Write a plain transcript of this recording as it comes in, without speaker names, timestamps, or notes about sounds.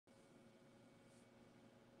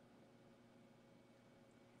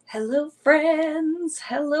Hello, friends.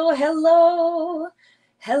 Hello, hello.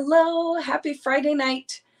 Hello. Happy Friday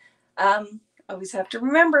night. Always have to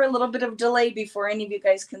remember a little bit of delay before any of you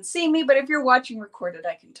guys can see me, but if you're watching recorded,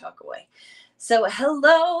 I can talk away. So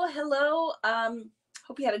hello, hello.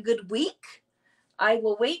 Hope you had a good week. I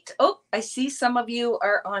will wait. Oh, I see some of you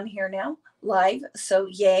are on here now live. So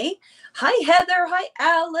yay. Hi, Heather. Hi,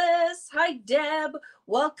 Alice. Hi, Deb.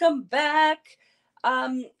 Welcome back.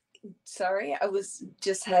 Um, Sorry, I was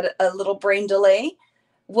just had a little brain delay.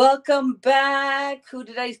 Welcome back. Who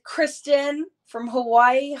did I? Kristen from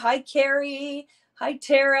Hawaii. Hi, Carrie. Hi,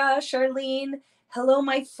 Tara. Charlene. Hello,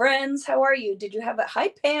 my friends. How are you? Did you have a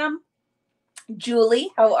hi, Pam?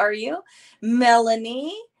 Julie, how are you?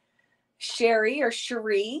 Melanie, Sherry or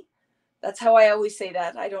Cherie. That's how I always say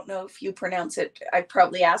that. I don't know if you pronounce it. I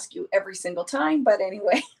probably ask you every single time, but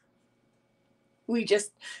anyway, we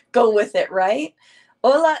just go with it, right?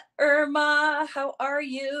 Hola, Irma. How are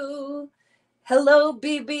you? Hello,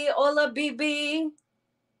 Bibi. Hola, Bibi.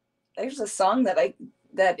 There's a song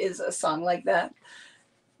that is a song like that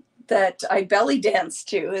I belly dance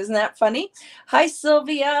to. Isn't that funny? Hi,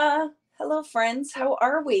 Sylvia. Hello, friends. How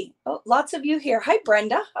are we? Oh, lots of you here. Hi,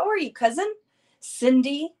 Brenda. How are you, cousin?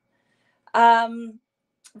 Cindy.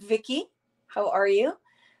 Vicki. How are you?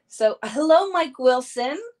 So, hello, Mike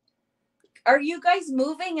Wilson. Are you guys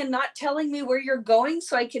moving and not telling me where you're going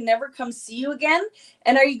so I can never come see you again?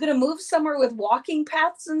 And are you going to move somewhere with walking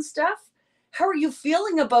paths and stuff? How are you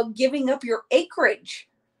feeling about giving up your acreage?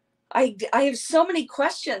 I have so many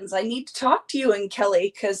questions. I need to talk to you and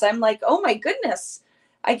Kelly because I'm like, oh my goodness.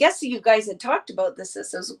 I guess you guys had talked about this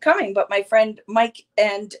was coming, but my friend Mike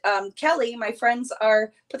and Kelly, my friends,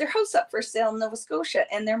 are put their house up for sale in Nova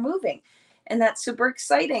Scotia and they're moving. And that's super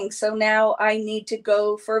exciting. So now I need to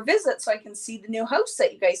go for a visit so I can see the new house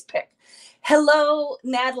that you guys pick. Hello,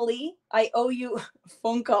 Natalie. I owe you a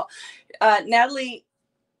phone call. Natalie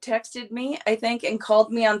texted me, I think, and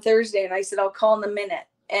called me on Thursday. And I said, I'll call in a minute.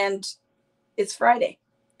 And it's Friday.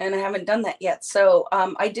 And I haven't done that yet. So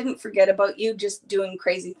I didn't forget about you, just doing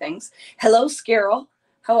crazy things. Hello, Scarol.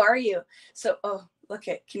 How are you? So, oh, look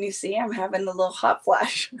at, can you see? I'm having a little hot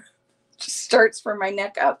flash. Just starts from my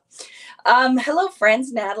neck up. Hello,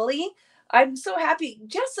 friends. Natalie. I'm so happy.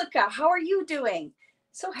 Jessica, how are you doing?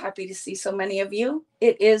 So happy to see so many of you.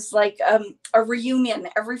 It is like a reunion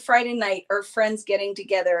every Friday night, our friends getting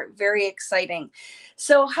together. Very exciting.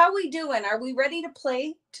 So how we doing? Are we ready to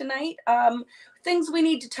play tonight? Things we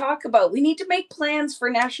need to talk about. We need to make plans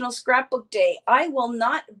for National Scrapbook Day. I will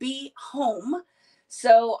not be home.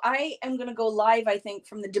 So I am going to go live, I think,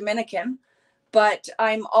 from the Dominican. But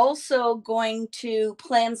I'm also going to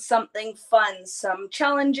plan something fun, some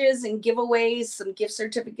challenges and giveaways, some gift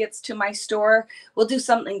certificates to my store. We'll do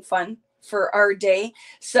something fun for our day.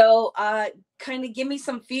 So kind of give me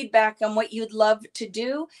some feedback on what you'd love to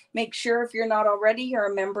do. Make sure if you're not already, you're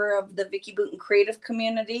a member of the Vicki Booten Creative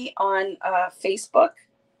Community on Facebook.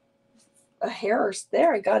 A hair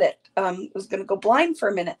there, I got it. Was going to go blind for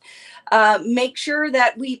a minute. Make sure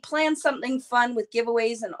that we plan something fun with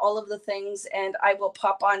giveaways and all of the things, and I will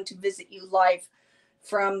pop on to visit you live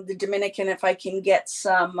from the Dominican if I can get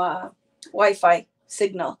some Wi-Fi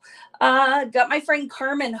signal. Got my friend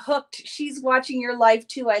Carmen hooked. She's watching your live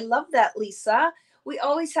too. I love that, Lisa. We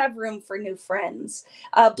always have room for new friends.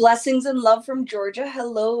 Blessings and love from Georgia.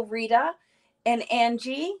 Hello, Rita. And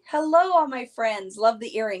Angie, hello, all my friends. Love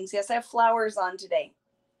the earrings. Yes, I have flowers on today.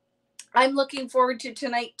 I'm looking forward to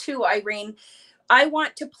tonight too, Irene. I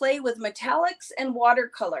want to play with metallics and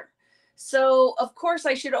watercolor. So, of course,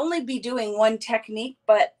 I should only be doing one technique,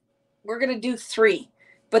 but we're going to do three,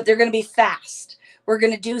 but they're going to be fast. We're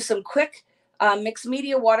going to do some quick mixed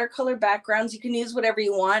media watercolor backgrounds. You can use whatever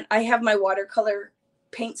you want. I have my watercolor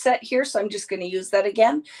paint set here, so I'm just going to use that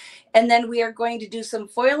again. And then we are going to do some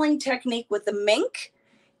foiling technique with the mink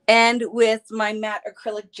and with my matte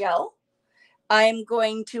acrylic gel. I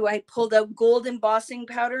pulled out gold embossing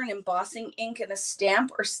powder and embossing ink and a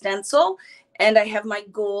stamp or stencil, and I have my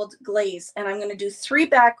gold glaze. And I'm going to do three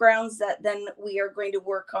backgrounds that then we are going to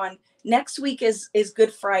work on. Next week is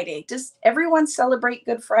Good Friday. Does everyone celebrate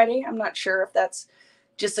Good Friday? I'm not sure if that's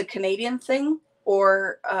just a Canadian thing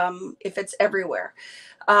or if it's everywhere.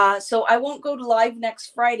 So I won't go to live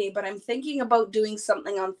next Friday, but I'm thinking about doing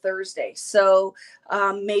something on Thursday. So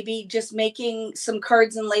maybe just making some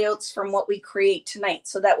cards and layouts from what we create tonight.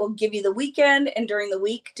 So that will give you the weekend and during the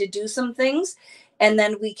week to do some things. And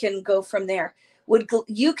then we can go from there.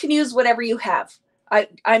 You can use whatever you have.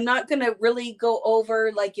 I'm not going to really go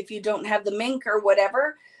over, like if you don't have the mink or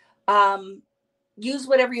whatever, use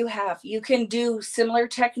whatever you have. You can do similar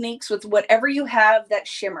techniques with whatever you have that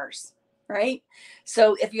shimmers, right?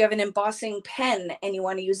 So if you have an embossing pen and you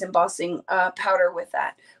want to use embossing powder with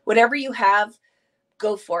that, whatever you have,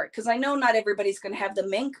 go for it. Because I know not everybody's going to have the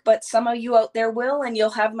mink, but some of you out there will, and you'll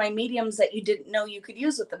have my mediums that you didn't know you could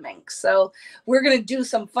use with the mink. So we're going to do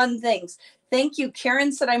some fun things. Thank you.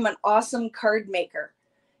 Karen said I'm an awesome card maker,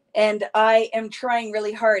 and I am trying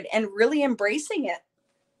really hard and really embracing it.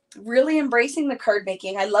 Really embracing the card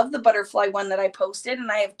making. I love the butterfly one that I posted,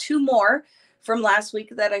 and I have 2 more from last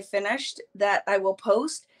week that I finished that I will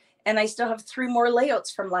post. And I still have 3 more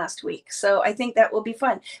layouts from last week. So I think that will be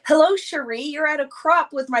fun. Hello, Cherie. You're at a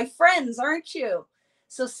crop with my friends, aren't you?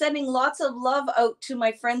 So sending lots of love out to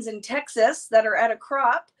my friends in Texas that are at a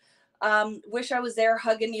crop. Wish I was there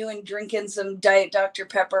hugging you and drinking some Diet Dr.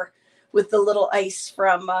 Pepper with the little ice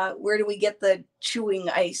from, where do we get the chewing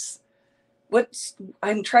ice?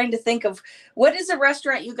 I'm trying to think of what is a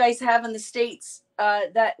restaurant you guys have in the States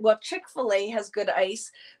Chick-fil-A has good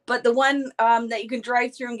ice, but the one that you can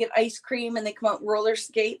drive through and get ice cream and they come out roller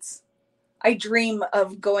skates. I dream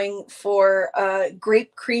of going for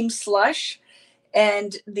grape cream slush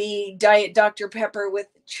and the Diet Dr. Pepper with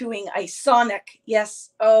chewing ice. Sonic.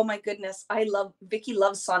 Yes. Oh my goodness. Vicki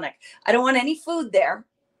loves Sonic. I don't want any food there,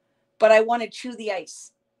 but I want to chew the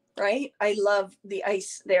ice. Right? I love the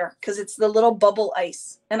ice there because it's the little bubble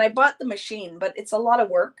ice. And I bought the machine, but it's a lot of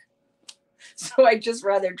work. So I'd just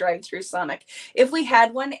rather drive through Sonic. If we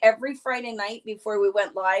had one every Friday night before we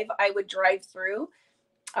went live, I would drive through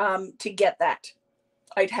to get that.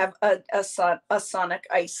 I'd have a Sonic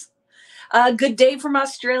ice. Good day from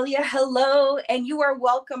Australia. Hello. And you are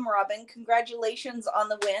welcome, Robin. Congratulations on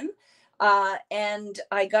the win. And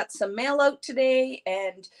I got some mail out today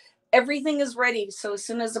and everything is ready. So as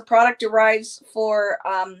soon as the product arrives for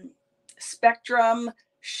Spectrum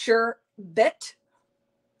Sherbet,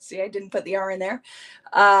 see, I didn't put the R in there.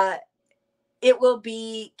 It will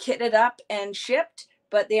be kitted up and shipped,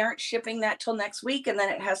 but they aren't shipping that till next week. And then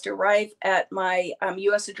it has to arrive at my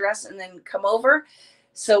US address and then come over.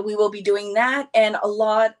 So we will be doing that. And a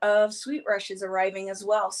lot of Sweet Rush is arriving as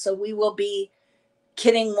well. So we will be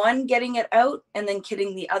kitting one, getting it out, and then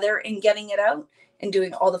kitting the other and getting it out and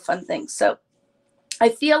doing all the fun things. So I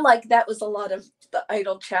feel like that was a lot of the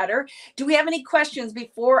idle chatter. Do we have any questions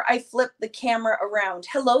before I flip the camera around?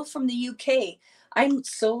 Hello from the UK. I'm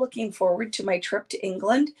so looking forward to my trip to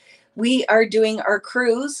England. We are doing our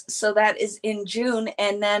cruise. So that is in June.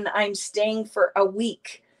 And then I'm staying for a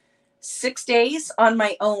week, 6 days on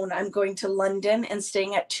my own. I'm going to London and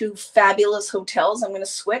staying at 2 fabulous hotels. I'm going to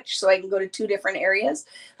switch so I can go to 2 different areas.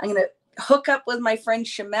 I'm going to hook up with my friend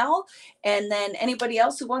Shamel and then anybody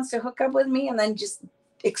else who wants to hook up with me, and then just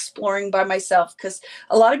exploring by myself, because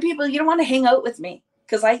a lot of people, you don't want to hang out with me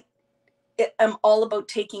because I'm all about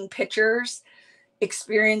taking pictures,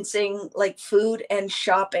 experiencing like food and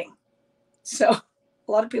shopping. So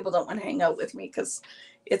a lot of people don't want to hang out with me because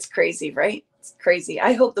it's crazy, right? It's crazy.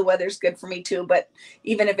 I hope the weather's good for me too, but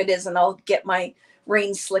even if it isn't, I'll get my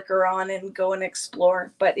rain slicker on and go and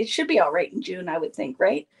explore. But it should be all right in June, I would think,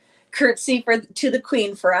 right? Curtsy to the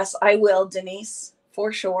queen for us. I will, Denise,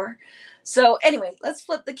 for sure. So anyway, let's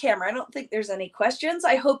flip the camera. I don't think there's any questions.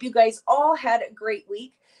 I hope you guys all had a great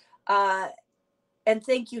week. And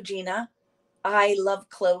thank you, Gina. I love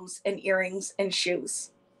clothes and earrings and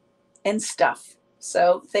shoes and stuff.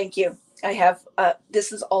 So thank you. I have,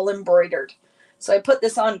 this is all embroidered. So I put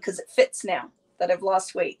this on because it fits now that I've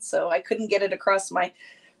lost weight. So I couldn't get it across my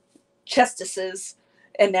chestises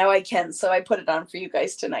and now I can. So I put it on for you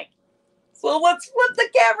guys tonight. So let's flip the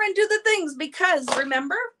camera and do the things, because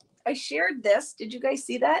remember, I shared this. Did you guys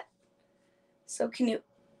see that? So can you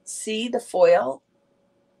see the foil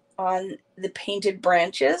on the painted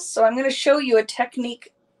branches? So I'm going to show you a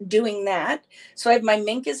technique doing that. So I have my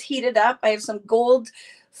mink is heated up. I have some gold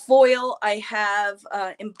foil. I have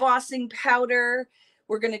embossing powder.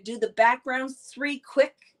 We're going to do the backgrounds, three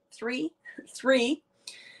quick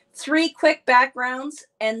backgrounds,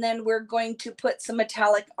 and then we're going to put some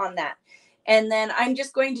metallic on that. And then I'm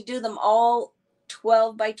just going to do them all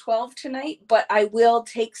 12 by 12 tonight, but I will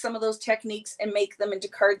take some of those techniques and make them into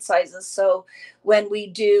card sizes. So when we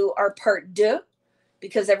do our part deux,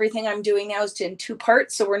 because everything I'm doing now is in 2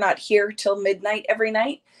 parts, so we're not here till midnight every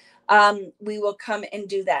night, we will come and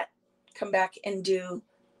do that. Come back and do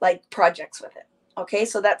like projects with it. Okay,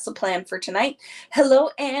 so that's the plan for tonight. Hello,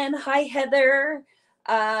 Anne. Hi, Heather.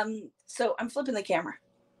 So I'm flipping the camera.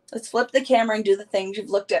 Let's flip the camera and do the things. You've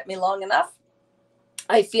looked at me long enough.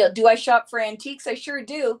 I feel, do I shop for antiques? I sure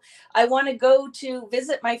do. I want to go to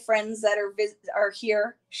visit my friends that are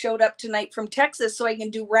here, showed up tonight from Texas, so I can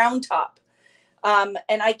do Round Top. And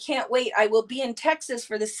I can't wait. I will be in Texas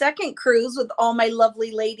for the second cruise with all my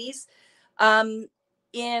lovely ladies.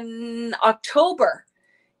 in October.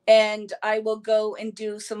 And I will go and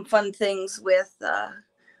do some fun things with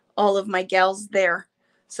all of my gals there.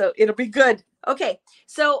 So it'll be good. Okay,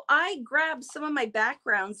 so I grabbed some of my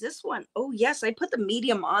backgrounds. This one, oh yes, I put the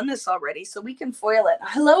medium on this already so we can foil it.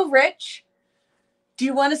 Hello, Rich. Do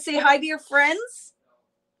you want to say hi to your friends?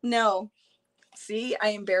 No. See, I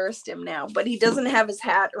embarrassed him now, but he doesn't have his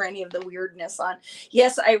hat or any of the weirdness on.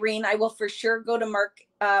 Yes, Irene, I will for sure go to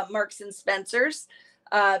Marks and Spencer's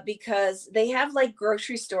because they have like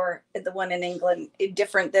grocery store at the one in England,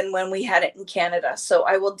 different than when we had it in Canada. So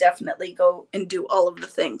I will definitely go and do all of the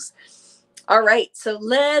things. All right, so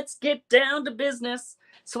let's get down to business.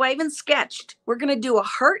 So I even sketched. We're going to do a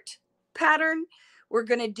heart pattern. We're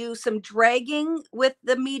going to do some dragging with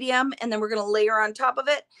the medium, and then we're going to layer on top of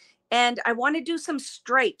it. And I want to do some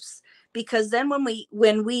stripes because then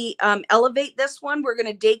when we elevate this one, we're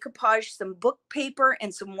going to decoupage some book paper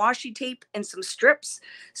and some washi tape and some strips.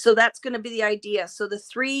 So that's going to be the idea. So the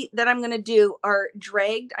three that I'm going to do are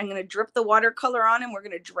dragged. I'm going to drip the watercolor on and we're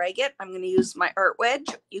going to drag it. I'm going to use my art wedge.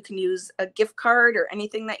 You can use a gift card or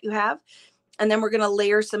anything that you have. And then we're going to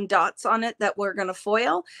layer some dots on it that we're going to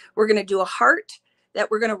foil. We're going to do a heart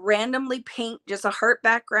that we're going to randomly paint, just a heart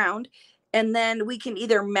background. And then we can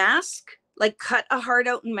either mask, like cut a heart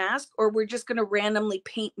out and mask, or we're just going to randomly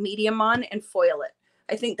paint medium on and foil it.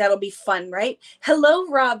 I think that'll be fun, right? Hello,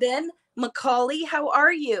 Robin. Macaulay, how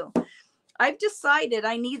are you? I've decided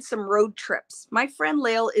I need some road trips. My friend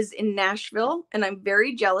Lael is in Nashville, and I'm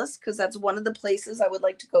very jealous because that's one of the places I would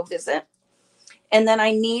like to go visit. And then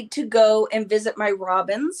I need to go and visit my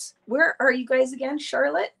Robins. Where are you guys again?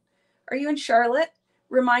 Charlotte? Are you in Charlotte?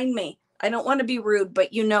 Remind me. I don't want to be rude,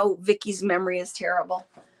 but you know Vicky's memory is terrible.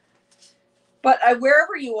 But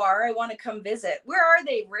wherever you are, I want to come visit. Where are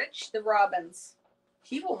they, Rich? The Robins.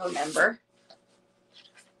 He will remember.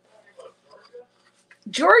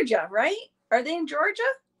 Georgia, right? Are they in Georgia?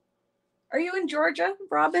 Are you in Georgia,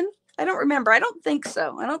 Robin? I don't remember. I don't think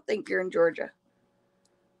so. I don't think you're in Georgia.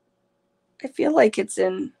 I feel like it's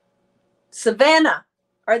in Savannah.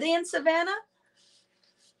 Are they in Savannah?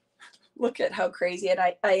 Look at how crazy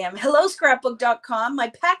I am. Hello, scrapbook.com.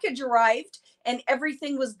 My package arrived and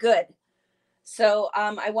everything was good. So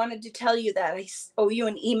I wanted to tell you that. I owe you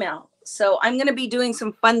an email. So I'm going to be doing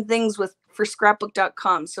some fun things for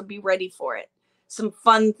scrapbook.com. So be ready for it. Some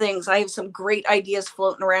fun things. I have some great ideas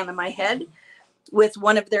floating around in my head with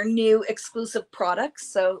one of their new exclusive products.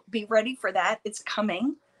 So be ready for that. It's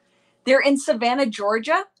coming. They're in Savannah,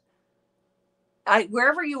 Georgia.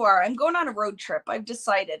 Wherever you are, I'm going on a road trip. I've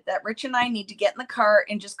decided that Rich and I need to get in the car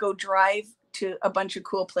and just go drive to a bunch of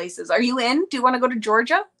cool places. Are you in? Do you want to go to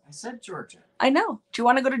Georgia? I said Georgia. I know. Do you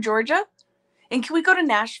want to go to Georgia? And can we go to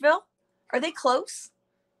Nashville? Are they close?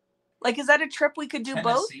 Like, is that a trip we could do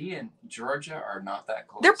both? Tennessee and Georgia are not that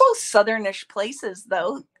close. They're both southernish places,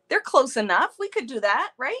 though. They're close enough. We could do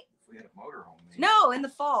that, right? If we had a motorhome. Maybe. No, in the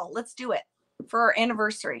fall. Let's do it for our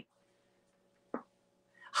anniversary.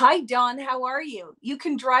 Hi, Dawn. How are you? You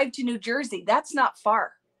can drive to New Jersey. That's not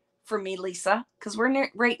far for me, Lisa, because we're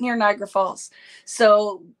right near Niagara Falls.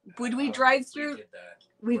 So would we drive through?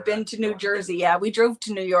 We've been to New Jersey. Yeah, we drove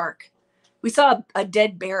to New York. We saw a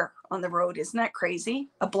dead bear on the road. Isn't that crazy?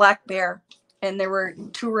 A black bear. And there were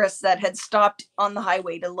tourists that had stopped on the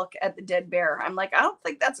highway to look at the dead bear. I'm like, I don't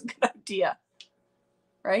think that's a good idea.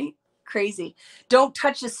 Right? Crazy. Don't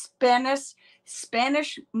touch a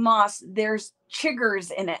Spanish moss. There's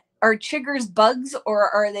chiggers in it. Are chiggers bugs or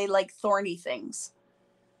are they like thorny things?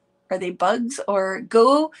 Are they bugs? Or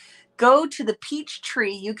go to the peach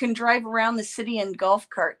tree. You can drive around the city in golf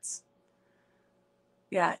carts.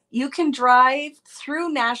 Yeah, you can drive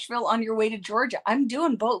through Nashville on your way to Georgia. I'm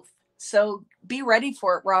doing both. So be ready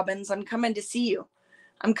for it, Robbins. I'm coming to see you.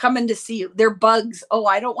 I'm coming to see you. They're bugs. Oh,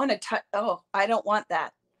 I don't want to touch. Oh, I don't want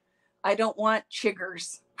that. I don't want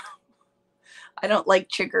chiggers. I don't like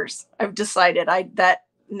chiggers. I've decided that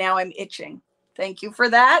now I'm itching. Thank you for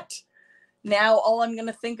that. Now all I'm going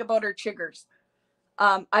to think about are chiggers.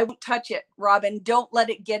 I won't touch it, Robin. Don't let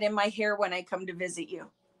it get in my hair when I come to visit you.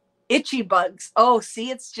 Itchy bugs. Oh, see,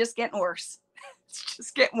 it's just getting worse. It's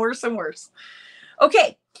just getting worse and worse.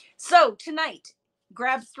 Okay, so tonight,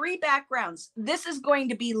 grab 3 backgrounds. This is going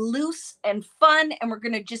to be loose and fun, and we're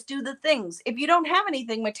going to just do the things. If you don't have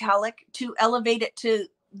anything metallic to elevate it to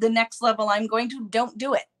the next level I'm going to, don't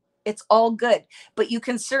do it. It's all good. But you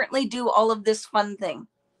can certainly do all of this fun thing.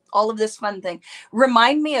 All of this fun thing.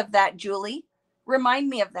 Remind me of that, Julie. Remind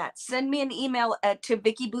me of that. Send me an email to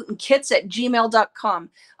vickybootenkits@gmail.com.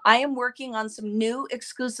 I am working on some new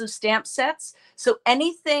exclusive stamp sets. So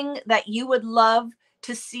anything that you would love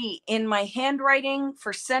to see in my handwriting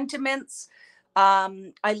for sentiments.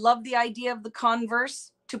 I love the idea of the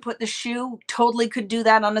Converse to put the shoe. Totally could do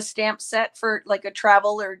that on a stamp set for like a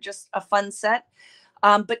travel or just a fun set.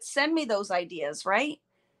 But send me those ideas, right?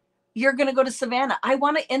 You're going to go to Savannah. I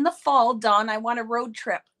want to, in the fall, Dawn, I want a road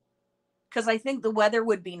trip because I think the weather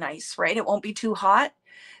would be nice, right? It won't be too hot.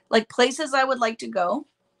 Like places I would like to go.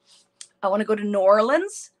 I want to go to New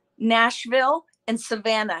Orleans, Nashville, and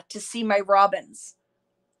Savannah to see my robins,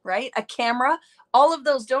 right? A camera, all of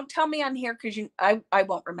those. Don't tell me I'm here because I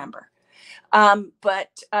won't remember.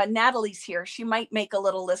 But Natalie's here. She might make a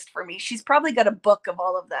little list for me. She's probably got a book of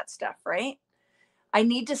all of that stuff, right? I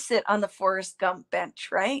need to sit on the Forrest Gump bench,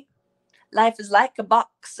 right? Life is like a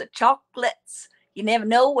box of chocolates. You never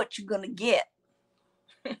know what you're going to get.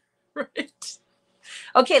 Right.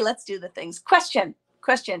 Okay, let's do the things. Question.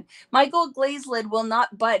 My gold glaze lid will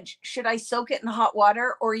not budge. Should I soak it in hot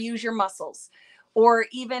water or use your muscles? Or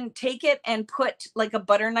even take it and put like a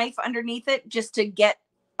butter knife underneath it just to get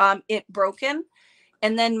it broken?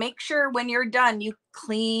 And then make sure when you're done, you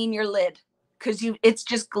clean your lid because it's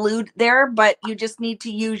just glued there, but you just need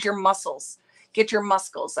to use your muscles. Get your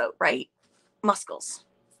muscles out, right? Muscles,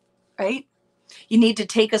 right? You need to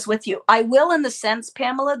take us with you. I will, in the sense,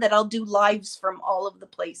 Pamela, that I'll do lives from all of the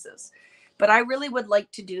places. But I really would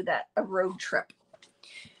like to do that, a road trip.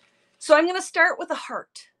 So I'm going to start with a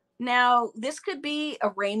heart. Now, this could be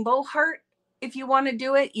a rainbow heart. If you want to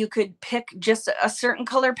do it, you could pick just a certain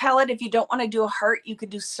color palette. If you don't want to do a heart, you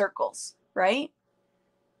could do circles, right?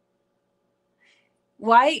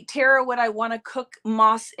 Why, Tara, would I want to cook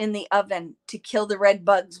moss in the oven to kill the red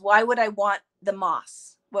bugs? Why would I want the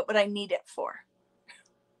moss? What would I need it for?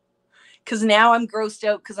 Because now I'm grossed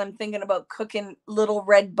out because I'm thinking about cooking little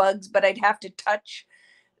red bugs, but I'd have to touch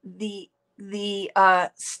the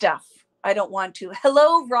stuff. I don't want to.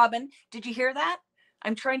 Hello, Robin. Did you hear that?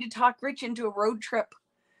 I'm trying to talk Rich into a road trip.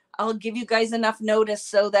 I'll give you guys enough notice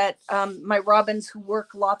so that my robins who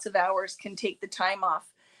work lots of hours can take the time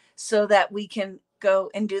off so that we can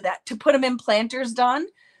go and do that. To put them in planters, Dawn.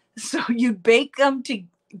 So you bake them to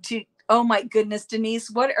oh my goodness,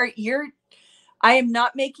 Denise, what are your, I am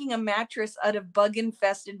not making a mattress out of bug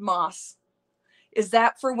infested moss. Is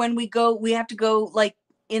that for when we go, we have to go like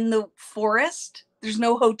in the forest? There's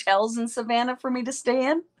no hotels in Savannah for me to stay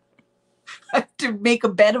in. I have to make a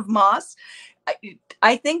bed of moss.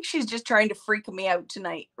 I think she's just trying to freak me out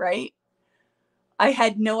tonight, right? I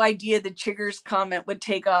had no idea the Chigger's comment would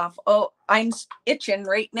take off. Oh, I'm itching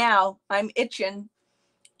right now. I'm itching.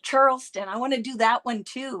 Charleston, I want to do that one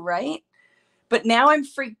too, right? But now I'm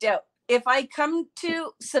freaked out. If I come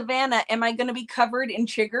to Savannah, am I going to be covered in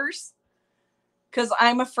Chiggers? Because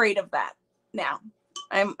I'm afraid of that now.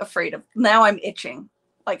 I'm afraid of, now I'm itching.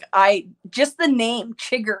 Like just the name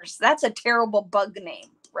Chiggers, that's a terrible bug name,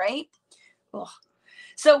 right? Ugh.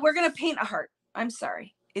 So we're going to paint a heart. I'm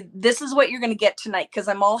sorry. This is what you're going to get tonight because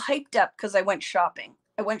I'm all hyped up because I went shopping.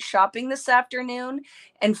 I went shopping this afternoon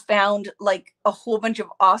and found like a whole bunch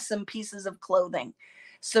of awesome pieces of clothing.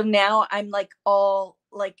 So now I'm like all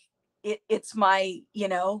like, it's my,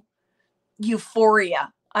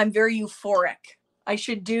 euphoria. I'm very euphoric. I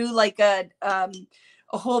should do like a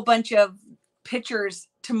whole bunch of pictures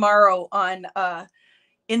tomorrow on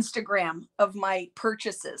Instagram of my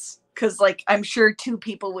purchases. Because like I'm sure 2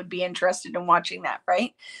 people would be interested in watching that,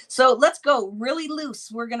 right? So let's go really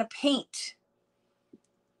loose. We're going to paint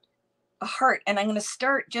a heart. And I'm going to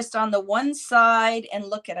start just on the one side and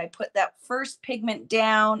look at, I put that first pigment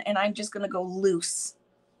down and I'm just going to go loose.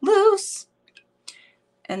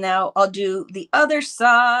 And now I'll do the other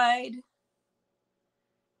side.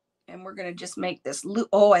 And we're going to just make this loop.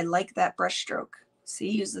 Oh, I like that brush stroke. See,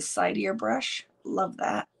 use the side of your brush. Love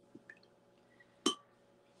that.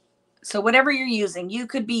 So whatever you're using, you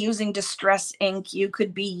could be using Distress ink. You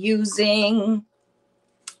could be using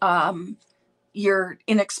your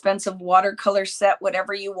inexpensive watercolor set,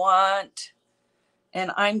 whatever you want.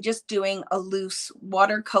 And I'm just doing a loose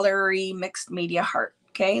watercolory mixed media heart.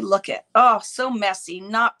 Okay, look at, oh, so messy,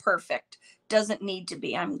 not perfect. Doesn't need to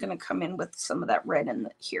be. I'm going to come in with some of that red in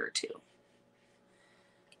here too.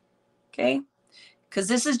 Okay, because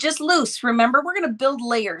this is just loose. Remember, we're going to build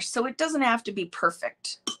layers, so it doesn't have to be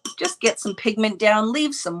perfect. Just get some pigment down,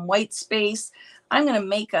 leave some white space. I'm going to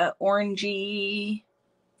make a orangey,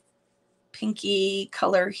 pinky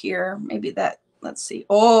color here. Maybe that, let's see.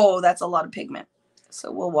 Oh, that's a lot of pigment.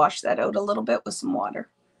 So we'll wash that out a little bit with some water.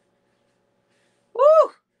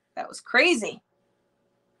 Woo, that was crazy.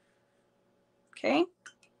 Okay.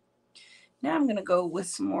 Now I'm going to go with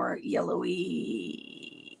some more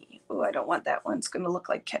yellowy. Oh, I don't want that one. It's going to look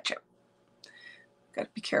like ketchup. Got to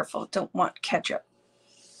be careful. Don't want ketchup.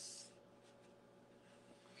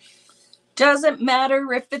 Doesn't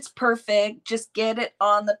matter if it's perfect. Just get it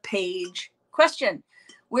on the page. Question,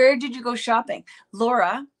 where did you go shopping?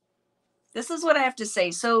 Laura, this is what I have to say.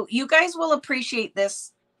 So you guys will appreciate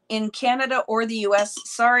this in Canada or the US.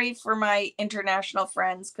 Sorry for my international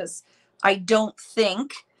friends, because I don't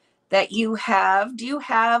think that you have. Do you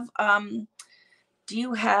have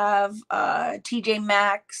TJ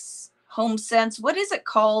Maxx, Home Sense? What is it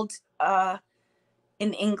called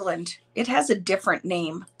in England? It has a different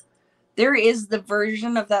name. There is the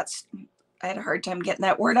version of that. I had a hard time getting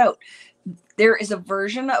that word out. There is a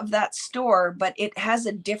version of that store, but it has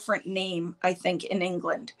a different name, I think, in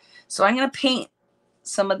England. So I'm going to paint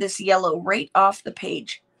some of this yellow right off the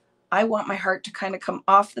page. I want my heart to kind of come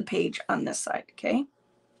off the page on this side, okay?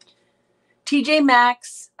 TJ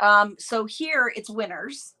Maxx. So here it's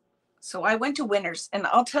Winners. So I went to Winners, and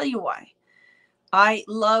I'll tell you why. I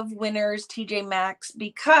love Winners, TJ Maxx,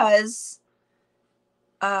 because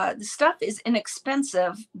the stuff is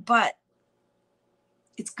inexpensive, but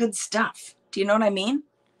it's good stuff. Do you know what I mean?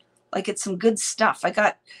 Like, it's some good stuff. I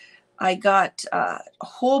got a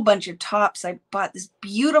whole bunch of tops. I bought this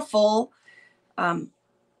beautiful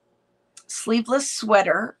sleeveless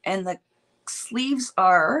sweater, and the sleeves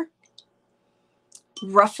are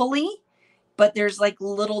ruffly, but there's like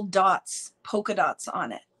little dots, polka dots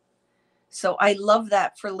on it. So I love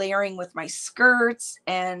that for layering with my skirts,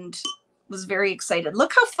 and was very excited.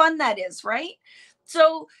 Look how fun that is, right?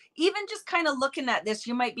 So even just kind of looking at this,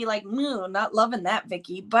 you might be like, no, not loving that,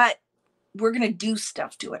 Vicki, but we're going to do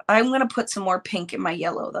stuff to it. I'm going to put some more pink in my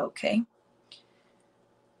yellow though, okay?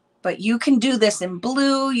 But you can do this in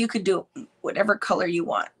blue. You could do whatever color you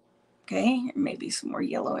want, okay? Maybe some more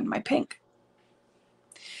yellow in my pink.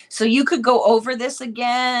 So you could go over this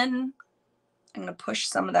again. I'm going to push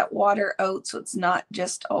some of that water out so it's not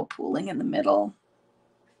just all pooling in the middle.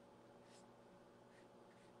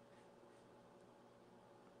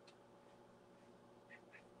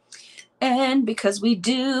 And because we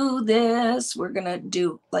do this, we're going to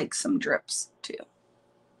do like some drips too.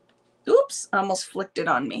 Oops, almost flicked it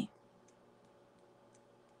on me.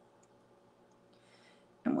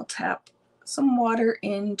 And we'll tap some water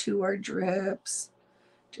into our drips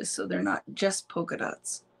just so they're not just polka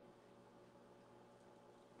dots.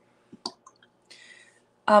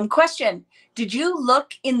 Question, did you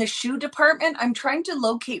look in the shoe department? I'm trying to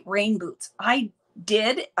locate rain boots. I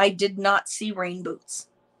did not see rain boots.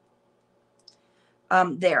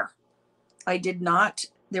 There. I did not.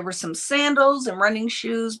 There were some sandals and running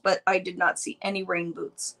shoes, but I did not see any rain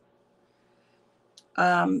boots.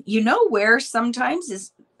 You know where sometimes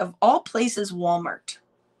is, of all places, Walmart.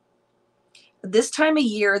 This time of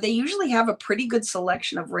year, they usually have a pretty good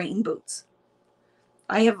selection of rain boots.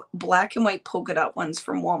 I have black and white polka dot ones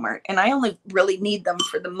from Walmart, and I only really need them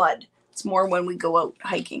for the mud. It's more when we go out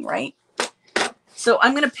hiking, right? So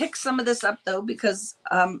I'm going to pick some of this up, though, because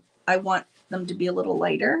I want them to be a little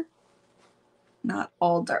lighter, not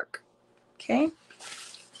all dark. Okay.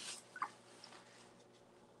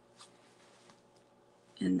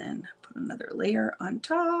 And then put another layer on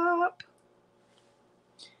top.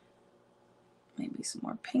 Maybe some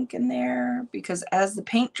more pink in there, because as the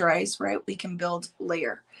paint dries, right, we can build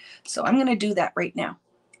layer. So I'm going to do that right now.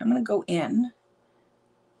 I'm going to go in,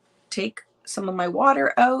 take some of my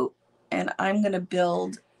water out, and I'm going to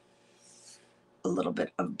build a little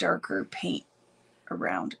bit of darker paint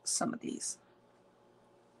around some of these.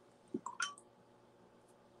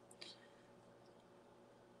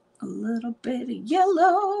 A little bit of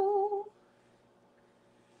yellow.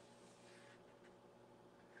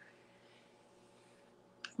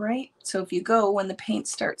 Right? So if you go, when the paint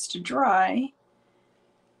starts to dry,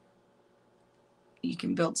 you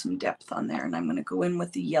can build some depth on there. And I'm going to go in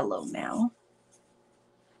with the yellow now.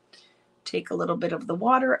 Take a little bit of the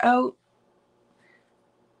water out.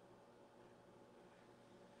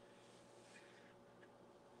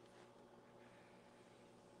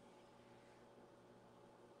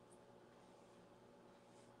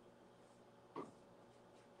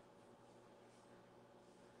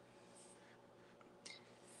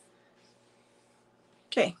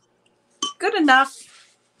 Okay, good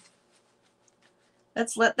enough.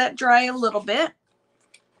 Let's let that dry a little bit.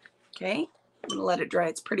 Okay, I'm going to let it dry.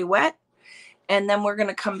 It's pretty wet. And then we're going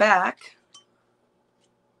to come back,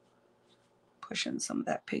 pushing some of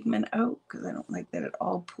that pigment out because I don't like that it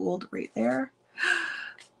all pooled right there.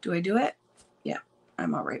 Do I do it? Yeah,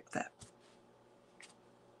 I'm all right with that.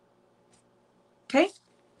 Okay,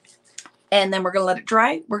 and then we're going to let it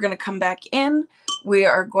dry. We're going to come back in. We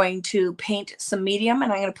are going to paint some medium,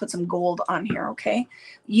 and I'm going to put some gold on here, okay?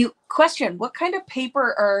 Question, what kind of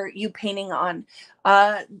paper are you painting on?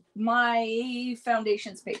 My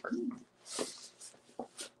foundations paper.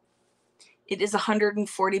 It is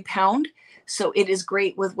 140 pound, so it is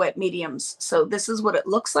great with wet mediums. So this is what it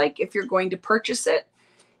looks like if you're going to purchase it.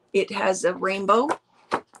 It has a rainbow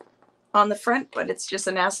on the front, but it's just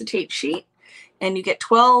an acetate sheet, and you get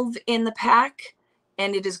 12 in the pack,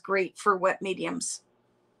 and it is great for wet mediums.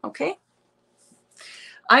 Okay.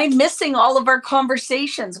 I'm missing all of our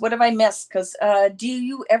conversations. What have I missed? Because do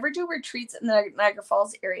you ever do retreats in the Niagara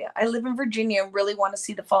Falls area? I live in Virginia and really want to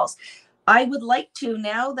see the falls. I would like to,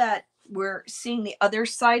 now that we're seeing the other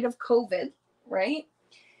side of COVID, right?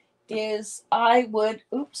 Is I would,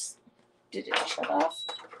 oops, did it shut off?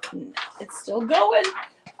 No, it's still going.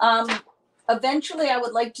 Eventually I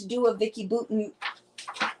would like to do a Vicki Boutin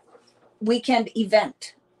weekend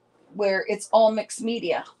event where it's all mixed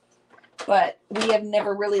media. But we have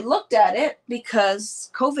never really looked at it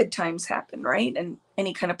because COVID times happened, right? And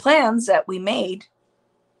any kind of plans that we made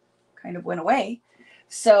kind of went away.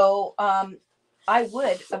 So I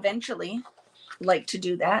would eventually like to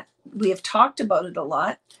do that. We have talked about it a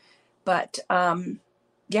lot, but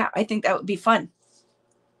yeah, I think that would be fun.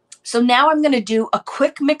 So now I'm going to do a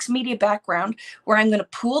quick mixed media background where I'm going to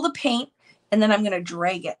pool the paint and then I'm going to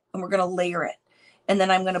drag it and we're going to layer it. And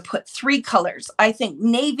then I'm going to put 3 colors. I think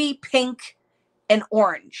navy, pink, and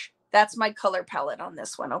orange. That's my color palette on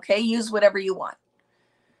this one. Okay. Use whatever you want.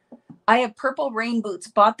 I have purple rain boots,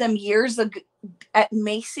 bought them years ago at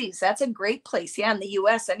Macy's. That's a great place. Yeah. In the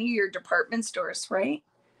US, any of your department stores, right?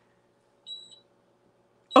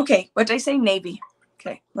 Okay. What did I say? Navy.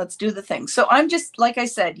 Okay. Let's do the thing. So I'm just, like I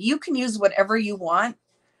said, you can use whatever you want.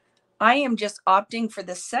 I am just opting for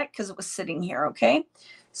this set because it was sitting here. Okay.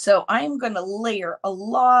 So I'm going to layer a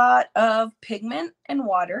lot of pigment and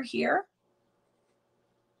water here.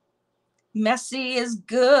 Messy is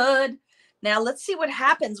good. Now let's see what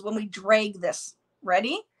happens when we drag this.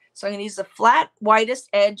 Ready? So I'm going to use the flat, widest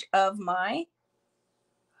edge of my,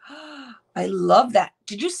 I love that.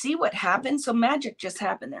 Did you see what happened? So magic just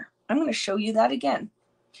happened there. I'm going to show you that again.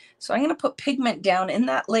 So I'm going to put pigment down in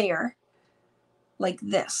that layer like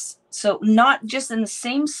this. So not just in the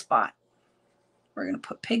same spot. We're going to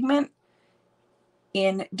put pigment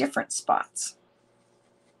in different spots.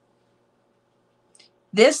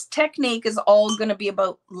 This technique is all going to be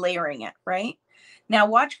about layering it, right? Now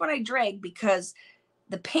watch when I drag because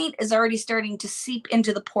the paint is already starting to seep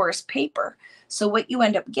into the porous paper. So what you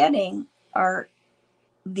end up getting are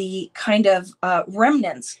the kind of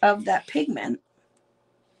remnants of that pigment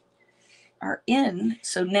are in.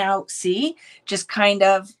 So now see, just kind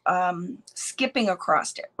of skipping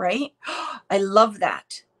across it, right? I love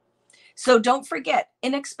that. So don't forget,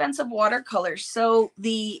 inexpensive watercolors. So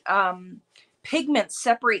the pigment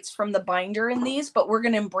separates from the binder in these, but we're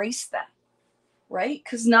going to embrace that, right?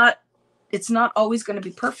 Because it's not always going to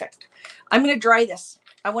be perfect. I'm going to dry this.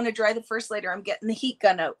 I want to dry the first layer. I'm getting the heat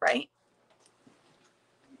gun out, right?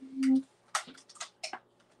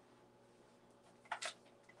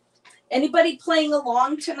 Anybody playing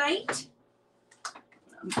along tonight?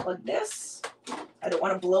 Unplug this. I don't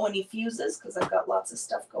want to blow any fuses because I've got lots of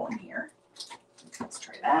stuff going here. Let's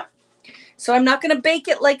try that. So I'm not going to bake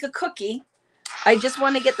it like a cookie. I just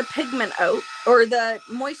want to get the pigment out or the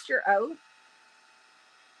moisture out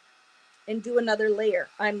and do another layer.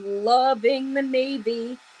 I'm loving the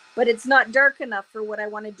navy, but it's not dark enough for what I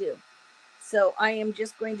want to do. So I am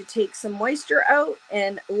just going to take some moisture out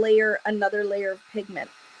and layer another layer of pigment.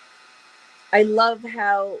 I love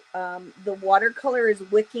how the watercolor is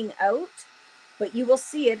wicking out, but you will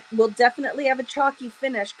see it will definitely have a chalky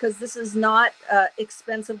finish because this is not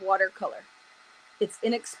expensive watercolor. It's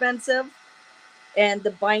inexpensive and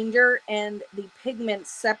the binder and the pigment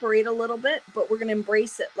separate a little bit, but we're going to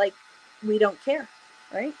embrace it like we don't care,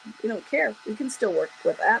 right? We don't care. We can still work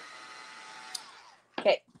with that.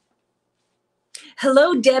 Okay.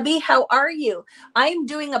 Hello, Debbie. How are you? I'm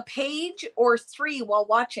doing a page or 3 while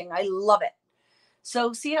watching. I love it.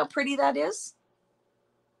 So see how pretty that is?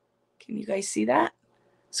 Can you guys see that?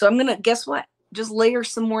 So I'm going to, guess what? Just layer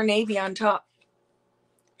some more navy on top.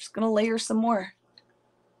 Just going to layer some more.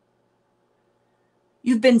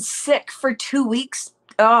 You've been sick for 2 weeks.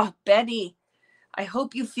 Oh, Betty, I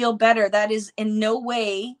hope you feel better. That is in no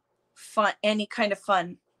way fun, any kind of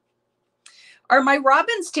fun. Are my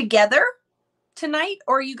robins together tonight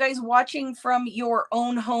or are you guys watching from your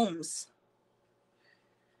own homes?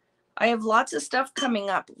 I have lots of stuff coming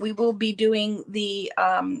up. We will be doing the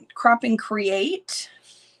Crop and Create.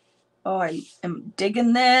 Oh, I am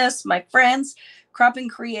digging this. My friends, Crop and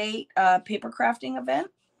Create paper crafting event.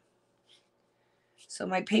 So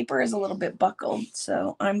my paper is a little bit buckled.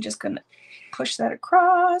 So I'm just going to push that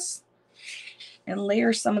across and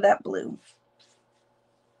layer some of that blue.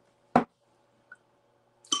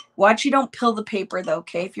 Watch you don't pill the paper though,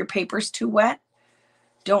 okay? If your paper's too wet,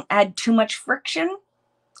 don't add too much friction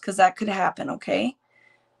because that could happen, okay?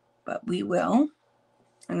 But we will.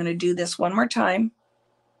 I'm going to do this one more time.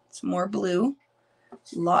 Some more blue.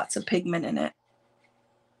 Lots of pigment in it.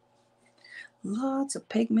 Lots of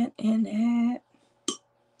pigment in it.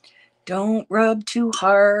 Don't rub too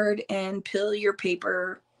hard and pill your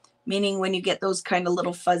paper, meaning when you get those kind of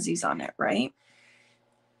little fuzzies on it, right?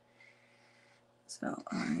 So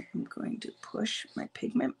I am going to push my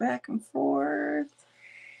pigment back and forth.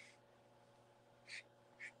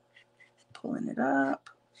 Pulling it up,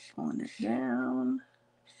 pulling it down.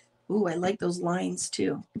 Ooh, I like those lines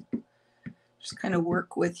too. Just kind of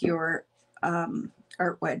work with your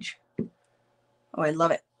art wedge. Oh, I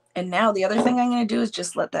love it. And now the other thing I'm going to do is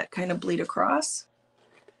just let that kind of bleed across.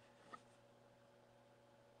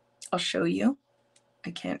 I'll show you.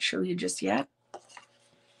 I can't show you just yet.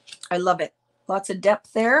 I love it. Lots of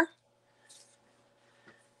depth there.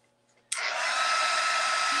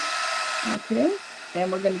 Okay. And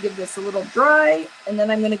we're going to give this a little dry. And then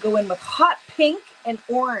I'm going to go in with hot pink and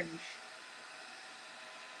orange.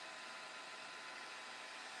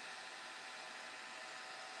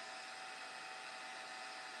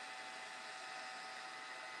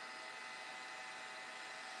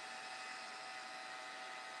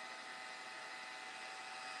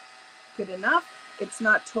 Good enough. It's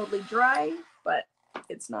not totally dry, but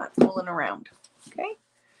it's not fooling around. Okay.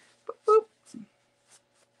 Boop, boop.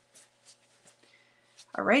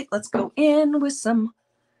 All right, let's go in with some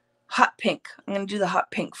hot pink. I'm going to do the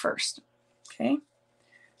hot pink first. Okay.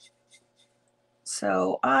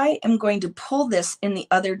 So I am going to pull this in the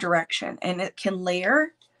other direction, and it can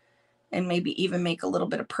layer and maybe even make a little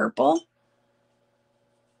bit of purple.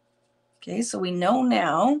 Okay, so we know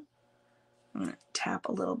now. I'm going to tap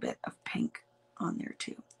a little bit of pink on there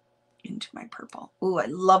too into my purple. Ooh, I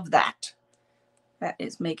love that. That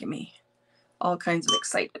is making me all kinds of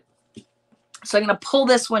excited. So I'm going to pull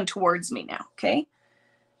this one towards me now, okay?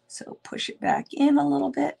 So push it back in a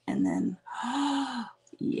little bit and then,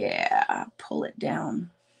 yeah, pull it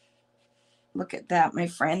down. Look at that, my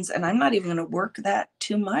friends. And I'm not even going to work that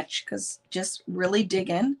too much because just really dig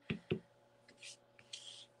in.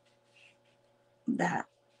 That.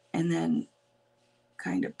 And then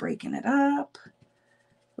kind of breaking it up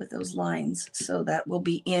with those lines. So that will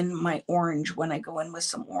be in my orange when I go in with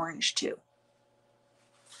some orange too.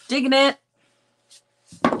 Digging it.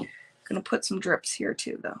 Going to put some drips here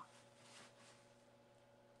too, though,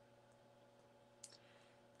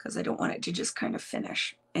 because I don't want it to just kind of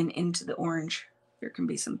finish. And into the orange, there can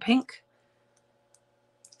be some pink.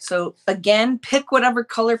 So again, pick whatever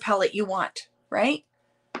color palette you want, right?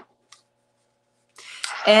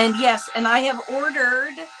 And yes, and I have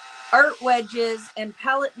ordered art wedges and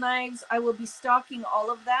palette knives. I will be stocking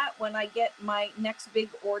all of that when I get my next big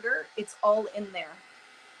order. It's all in there.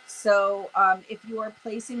 So if you are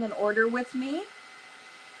placing an order with me,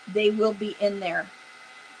 they will be in there.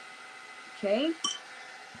 Okay?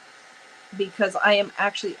 Because I am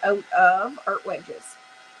actually out of art wedges.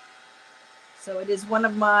 So it is one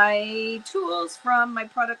of my tools from my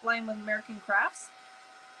product line with American Crafts.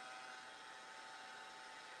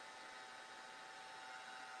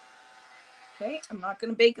 Okay, I'm not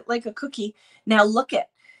going to bake it like a cookie. Now look at,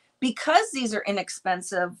 because these are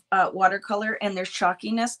inexpensive watercolor and there's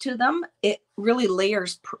chalkiness to them, it really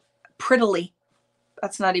layers prettily.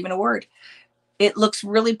 That's not even a word. It looks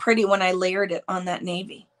really pretty when I layered it on that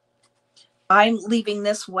navy. I'm leaving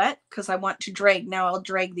this wet because I want to drag. Now I'll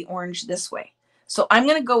drag the orange this way. So I'm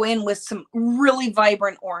going to go in with some really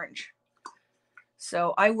vibrant orange.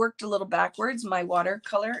 So I worked a little backwards. My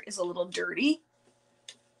watercolor is a little dirty.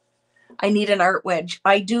 I need an art wedge.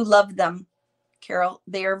 I do love them, Carol.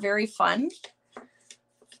 They are very fun.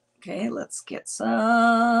 Okay, let's get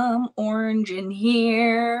some orange in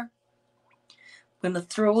here. I'm going to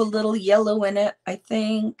throw a little yellow in it, I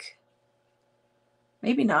think.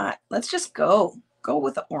 Maybe not. Let's just go. Go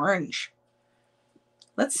with the orange.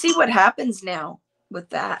 Let's see what happens now with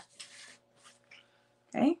that.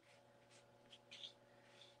 Okay.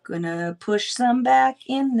 Gonna push some back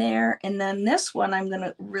in there. And then this one, I'm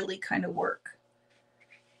gonna really kind of work.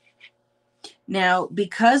 Now,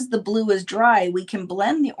 because the blue is dry, we can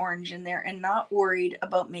blend the orange in there and not worried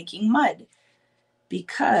about making mud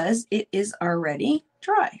because it is already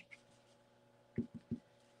dry.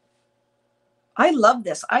 I love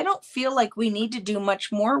this. I don't feel like we need to do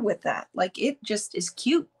much more with that. Like, it just is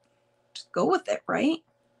cute. Just go with it, right?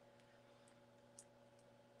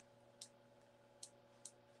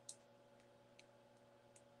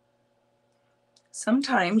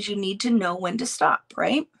 Sometimes you need to know when to stop,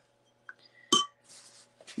 right?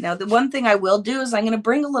 Now, the one thing I will do is I'm going to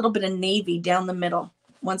bring a little bit of navy down the middle.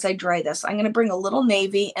 Once I dry this, I'm going to bring a little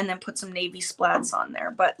navy and then put some navy splats on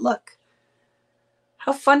there. But look,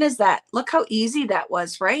 how fun is that? Look how easy that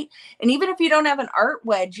was, right? And even if you don't have an art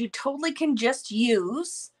wedge, you totally can just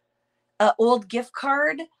use an old gift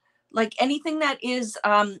card, like anything that is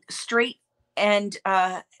straight and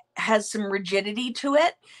has some rigidity to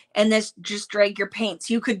it. And this, just drag your paints.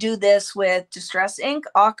 You could do this with distress ink,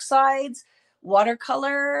 oxides,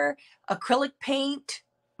 watercolor, acrylic paint.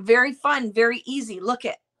 Very fun, very easy. Look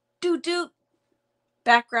at do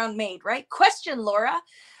background made, right? Question, Laura.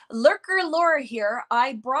 Lurker Laura here.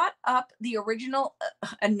 I brought up the original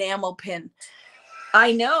enamel pin.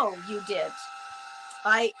 I know you did.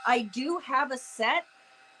 I do have a set.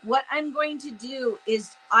 What I'm going to do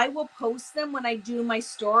is I will post them when I do my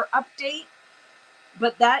store update.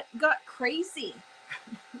 But that got crazy.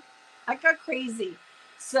 That got crazy.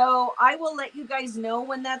 So I will let you guys know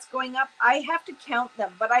when that's going up. I have to count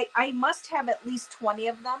them, but I must have at least 20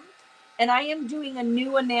 of them. And I am doing a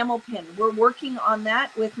new enamel pin. We're working on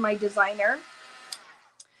that with my designer.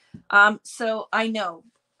 So I know.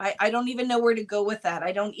 I don't even know where to go with that.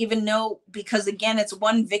 I don't even know, because again, it's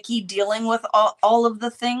one Vicki dealing with all of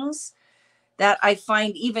the things that I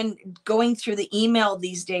find even going through the email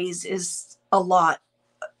these days is a lot.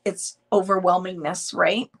 It's overwhelmingness,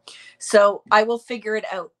 right? So I will figure it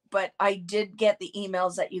out. But I did get the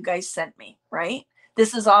emails that you guys sent me, right?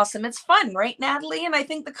 This is awesome. It's fun, right, Natalie? And I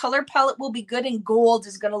think the color palette will be good, and gold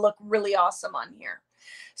is going to look really awesome on here.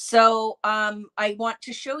 So I want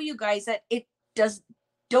to show you guys that it does.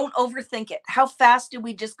 Don't overthink it. How fast did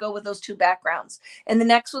we just go with those two backgrounds? And the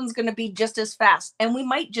next one's going to be just as fast. And we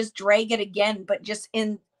might just drag it again, but just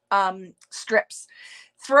in strips.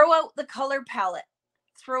 Throw out the color palette.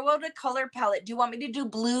 Throw out a color palette. Do you want me to do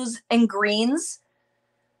blues and greens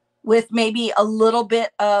with maybe a little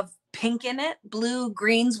bit of pink in it? Blue,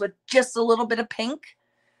 greens with just a little bit of pink.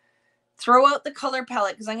 Throw out the color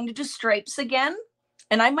palette, because I'm going to do stripes again.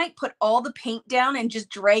 And I might put all the paint down and just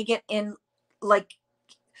drag it in, like,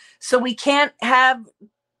 so we can't have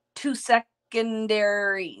two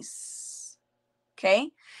secondaries,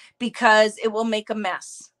 okay? Because it will make a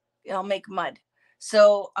mess. It'll make mud.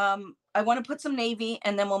 So I want to put some navy,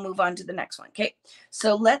 and then we'll move on to the next one, okay?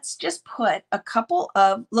 So let's just put a couple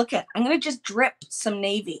of, look at, I'm going to just drip some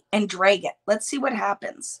navy and drag it. Let's see what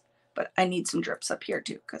happens. But I need some drips up here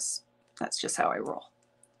too, because that's just how I roll.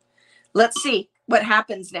 Let's see what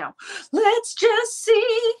happens now. Let's just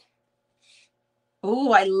see.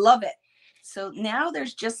 Oh, I love it. So now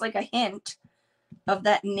there's just like a hint of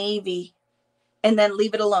that navy, and then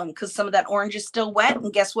leave it alone, because some of that orange is still wet.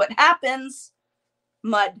 And guess what happens?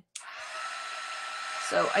 Mud.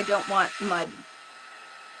 So I don't want mud.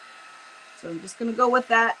 So I'm just going to go with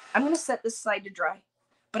that. I'm going to set this side to dry.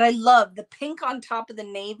 But I love the pink on top of the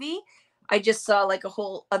navy. I just saw like a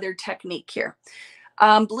whole other technique here.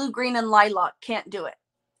 Blue, green, and lilac. Can't do it.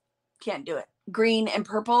 Can't do it. Green and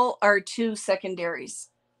purple are two secondaries,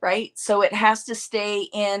 right? So it has to stay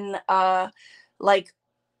in like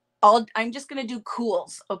I'm just going to do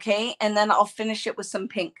cools, okay? And then I'll finish it with some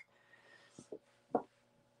pink,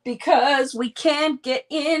 because we can't get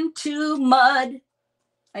into mud.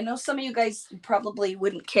 I know some of you guys probably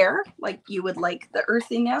wouldn't care, like you would like the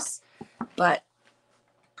earthiness, but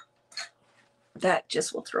that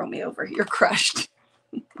just will throw me over. You're crushed.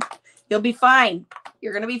 You'll be fine.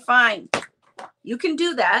 You're going to be fine. You can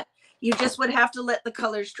do that. You just would have to let the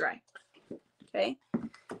colors dry. Okay.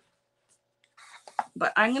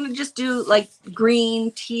 But I'm going to just do like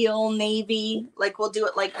green, teal, navy. Like we'll do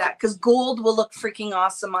it like that, because gold will look freaking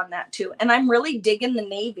awesome on that too. And I'm really digging the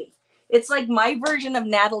navy. It's like my version of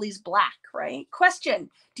Natalie's black, right? Question.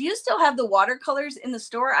 Do you still have the watercolors in the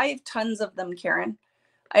store? I have tons of them, Karen.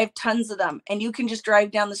 I have tons of them. And you can just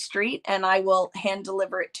drive down the street and I will hand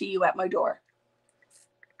deliver it to you at my door.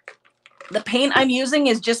 The paint I'm using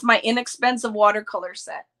is just my inexpensive watercolor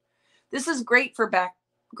set. This is great for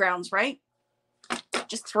backgrounds, right?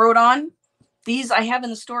 Just throw it on. These I have in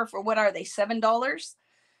the store for, what are they, $7?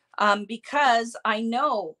 Because I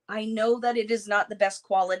know that it is not the best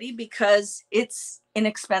quality, because it's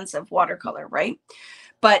inexpensive watercolor, right?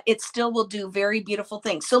 But it still will do very beautiful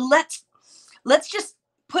things. So let's just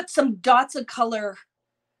put some dots of color.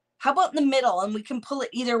 How about in the middle? And we can pull it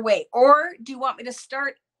either way. Or do you want me to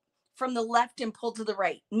start from the left and pull to the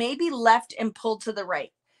right? Maybe left and pull to the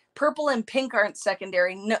right. Purple and pink aren't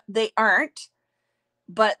secondary. No, they aren't.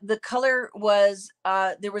 But the color was,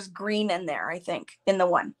 there was green in there, I think, in the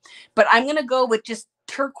one. But I'm going to go with just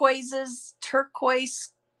turquoise,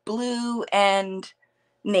 blue, and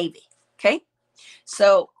navy. Okay.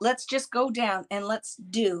 So let's just go down and let's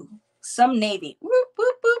do some navy. Whoop,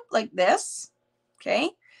 whoop, whoop, like this. Okay.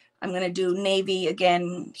 I'm going to do navy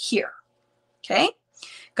again here. Okay.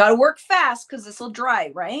 Got to work fast because this will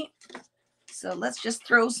dry, right? So let's just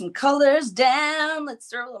throw some colors down. Let's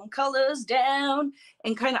throw them colors down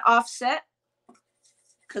and kind of offset,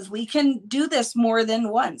 because we can do this more than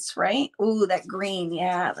once, right? Ooh, that green.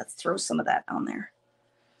 Yeah, let's throw some of that on there.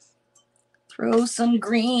 Throw some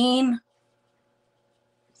green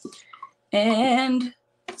and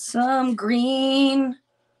some green.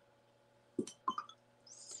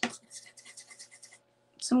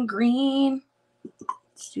 Some green.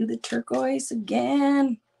 Let's do the turquoise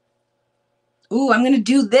again. Ooh, I'm going to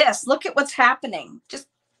do this. Look at what's happening. Just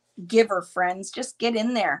give her, friends. Just get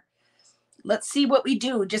in there. Let's see what we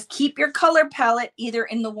do. Just keep your color palette either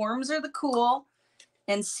in the warms or the cool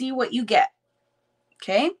and see what you get.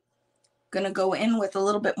 Okay. Going to go in with a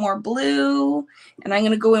little bit more blue, and I'm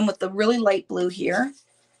going to go in with the really light blue here.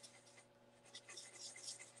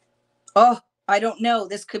 Oh, I don't know.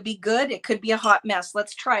 This could be good. It could be a hot mess.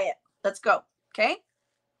 Let's try it. Let's go. Okay.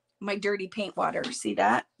 My dirty paint water. See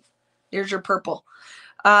that? There's your purple.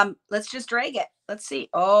 Let's just drag it. Let's see.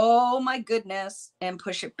 Oh my goodness. And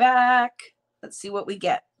push it back. Let's see what we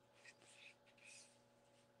get.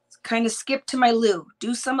 Kind of skip to my loo.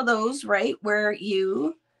 Do some of those, right? Where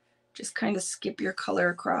you just kind of skip your color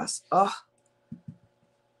across. Oh.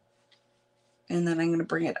 And then I'm going to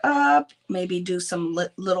bring it up. Maybe do some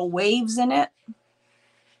little waves in it.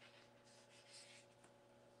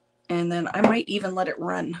 And then I might even let it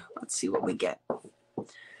run. Let's see what we get.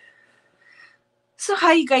 So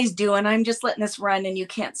how you guys doing? I'm just letting this run and you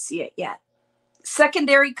can't see it yet.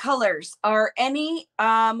 Secondary colors. Are any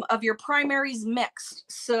of your primaries mixed?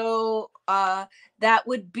 So that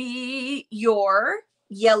would be your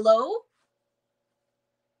yellow,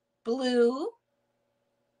 blue,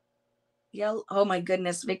 yellow. Oh my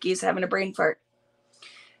goodness, Vicky's having a brain fart.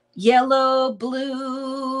 Yellow,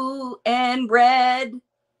 blue, and red.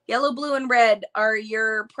 Yellow, blue, and red are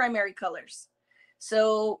your primary colors.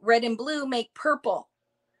 So red and blue make purple.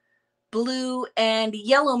 Blue and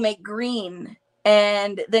yellow make green.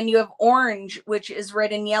 And then you have orange, which is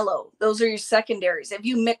red and yellow. Those are your secondaries. If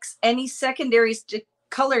you mix any secondaries to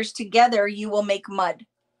colors together, you will make mud,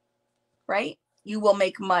 right? You will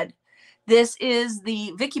make mud. This is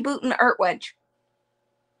the Vicki Boutin Art Wedge.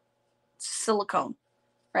 Silicone,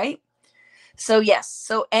 right? So yes,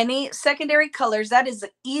 so any secondary colors, that is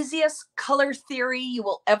the easiest color theory you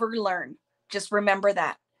will ever learn. Just remember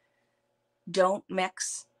that. Don't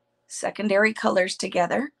mix secondary colors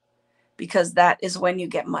together, because that is when you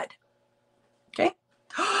get mud. Okay.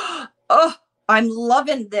 Oh, I'm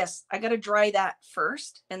loving this. I got to dry that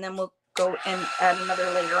first, and then we'll go and add another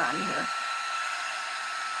layer on here.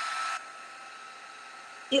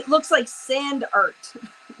 It looks like sand art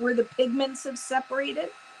where the pigments have separated.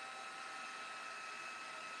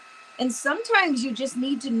 And sometimes you just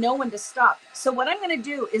need to know when to stop. So what I'm going to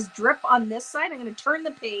do is drip on this side. I'm going to turn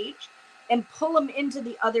the page and pull them into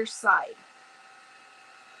the other side.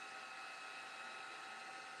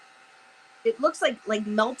 It looks like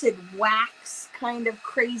melted wax kind of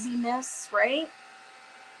craziness, right?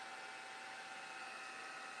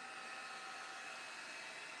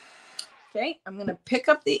 Okay, I'm going to pick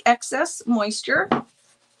up the excess moisture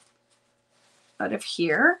out of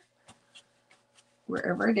here,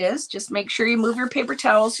 wherever it is. Just make sure you move your paper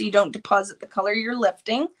towel so you don't deposit the color you're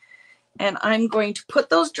lifting. And I'm going to put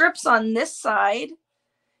those drips on this side,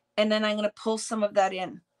 and then I'm going to pull some of that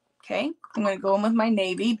in. Okay, I'm going to go in with my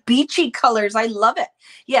navy. Beachy colors, I love it.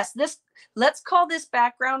 Yes, this, let's call this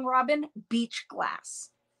background, Robin, beach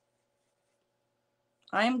glass.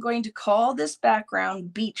 I'm going to call this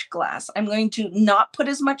background beach glass. I'm going to not put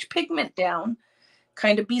as much pigment down,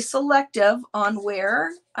 kind of be selective on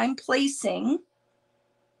where I'm placing,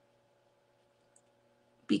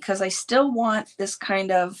 because I still want this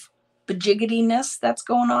kind of bajiggitiness that's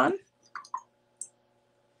going on.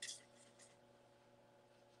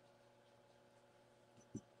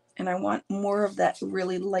 And I want more of that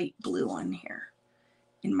really light blue on here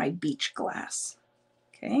in my beach glass.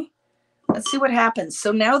 Okay, let's see what happens.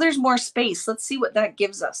 So now there's more space. Let's see what that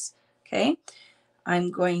gives us. Okay,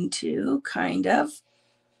 I'm going to kind of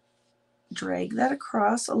drag that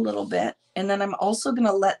across a little bit. And then I'm also going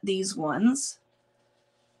to let these ones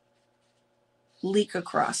leak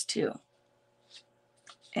across too.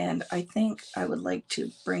 And I think I would like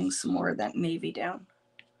to bring some more of that navy down.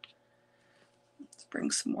 Let's bring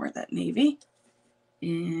some more of that navy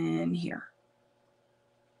in here.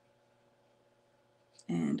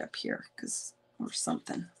 And up here, because or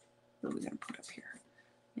something. What are we going to put up here?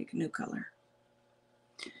 Make a new color.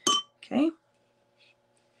 Okay.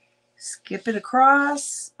 Skip it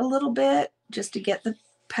across a little bit just to get the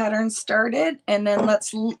pattern started. And then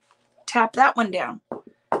let's tap that one down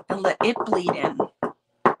and let it bleed in.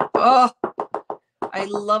 Oh, I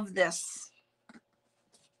love this.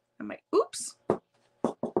 Oops.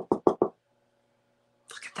 Look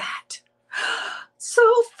at that. So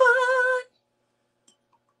fun.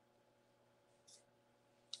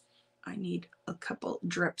 I need a couple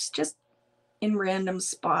drips just in random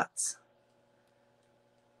spots.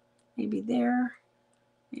 Maybe there,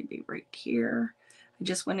 maybe right here. I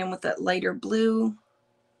just went in with that lighter blue.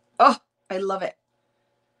 Oh, I love it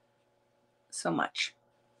so much.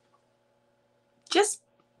 Just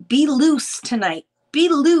be loose tonight. Be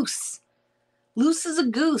loose. Loose as a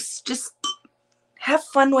goose. Just have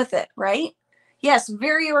fun with it, right? Yes,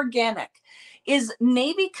 very organic. Is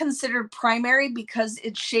navy considered primary because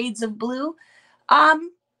it's shades of blue?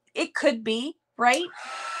 It could be, right?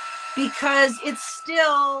 Because it's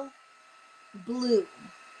still blue,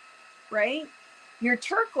 right? Your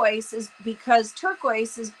turquoise is because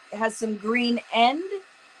turquoise has some green and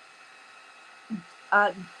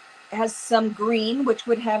has some green, which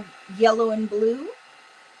would have yellow and blue.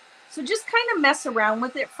 So just kind of mess around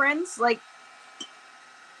with it, friends. Like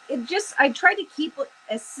I try to keep it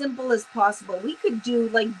as simple as possible. We could do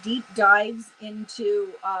like deep dives into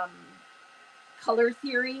color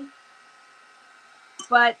theory.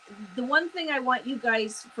 But the one thing I want you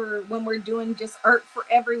guys for when we're doing just art for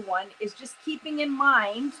everyone is just keeping in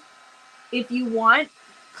mind, if you want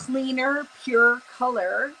cleaner, pure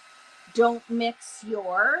color, don't mix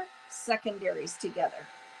your secondaries together.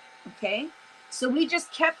 Okay. So we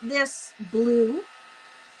just kept this blue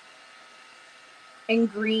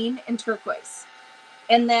and green and turquoise.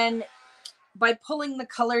 And then by pulling the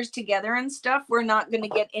colors together and stuff, we're not going to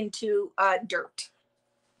get into dirt.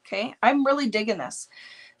 Okay. I'm really digging this.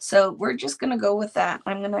 So we're just going to go with that.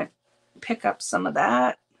 I'm going to pick up some of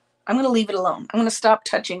that. I'm going to leave it alone. I'm going to stop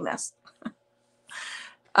touching this.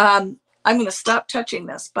 I'm going to stop touching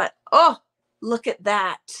this, but oh, look at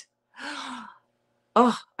that.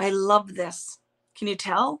 Oh, I love this. Can you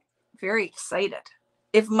tell? Very excited.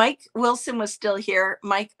 If Mike Wilson was still here,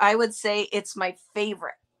 Mike, I would say it's my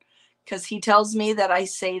favorite because he tells me that I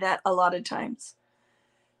say that a lot of times.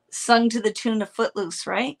 Sung to the tune of Footloose,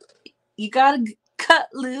 right? You got to cut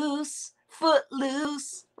loose, foot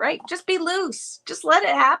loose, right? Just be loose. Just let it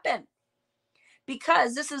happen.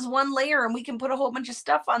 Because this is one layer and we can put a whole bunch of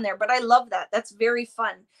stuff on there. But I love that. That's very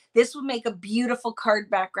fun. This would make a beautiful card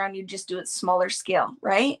background. You just do it smaller scale,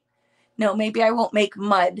 right? No, maybe I won't make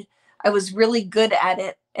mud. I was really good at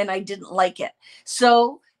it and I didn't like it.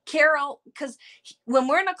 So Carol, because when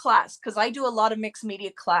we're in a class, because I do a lot of mixed media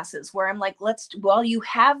classes where I'm like, well, you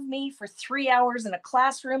have me for 3 hours in a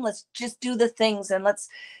classroom. Let's just do the things and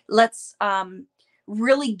let's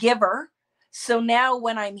really give her. So now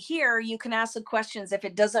when I'm here, you can ask the questions if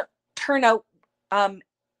it doesn't turn out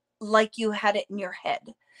like you had it in your head.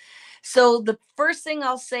 So the first thing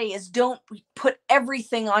I'll say is don't put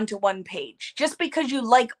everything onto one page. Just because you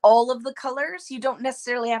like all of the colors, you don't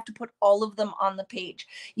necessarily have to put all of them on the page.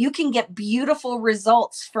 You can get beautiful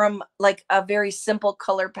results from like a very simple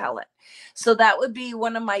color palette. So that would be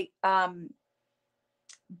one of my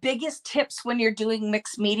biggest tips when you're doing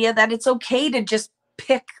mixed media, that it's okay to just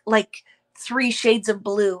pick like 3 shades of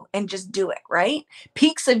blue and just do it, right?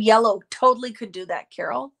 Peaks of yellow totally could do that,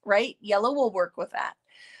 Carol, right? Yellow will work with that.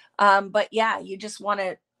 But yeah, you just want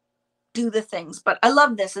to do the things. But I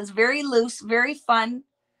love this. It's very loose, very fun.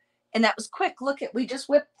 And that was quick. Look at, we just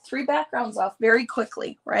whipped 3 backgrounds off very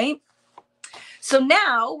quickly, right? So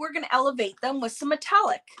now we're going to elevate them with some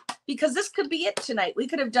metallic because this could be it tonight. We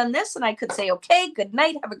could have done this and I could say, okay, good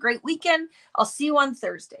night. Have a great weekend. I'll see you on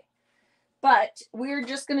Thursday. But we're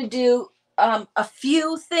just going to do a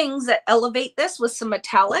few things that elevate this with some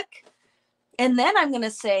metallic. And then I'm going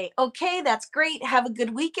to say, okay, that's great. Have a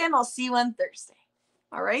good weekend. I'll see you on Thursday.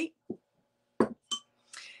 All right.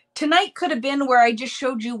 Tonight could have been where I just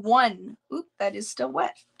showed you one. Oop, that is still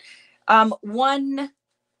wet. One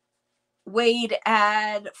way to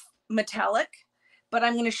add metallic, but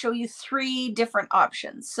I'm going to show you 3 different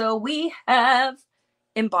options. So we have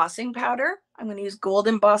embossing powder. I'm going to use gold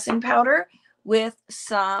embossing powder with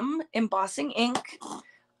some embossing ink.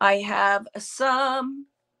 I have some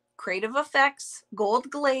Creative Effects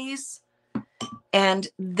gold glaze, and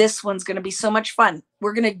this one's going to be so much fun.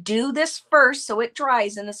 We're going to do this first so it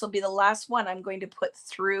dries, and this will be the last one I'm going to put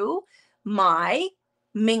through my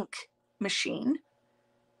Mink machine,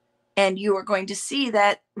 and you are going to see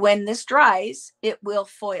that when this dries, it will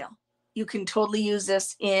foil. You can totally use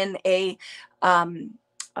this in a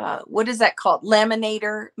what is that called?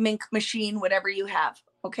 Laminator, Mink machine, whatever you have.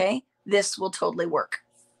 Okay. This will totally work.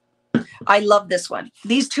 I love this one.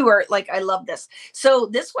 These two are like, I love this. So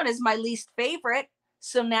this one is my least favorite.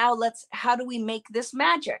 So now how do we make this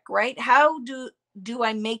magic, right? How do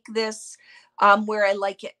I make this where I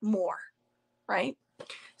like it more, right?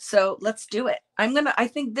 So let's do it. I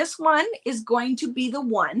think this one is going to be the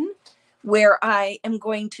one where I am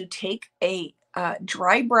going to take a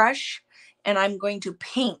dry brush and I'm going to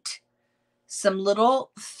paint some little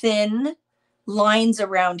thin lines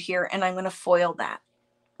around here and I'm going to foil that,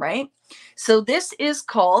 right? So this is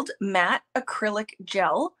called matte acrylic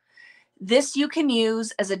gel. This you can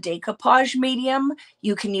use as a decoupage medium.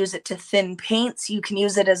 You can use it to thin paints. You can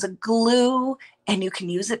use it as a glue and you can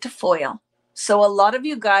use it to foil. So a lot of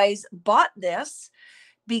you guys bought this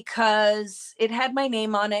because it had my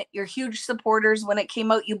name on it. You're huge supporters. When it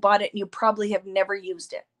came out, you bought it and you probably have never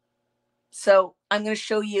used it. So I'm going to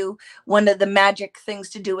show you one of the magic things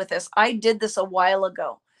to do with this. I did this a while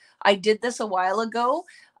ago.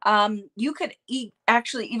 You could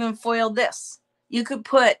actually even foil this. You could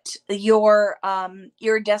put your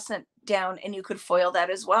iridescent down and you could foil that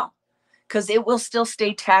as well because it will still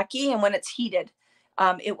stay tacky. And when it's heated,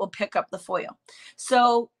 it will pick up the foil.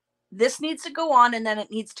 So this needs to go on and then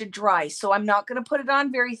it needs to dry. So I'm not going to put it on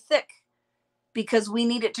very thick because we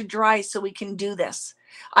need it to dry so we can do this.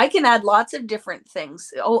 I can add lots of different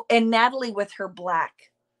things. Oh, and Natalie with her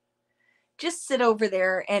black. Just sit over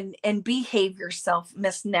there and behave yourself,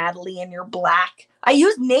 Miss Natalie, in your black. I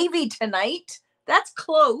used navy tonight. That's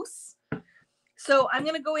close. So I'm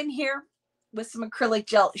going to go in here with some acrylic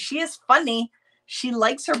gel. She is funny. She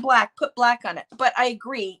likes her black. Put black on it. But I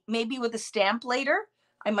agree. Maybe with a stamp later,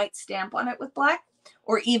 I might stamp on it with black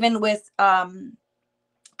or even with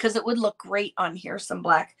because it would look great on here, some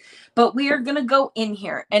black. But we are going to go in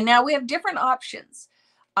here. And now we have different options.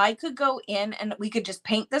 I could go in and we could just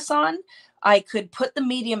paint this on. I could put the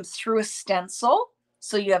medium through a stencil.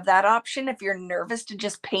 So you have that option. If you're nervous to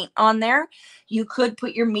just paint on there, you could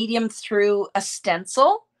put your medium through a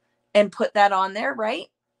stencil and put that on there, right?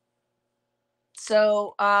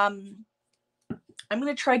 So I'm going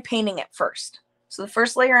to try painting it first. So the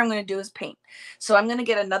first layer I'm going to do is paint. So I'm going to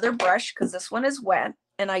get another brush because this one is wet.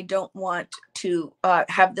 And I don't want to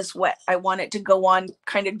have this wet. I want it to go on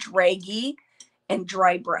kind of draggy and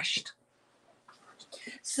dry brushed.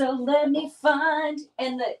 So let me find,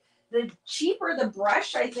 and the cheaper the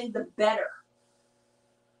brush, I think the better.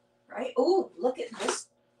 Right? Oh, look at this.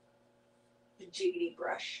 The jiggity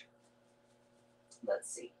brush.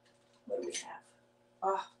 Let's see. What do we have?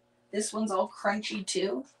 Oh, this one's all crunchy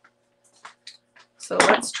too. So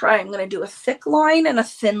let's try. I'm going to do a thick line and a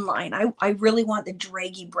thin line. I really want the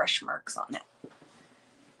draggy brush marks on it.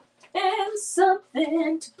 And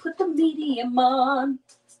something to put the medium on.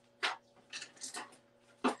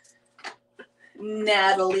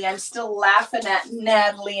 Natalie, I'm still laughing at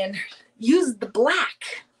Natalie and use the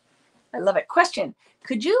black. I love it. Question,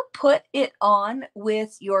 could you put it on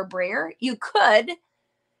with your brayer? You could,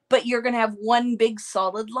 but you're going to have one big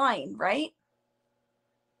solid line, right?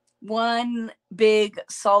 One big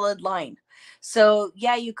solid line. So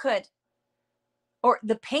yeah, you could. Or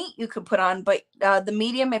the paint you could put on, but the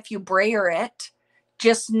medium, if you brayer it,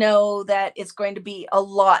 just know that it's going to be a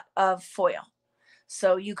lot of foil.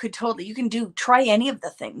 So you could try any of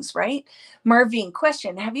the things, right? Marvine,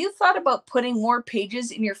 question, have you thought about putting more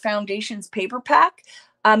pages in your foundation's paper pack?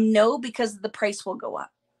 No, because the price will go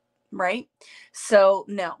up, right? So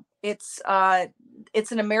no, it's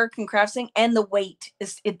an American Crafts thing, and the weight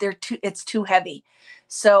it's too heavy.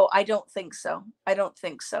 So I don't think so.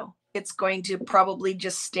 It's going to probably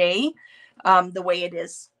just stay the way it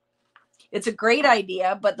is. It's a great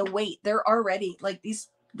idea, but the weight, they're already like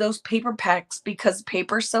those paper packs, because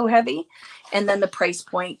paper's so heavy, and then the price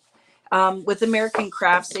point. With American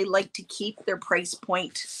Crafts, they like to keep their price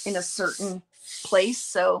point in a certain place.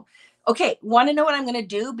 So, okay, want to know what I'm going to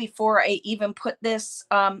do before I even put this?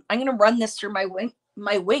 I'm going to run this through my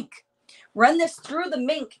wink. Run this through the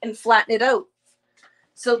Mink and flatten it out.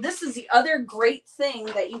 So this is the other great thing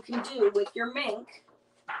that you can do with your Mink.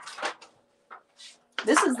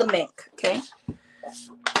 This is the Mink, okay?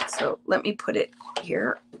 So let me put it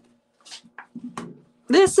here.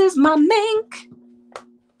 This is my Mink.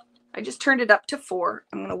 I just turned it up to 4.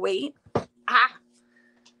 I'm going to wait.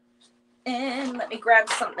 And let me grab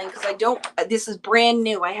something because this is brand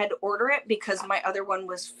new. I had to order it because my other one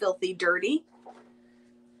was filthy dirty.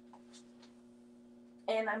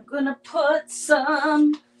 And I'm going to put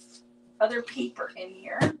some other paper in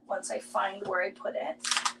here once I find where I put it.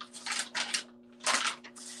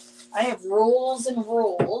 I have rolls and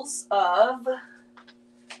rolls of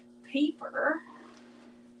paper.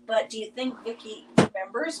 But do you think Vicki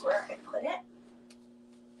remembers where I put it?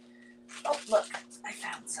 Oh, look, I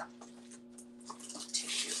found some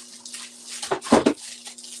tissue.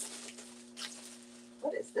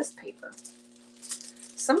 What is this paper?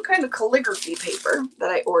 Some kind of calligraphy paper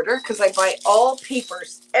that I order because I buy all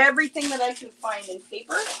papers. Everything that I can find in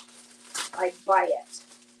paper, I buy it.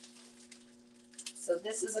 So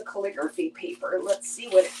this is a calligraphy paper. Let's see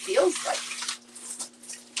what it feels like.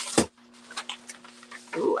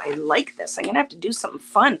 Ooh, I like this. I'm going to have to do something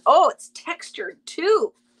fun. Oh, it's textured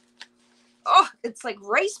too. Oh, it's like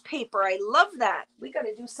rice paper. I love that. We got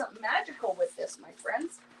to do something magical with this, my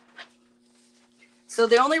friends. So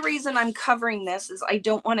the only reason I'm covering this is I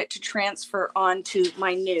don't want it to transfer onto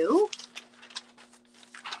my new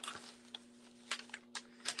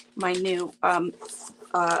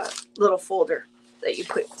little folder that you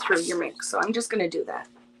put through your mix. So I'm just going to do that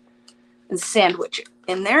and sandwich it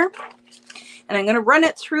in there. And I'm going to run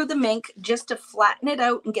it through the Mink just to flatten it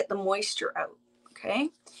out and get the moisture out. Okay.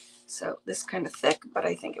 So this is kind of thick, but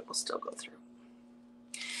I think it will still go through.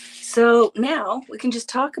 So now we can just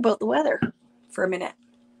talk about the weather for a minute.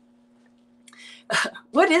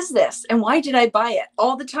 What is this? And why did I buy it?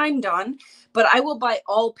 All the time, Dawn. But I will buy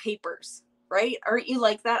all papers, right? Aren't you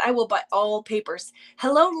like that? I will buy all papers.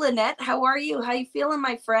 Hello, Lynette. How are you? How you feeling,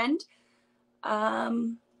 my friend?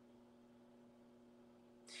 And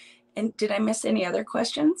did I miss any other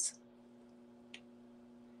questions?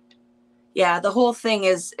 Yeah, the whole thing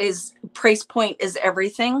is price point is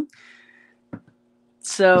everything.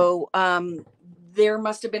 So there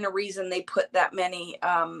must have been a reason they put that many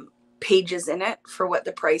pages in it for what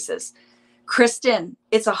the price is. Kristen,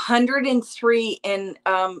 it's 103 in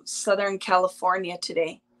Southern California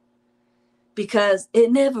today because it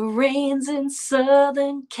never rains in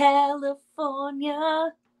Southern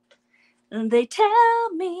California. And they tell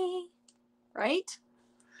me, right?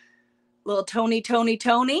 Little Tony.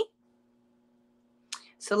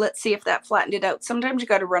 So let's see if that flattened it out. Sometimes you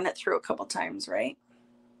got to run it through a couple times, right?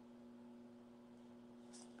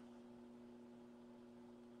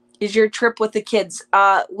 Is your trip with the kids?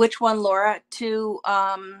 Which one, Laura? To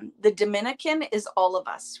the Dominican is all of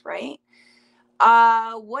us, right?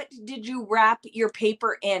 What did you wrap your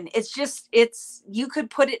paper in? You could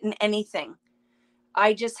put it in anything.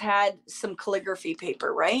 I just had some calligraphy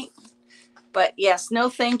paper, right? But yes, no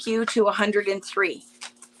thank you to 103.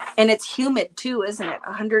 And it's humid too, isn't it?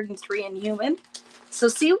 103 and humid. So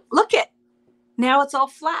see, look it. Now it's all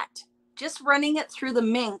flat. Just running it through the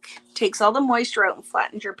Mink takes all the moisture out and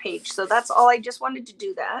flattens your page. So that's all. I just wanted to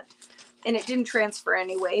do that. And it didn't transfer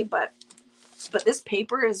anyway, but this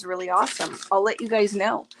paper is really awesome. I'll let you guys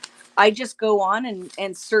know. I just go on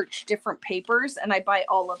and search different papers and I buy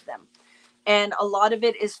all of them. And a lot of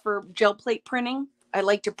it is for gel plate printing. I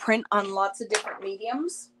like to print on lots of different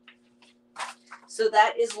mediums. So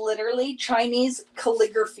that is literally Chinese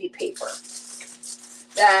calligraphy paper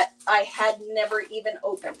that I had never even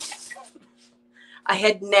opened. I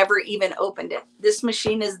had never even opened it. This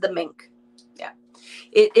machine is the Mink. Yeah.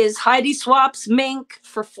 It is Heidi Swap's Mink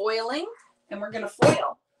for foiling. And we're going to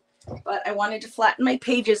foil. But I wanted to flatten my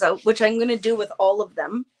pages out, which I'm going to do with all of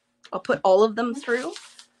them. I'll put all of them through.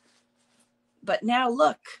 But now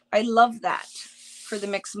look, I love that for the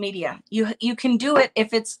mixed media. You can do it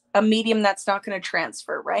if it's a medium that's not going to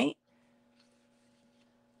transfer, right?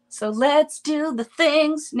 So let's do the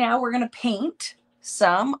things. Now we're going to paint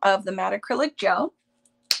some of the matte acrylic gel.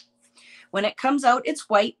 When it comes out, it's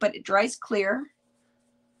white, but it dries clear.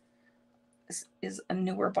 This is a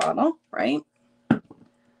newer bottle, right?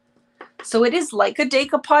 So it is like a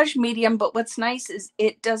decoupage medium, but what's nice is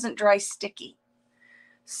it doesn't dry sticky.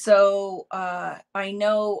 So I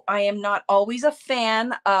know I am not always a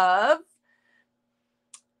fan of,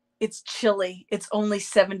 it's chilly. It's only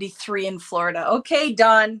 73 in Florida. Okay,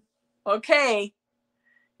 Don. Okay.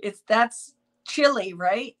 That's chilly,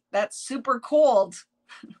 right? That's super cold,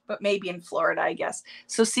 but maybe in Florida, I guess.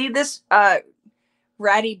 So see, this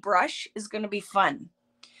ratty brush is going to be fun.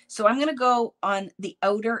 So I'm going to go on the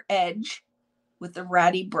outer edge with the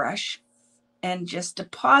ratty brush and just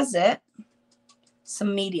deposit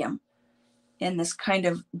some medium in this kind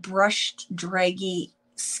of brushed, draggy,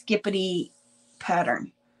 skippity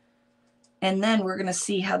pattern. And then we're going to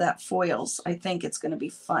see how that foils. I think it's going to be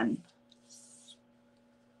fun.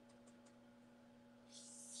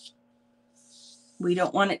 We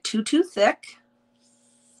don't want it too thick,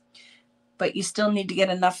 but you still need to get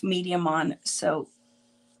enough medium on so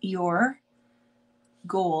your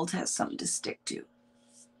gold has something to stick to.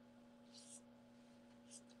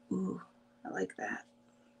 Ooh, I like that.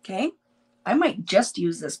 Okay. I might just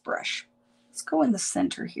use this brush. Let's go in the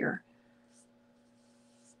center here.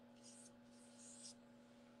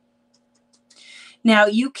 Now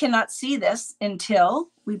you cannot see this until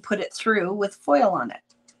we put it through with foil on it,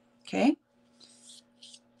 okay?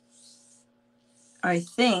 I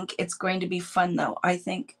think it's going to be fun though. I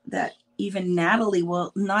think that even Natalie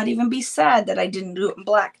will not even be sad that I didn't do it in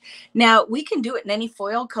black. Now we can do it in any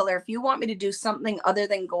foil color. If you want me to do something other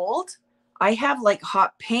than gold, I have like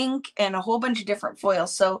hot pink and a whole bunch of different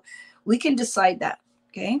foils. So we can decide that,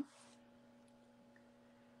 okay?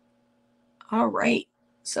 All right.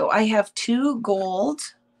 So I have 2 gold.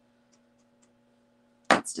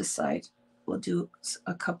 Let's decide. We'll do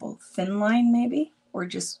a couple thin line maybe, or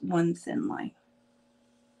just 1 thin line.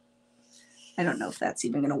 I don't know if that's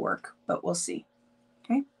even going to work, but we'll see.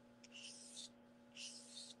 Okay.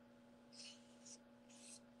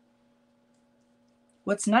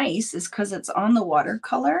 What's nice is because it's on the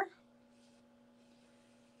watercolor,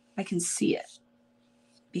 I can see it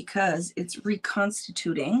because it's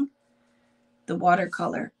reconstituting the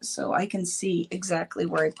watercolor. So I can see exactly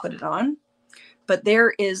where I put it on. But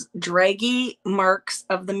there is draggy marks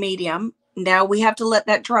of the medium. Now we have to let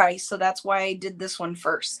that dry. So that's why I did this one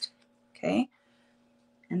first. Okay.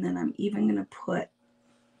 And then I'm even going to put,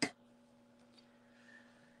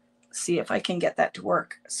 see if I can get that to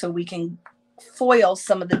work so we can foil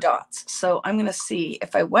some of the dots. So I'm going to see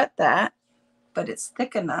if I wet that, but it's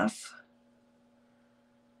thick enough.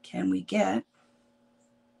 Can we get,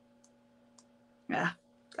 yeah,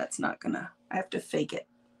 that's not gonna, I have to fake it.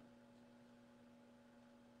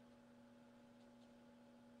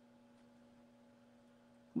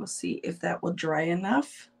 We'll see if that will dry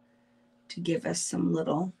enough to give us some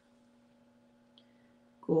little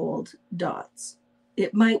gold dots.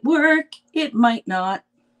 It might work, it might not.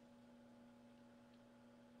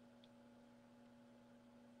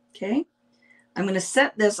 Okay, I'm going to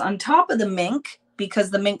set this on top of the mink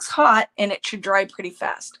because the mink's hot and it should dry pretty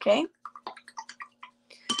fast. Okay,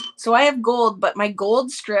 so I have gold, but my gold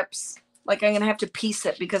strips, like I'm going to have to piece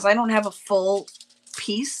it because I don't have a full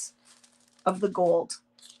piece of the gold.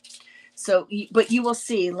 So, but you will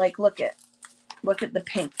see, like, look at the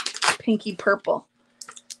pink, pinky purple.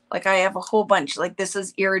 Like I have a whole bunch, like this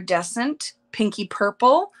is iridescent, pinky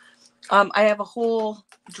purple. I have a whole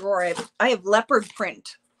drawer. I have leopard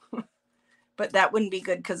print, but that wouldn't be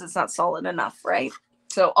good because it's not solid enough, right?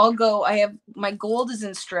 So I'll go, I have, my gold is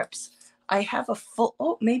in strips. I have a full,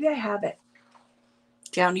 oh, maybe I have it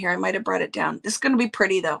down here. I might have brought it down. This is going to be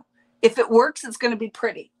pretty though. If it works, it's going to be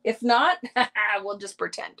pretty. If not, we'll just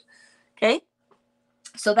pretend. Okay.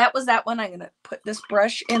 So that was that one. I'm going to put this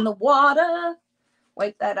brush in the water,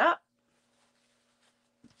 wipe that up.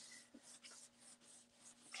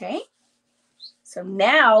 Okay. So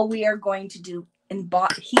now we are going to do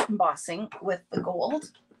heat embossing with the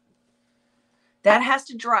gold. That has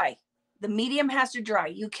to dry. The medium has to dry.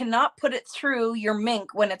 You cannot put it through your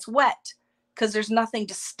mink when it's wet because there's nothing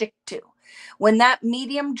to stick to. When that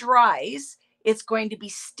medium dries, it's going to be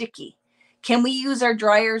sticky. Can we use our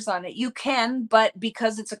dryers on it? You can, but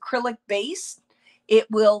because it's acrylic base, it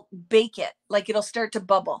will bake it, like it'll start to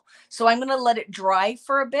bubble. So I'm going to let it dry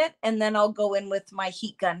for a bit and then I'll go in with my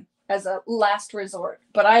heat gun as a last resort.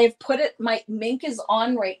 But I have put it, my mink is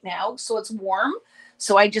on right now, so it's warm.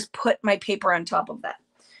 So I just put my paper on top of that.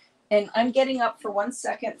 And I'm getting up for 1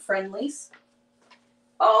 second, friendlies.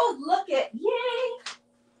 Oh, look it, yay.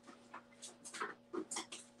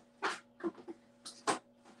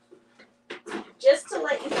 Just to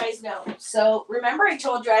let you guys know. So remember I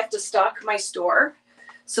told you I have to stock my store.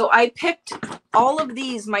 So I picked all of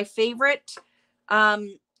these, my favorite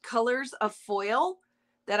colors of foil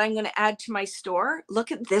that I'm going to add to my store.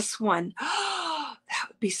 Look at this one. That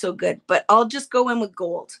would be so good. But I'll just go in with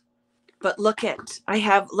gold. But look at, I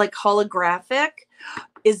have like holographic.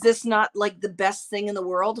 Is this not like the best thing in the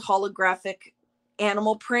world? Holographic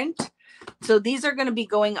animal print. So these are going to be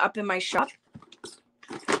going up in my shop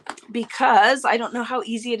because I don't know how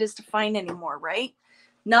easy it is to find anymore, right?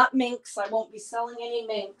 Not minks. I won't be selling any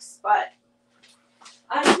minks, but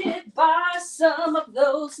I did buy some of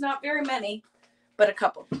those. Not very many, but a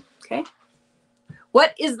couple. Okay.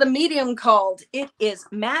 What is the medium called? It is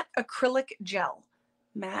matte acrylic gel.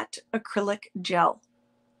 Matte acrylic gel.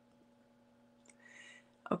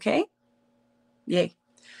 Okay. Yay.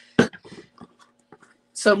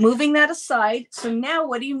 So moving that aside. So now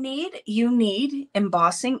what do you need? You need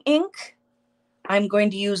embossing ink. I'm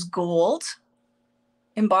going to use gold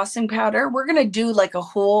embossing powder. We're going to do like a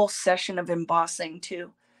whole session of embossing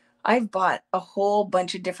too. I've bought a whole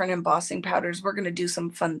bunch of different embossing powders. We're going to do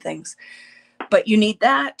some fun things, but you need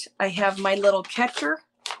that. I have my little catcher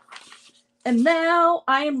And now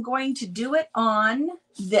I am going to do it on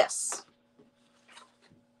this.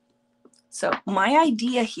 So my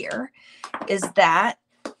idea here is that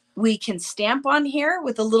we can stamp on here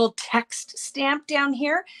with a little text stamp down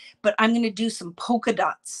here, but I'm going to do some polka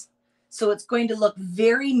dots. So it's going to look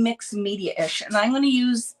very mixed media-ish. And I'm going to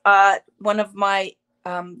use one of my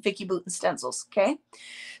Vicki Boutin stencils, okay?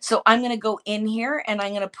 So I'm going to go in here and I'm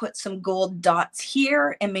going to put some gold dots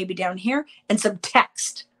here and maybe down here and some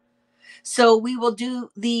text. So we will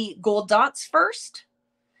do the gold dots first,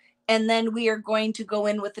 and then we are going to go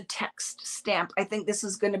in with the text stamp. I think this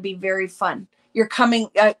is going to be very fun. You're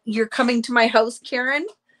coming to my house, Karen?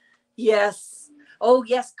 Yes. Oh,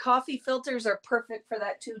 yes. Coffee filters are perfect for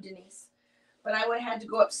that too, Denise. But I would have had to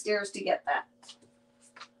go upstairs to get that.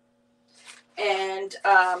 And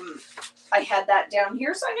I had that down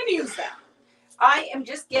here, so I'm going to use that. I am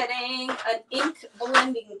just getting an ink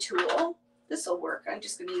blending tool. This will work. I'm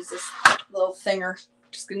just going to use this little thinger.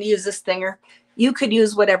 Just going to use this thinger. You could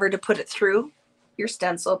use whatever to put it through your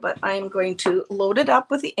stencil, but I'm going to load it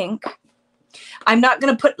up with the ink. I'm not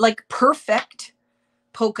going to put like perfect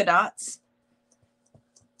polka dots.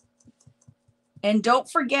 And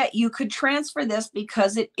don't forget, you could transfer this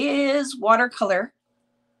because it is watercolor.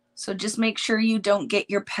 So just make sure you don't get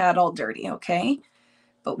your pad all dirty, okay?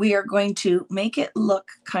 But we are going to make it look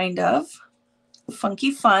kind of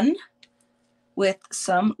funky fun with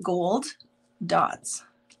some gold dots.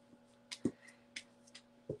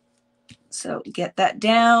 So get that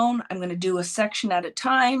down. I'm going to do a section at a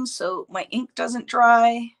time so my ink doesn't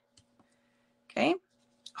dry. Okay.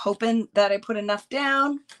 Hoping that I put enough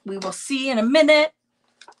down. We will see in a minute.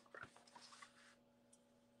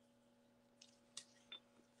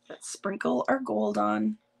 Let's sprinkle our gold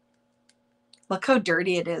on. Look how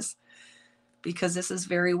dirty it is because this is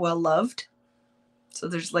very well loved. So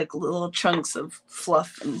there's like little chunks of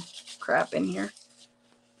fluff and crap in here.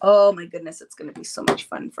 Oh my goodness, it's going to be so much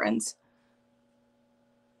fun, friends.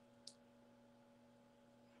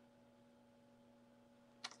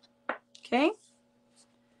 Okay.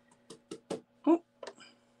 Oh.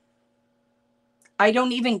 I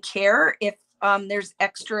don't even care if there's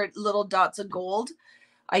extra little dots of gold.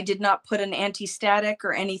 I did not put an anti-static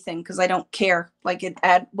or anything because I don't care. Like it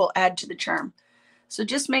will add to the charm. So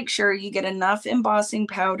just make sure you get enough embossing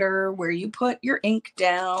powder where you put your ink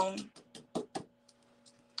down.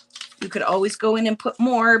 You could always go in and put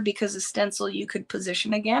more because the stencil you could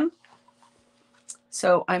position again.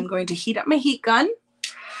 So I'm going to heat up my heat gun.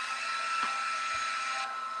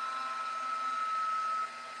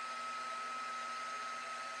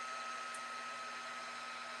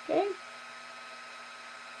 Okay.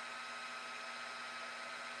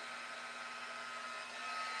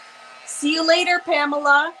 See you later,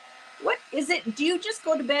 Pamela. What is it? Do you just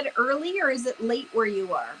go to bed early or is it late where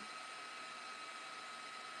you are?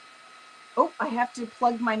 Oh, I have to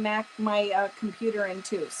plug my computer in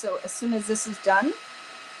too. So as soon as this is done,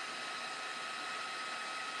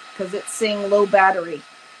 because it's saying low battery,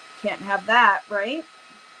 can't have that, right?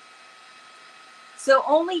 So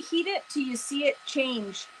only heat it till you see it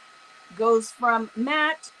change. Goes from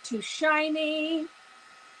matte to shiny.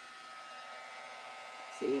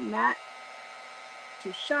 See, matte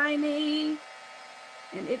to shiny,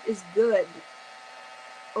 and it is good.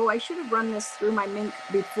 Oh, I should have run this through my Mink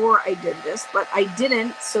before I did this, but I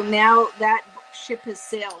didn't. So now that ship has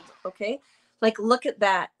sailed. Okay. Like, look at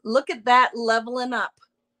that. Look at that leveling up.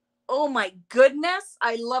 Oh my goodness.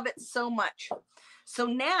 I love it so much. So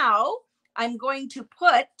now I'm going to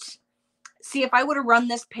put, see, if I would have run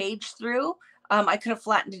this page through, I could have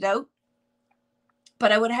flattened it out.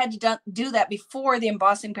 But I would have had to do that before the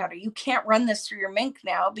embossing powder. You can't run this through your Mink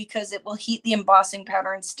now because it will heat the embossing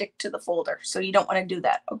powder and stick to the folder. So you don't want to do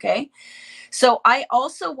that, okay? So I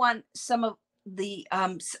also want some of the,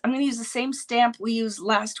 I'm going to use the same stamp we used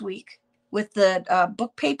last week with the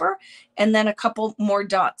book paper and then a couple more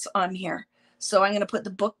dots on here. So I'm going to put the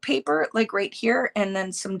book paper like right here and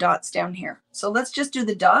then some dots down here. So let's just do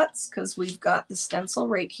the dots because we've got the stencil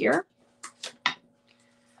right here.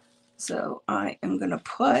 So I am going to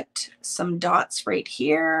put some dots right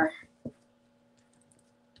here.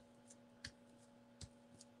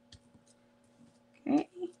 Okay.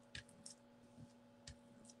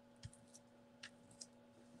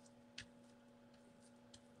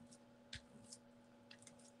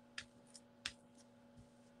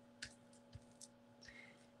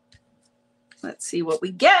 Let's see what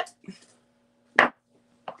we get.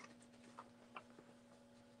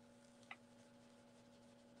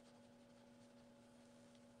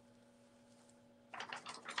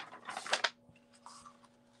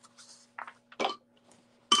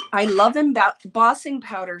 I love embossing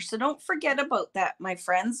powder. So don't forget about that, my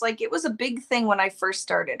friends. Like, it was a big thing when I first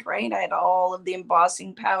started, right? I had all of the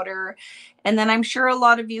embossing powder. And then I'm sure a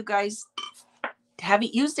lot of you guys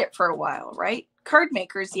haven't used it for a while, right? Card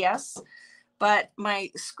makers, yes. But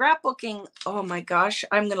my scrapbooking, oh my gosh,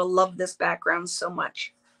 I'm going to love this background so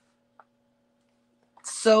much.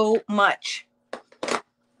 So much.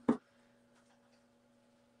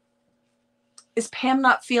 Is Pam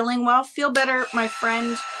not feeling well? Feel better, my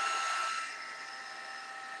friend.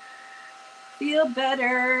 Feel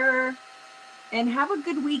better. And have a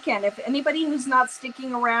good weekend. If anybody who's not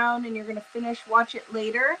sticking around and you're going to finish, watch it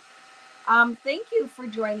later. Thank you for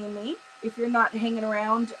joining me. If you're not hanging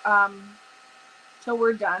around till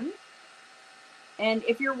we're done. And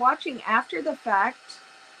if you're watching after the fact,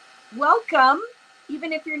 welcome.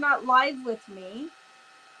 Even if you're not live with me.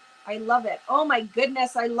 I love it. Oh my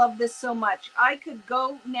goodness, I love this so much. I could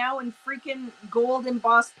go now and freaking gold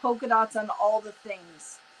embossed polka dots on all the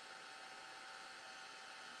things.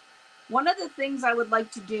 One of the things I would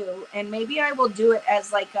like to do, and maybe I will do it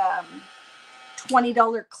as like a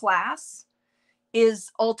 $20 class,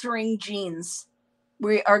 is altering jeans.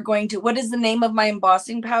 We are going to, what is the name of my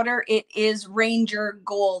embossing powder? It is Ranger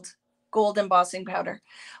Gold embossing powder.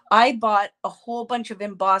 I bought a whole bunch of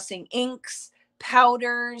embossing inks,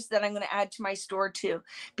 powders that I'm going to add to my store too,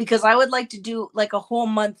 because I would like to do like a whole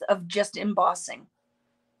month of just embossing,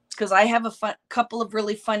 because I have a couple of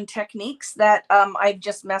really fun techniques that I've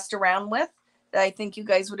just messed around with that I think you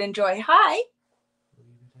guys would enjoy. Hi. Will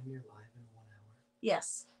you be done your live in 1 hour?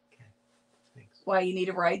 Yes. Okay. Thanks. Why, you need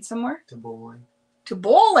a ride somewhere? To bowling. To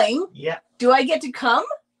bowling? Yeah. Do I get to come?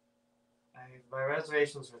 My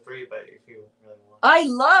reservation's for 3, but if you really want. I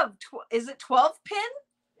love, is it 12 pin?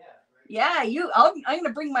 Yeah. Yeah, I'm going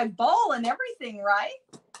to bring my ball and everything, right?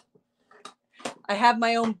 I have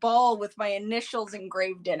my own ball with my initials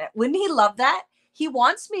engraved in it. Wouldn't he love that? He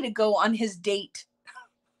wants me to go on his date.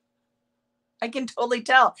 I can totally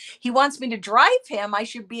tell. He wants me to drive him. I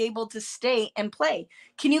should be able to stay and play.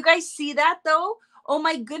 Can you guys see that though? Oh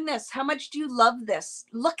my goodness. How much do you love this?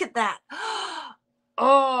 Look at that.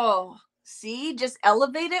 Oh, see, just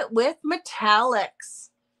elevate it with metallics.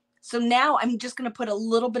 So now I'm just going to put a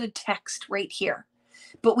little bit of text right here,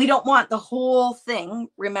 but we don't want the whole thing.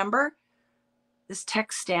 Remember this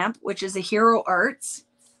text stamp, which is a Hero Arts.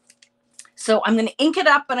 So I'm going to ink it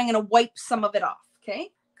up and I'm going to wipe some of it off.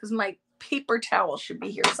 Okay. Because my paper towel should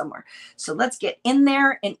be here somewhere. So let's get in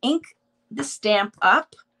there and ink the stamp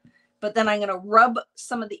up, but then I'm going to rub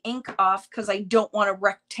some of the ink off because I don't want a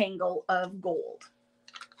rectangle of gold.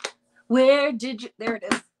 Where did you, there it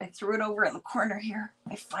is. I threw it over in the corner here.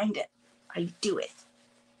 I find it. I do it.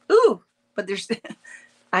 Ooh, but there's,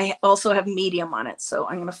 I also have medium on it. So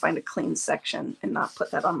I'm going to find a clean section and not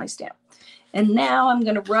put that on my stamp. And now I'm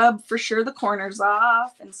going to rub for sure the corners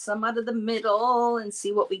off and some out of the middle and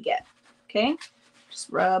see what we get. Okay. Just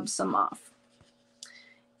rub some off.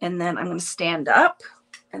 And then I'm going to stand up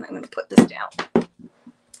and I'm going to put this down.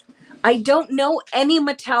 I don't know any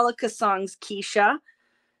Metallica songs, Keisha.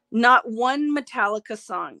 Not one Metallica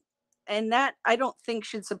song. And that I don't think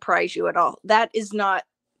should surprise you at all. That is not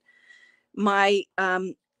my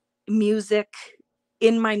music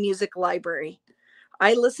in my music library.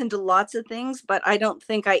 I listen to lots of things, but I don't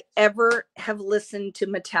think I ever have listened to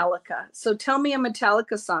Metallica. So tell me a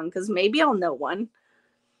Metallica song, because maybe I'll know one.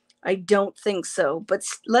 I don't think so, but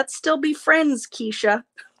let's still be friends, Keisha.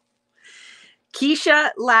 Keisha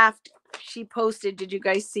laughed. She posted, did you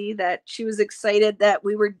guys see that? She was excited that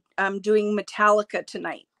we were doing Metallica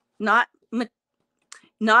tonight. Not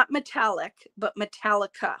metallic, but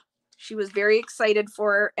Metallica. She was very excited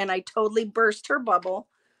for her, and I totally burst her bubble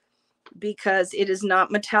because it is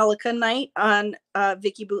not Metallica night on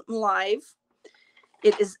Vicki Booten Live.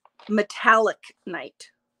 It is Metallic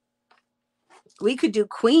night. We could do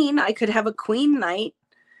Queen. I could have a Queen night.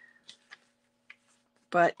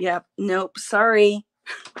 But yeah, nope, sorry.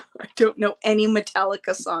 I don't know any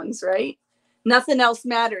Metallica songs, right? Nothing Else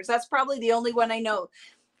Matters. That's probably the only one I know.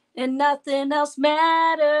 And nothing else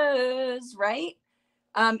matters, right?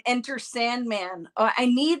 Enter Sandman. I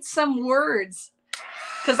need some words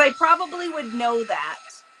because I probably would know that.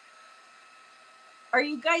 Are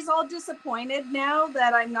you guys all disappointed now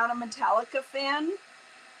that I'm not a Metallica fan?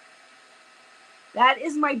 That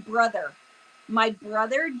is my brother. My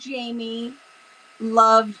brother, Jamie,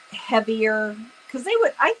 loved heavier, because they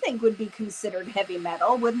would, I think, would be considered heavy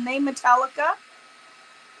metal, wouldn't they, Metallica?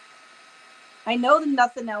 I know the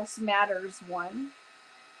Nothing Else Matters one.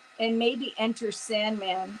 And maybe Enter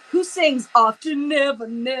Sandman. Who sings Off to Never,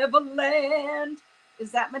 Never Land?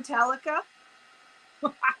 Is that Metallica?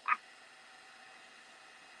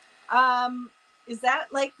 Is that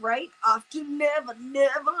like right? Off to Never,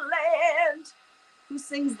 Neverland. Who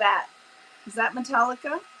sings that? Is that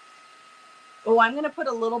Metallica? Oh, I'm going to put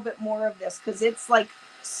a little bit more of this because it's like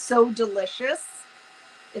so delicious.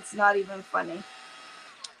 It's not even funny.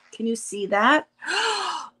 Can you see that?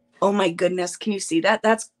 Oh my goodness. Can you see that?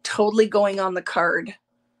 That's totally going on the card.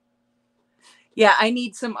 Yeah, I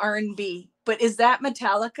need some R&B. But is that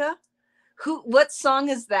Metallica? What song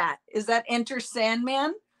is that? Is that Enter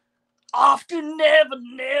Sandman? Off to Never,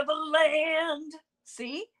 Neverland.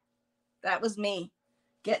 See? That was me.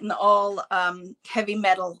 Getting all heavy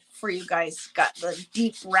metal for you guys. Got the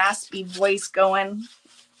deep, raspy voice going.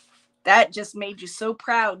 That just made you so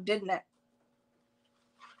proud, didn't it?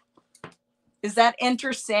 Is that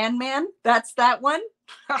Enter Sandman? That's that one?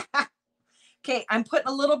 Okay, I'm putting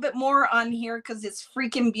a little bit more on here because it's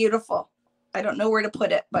freaking beautiful. I don't know where to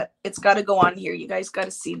put it, but it's got to go on here. You guys got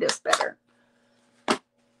to see this better.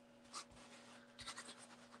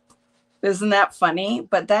 Isn't that funny?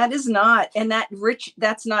 But that is not, and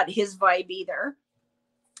that's not his vibe either.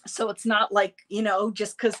 So it's not like, you know,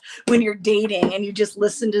 just because when you're dating and you just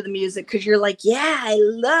listen to the music because you're like, yeah, I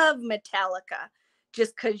love Metallica.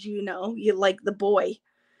 Just because, you know, you like the boy.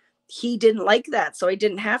 He didn't like that. So I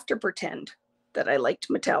didn't have to pretend that I liked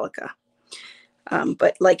Metallica.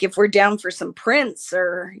 But like if we're down for some Prince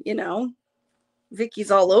or, you know,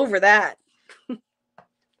 Vicky's all over that.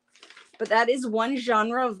 But that is one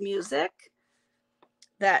genre of music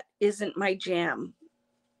that isn't my jam.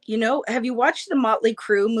 You know, have you watched the Motley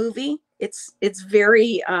Crue movie? It's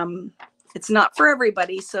very it's not for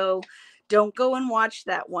everybody, so don't go and watch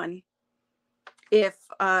that one if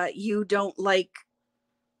you don't like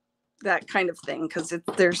that kind of thing, because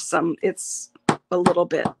it's a little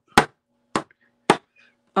bit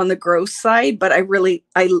on the gross side, but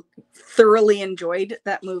I thoroughly enjoyed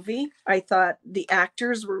that movie. I thought the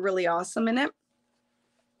actors were really awesome in it.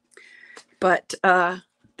 But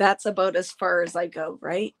that's about as far as I go,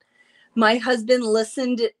 right? My husband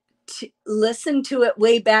listened to it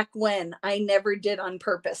way back when. I never did on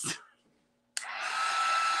purpose.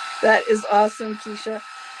 That is awesome, Keisha.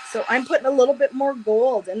 So I'm putting a little bit more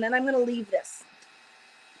gold, and then I'm going to leave this.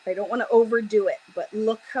 I don't want to overdo it, but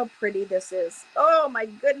look how pretty this is. Oh my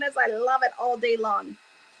goodness, I love it all day long.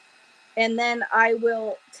 And then I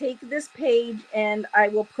will take this page and I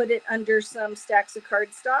will put it under some stacks of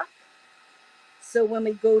cardstock. So when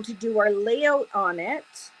we go to do our layout on it,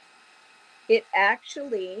 it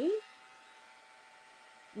actually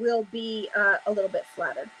will be a little bit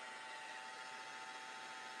flatter.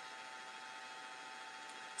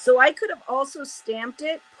 So I could have also stamped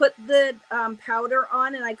it, put the powder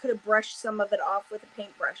on, and I could have brushed some of it off with a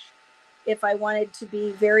paintbrush if I wanted to be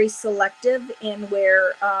very selective in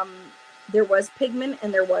where there was pigment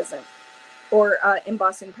and there wasn't, or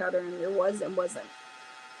embossing powder and there was and wasn't.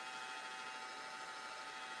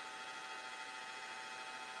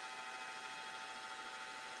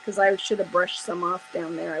 Because I should have brushed some off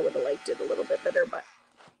down there. I would have liked it a little bit better, but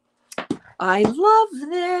I love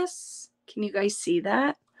this. Can you guys see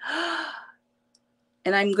that?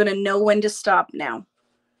 And I'm going to know when to stop now.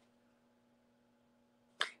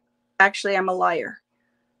 Actually, I'm a liar.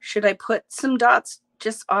 Should I put some dots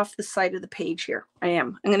just off the side of the page here? I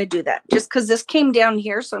am. I'm going to do that just because this came down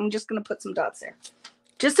here. So I'm just going to put some dots there.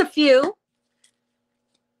 Just a few.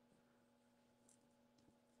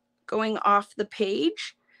 Going off the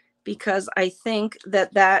page because I think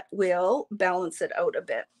that will balance it out a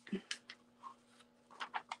bit.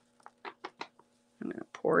 I'm going to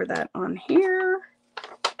pour that on here.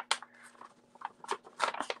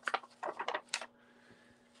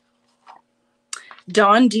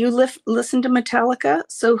 Dawn, do you listen to Metallica?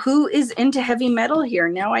 So who is into heavy metal here?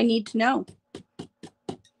 Now I need to know.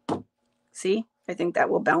 See, I think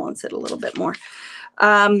that will balance it a little bit more.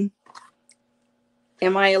 Am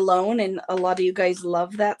I alone? And a lot of you guys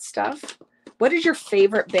love that stuff. What is your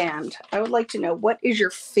favorite band? I would like to know, what is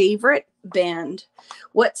your favorite band?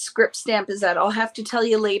 What script stamp is that? I'll have to tell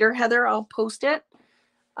you later, Heather. I'll post it.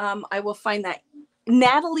 I will find that.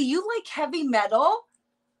 Natalie, you like heavy metal?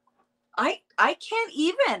 I can't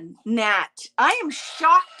even, Nat. I am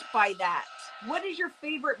shocked by that. What is your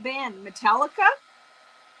favorite band? Metallica?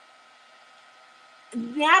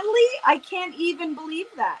 Natalie, I can't even believe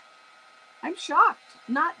that. I'm shocked.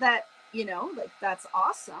 Not that, you know, like that's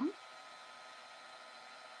awesome.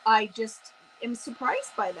 I just am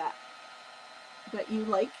surprised by that you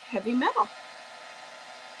like heavy metal.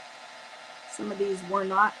 Some of these were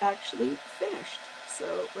not actually finished.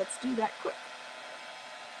 So let's do that quick.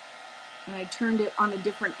 And I turned it on a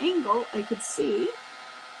different angle. I could see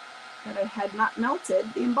that I had not melted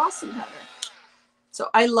the embossing powder. So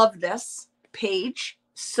I love this page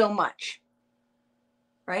so much,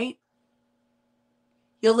 right?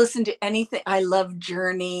 You'll listen to anything. I love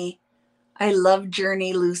Journey. I love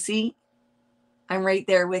Journey, Lucy. I'm right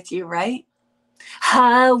there with you, right?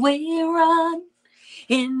 Highway run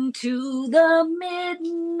into the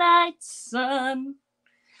midnight sun.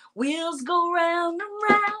 Wheels go round and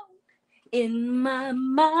round in my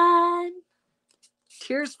mind.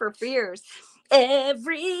 Tears for Fears.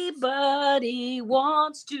 Everybody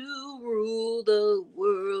wants to rule the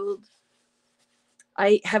world.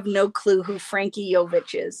 I have no clue who Frankie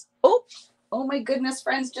Yovich is. Oh my goodness,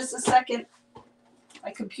 friends, just a second.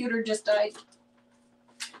 My computer just died.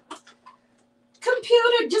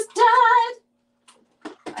 Computer just died.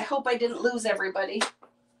 I hope I didn't lose everybody.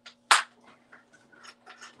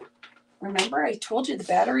 Remember, I told you the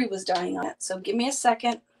battery was dying on it. So give me a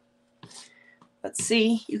second. Let's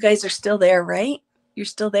see. You guys are still there, right? You're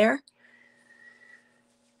still there?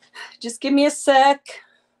 Just give me a sec.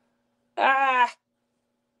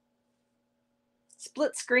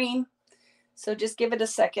 Split screen. So just give it a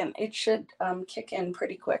second. It should kick in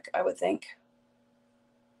pretty quick, I would think.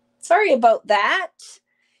 Sorry about that.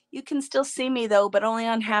 You can still see me though, but only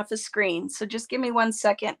on half a screen. So just give me 1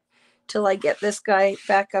 second till I get this guy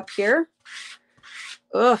back up here.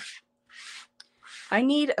 Ugh. I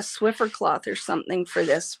need a Swiffer cloth or something for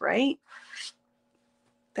this, right?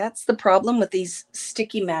 That's the problem with these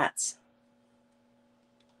sticky mats.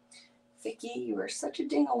 Vicki, you are such a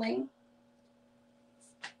ding-a-ling.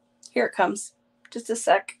 Here it comes. Just a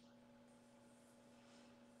sec.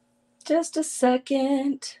 Just a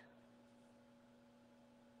second.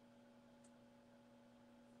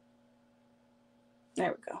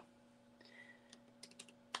 There we go.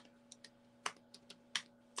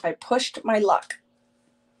 I pushed my luck.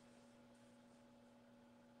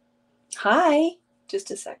 Hi.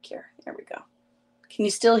 Just a sec here. There we go. Can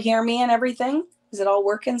you still hear me and everything? Is it all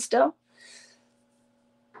working still?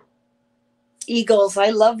 Eagles.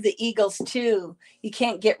 I love the Eagles too. You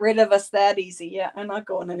can't get rid of us that easy. Yeah, I'm not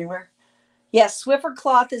going anywhere. Yes, yeah, Swiffer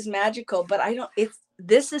cloth is magical, but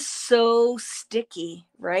this is so sticky,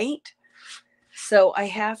 right? So I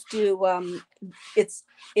have to,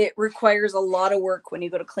 it requires a lot of work when you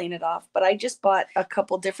go to clean it off, but I just bought a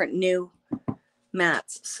couple different new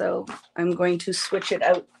mats. So I'm going to switch it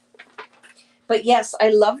out. But yes, I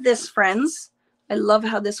love this, friends. I love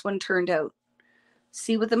how this one turned out.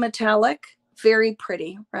 See, with the metallic, very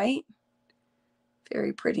pretty, right?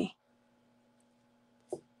 Very pretty.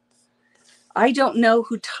 I don't know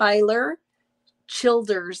who Tyler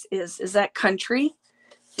Childers is. Is that country?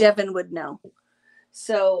 Devin would know.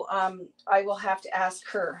 So I will have to ask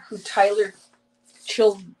her who Tyler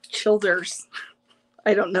Childers.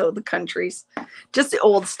 I don't know the countries, just the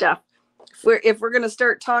old stuff. If we're going to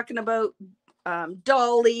start talking about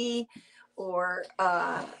Dolly or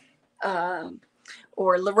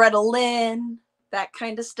Loretta Lynn, that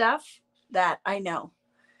kind of stuff, that I know.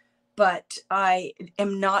 But I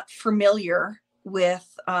am not familiar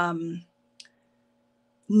with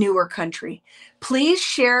newer country. Please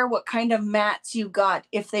share what kind of mats you got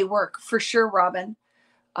if they work. For sure, Robin.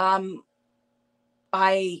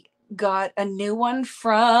 I got a new one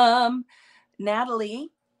from Natalie.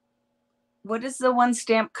 What is the one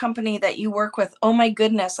stamp company that you work with? Oh my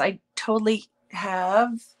goodness, I totally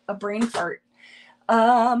have a brain fart.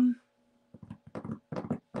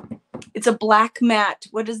 It's a black mat.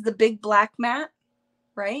 What is the big black mat?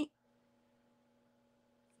 Right?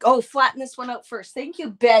 Oh, flatten this one out first. Thank you,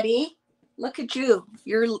 Betty. Look at you.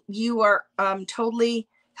 You are totally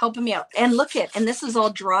helping me out. And look and this is all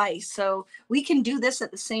dry. So we can do this at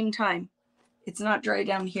the same time. It's not dry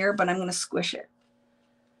down here, but I'm going to squish it.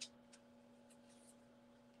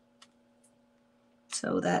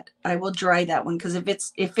 So that I will dry that one, because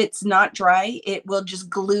if it's not dry, it will just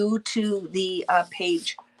glue to the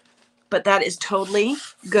page. But that is totally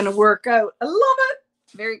going to work out. I love it.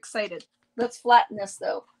 Very excited. Let's flatten this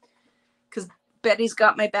though, because Betty's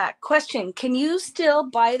got my back. Question, can you still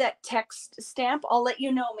buy that text stamp? I'll let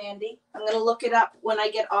you know, Mandy. I'm going to look it up when I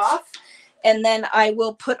get off, and then I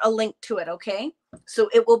will put a link to it, okay? So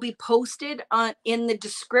it will be posted in the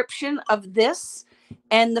description of this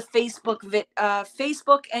and the Facebook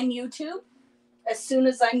and YouTube. As soon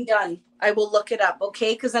as I'm done, I will look it up,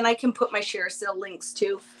 okay? Because then I can put my share sale links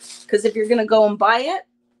too. Because if you're going to go and buy it,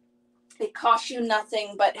 it costs you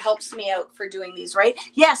nothing, but helps me out for doing these, right?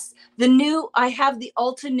 Yes, I have the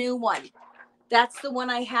Ulta new one. That's the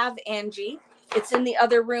one I have, Angie. It's in the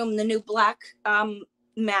other room, the new black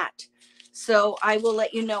mat. So I will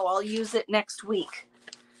let you know. I'll use it next week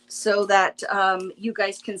so that you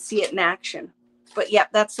guys can see it in action. But yeah,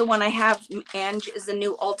 that's the one I have. Ange is the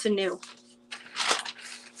new Alta New.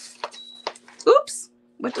 Oops,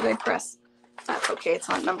 what did I press? That's okay, it's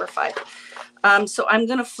on number 5. So I'm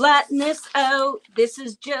gonna flatten this out. This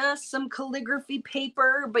is just some calligraphy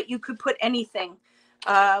paper, but you could put anything.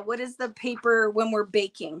 What is the paper when we're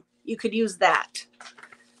baking? You could use that.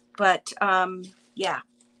 But yeah,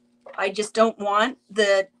 I just don't want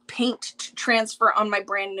the paint to transfer on my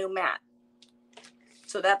brand new mat.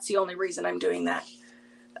 So that's the only reason I'm doing that.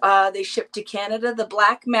 They ship to Canada. The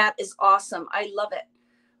black mat is awesome. I love it.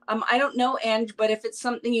 I don't know, Ange, but if it's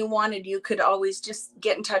something you wanted, you could always just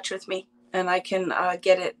get in touch with me and I can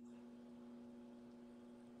get it.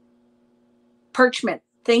 Parchment.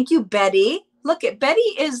 Thank you, Betty. Look at Betty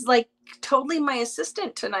is like totally my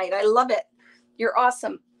assistant tonight. I love it. You're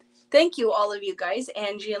awesome. Thank you, all of you guys,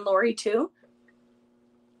 Angie and Lori too.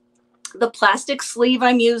 The plastic sleeve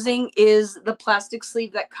I'm using is the plastic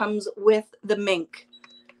sleeve that comes with the Mink.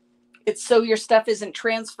 It's so your stuff isn't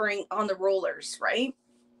transferring on the rollers, right?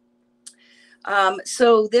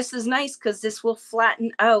 So this is nice because this will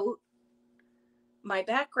flatten out my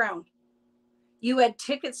background. You had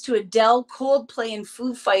tickets to Adele, Coldplay, and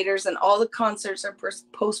Foo Fighters, and all the concerts are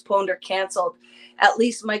postponed or canceled. At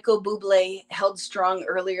least Michael Bublé held strong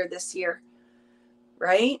earlier this year,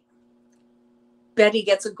 right? Betty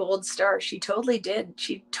gets a gold star. She totally did.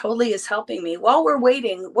 She totally is helping me. While we're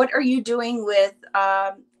waiting, what are you doing with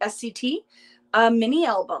SCT? A mini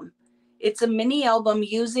album. It's a mini album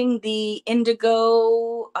using the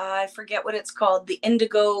Indigo, I forget what it's called, the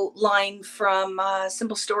Indigo line from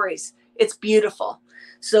Simple Stories. It's beautiful.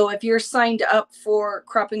 So if you're signed up for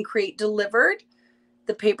Crop and Create Delivered,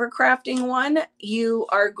 the paper crafting one, you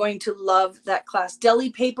are going to love that class.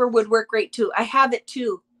 Deli paper would work great too. I have it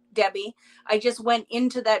too, Debbie. I just went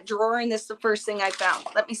into that drawer and this is the first thing I found.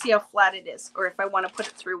 Let me see how flat it is, or if I want to put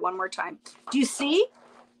it through one more time. Do you see?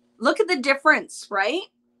 Look at the difference, right?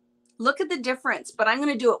 Look at the difference, but I'm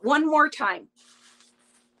going to do it one more time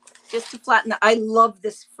just to flatten it. I love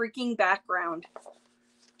this freaking background.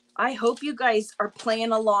 I hope you guys are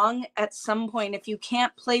playing along at some point. If you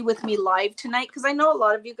can't play with me live tonight, because I know a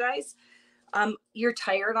lot of you guys, you're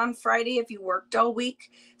tired on Friday if you worked all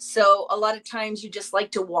week. So a lot of times you just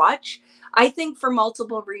like to watch. I think for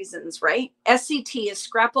multiple reasons, right? SCT is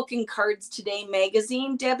Scrapbooking Cards Today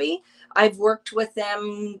magazine, Debbie. I've worked with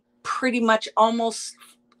them pretty much almost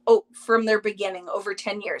from their beginning, over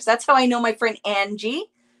 10 years. That's how I know my friend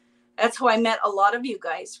Angie. That's how I met a lot of you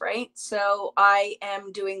guys, right? So I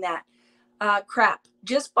am doing that. Crap.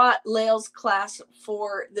 Just bought Lael's class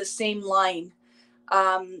for the same line.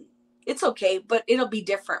 It's okay, but it'll be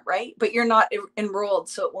different, right? But you're not enrolled,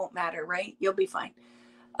 so it won't matter, right? You'll be fine.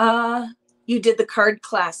 You did the card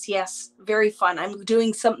class. Yes, very fun. I'm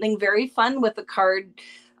doing something very fun with the card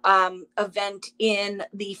event in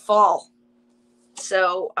the fall.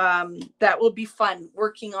 So that will be fun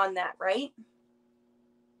working on that, right?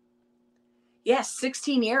 Yes,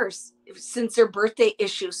 16 years since their birthday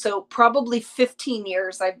issue. So probably 15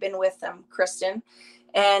 years I've been with them, Kristen.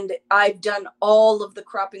 And I've done all of the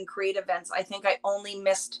Crop and Create events. I think I only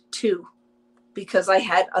missed 2 because I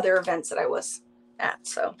had other events that I was at.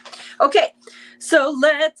 So, okay. So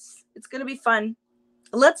it's going to be fun.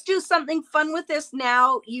 Let's do something fun with this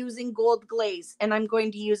now using gold glaze. And I'm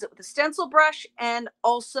going to use it with a stencil brush and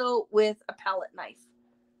also with a palette knife.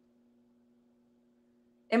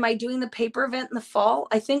 Am I doing the paper event in the fall?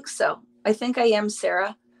 I think so. I think I am,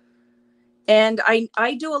 Sarah. And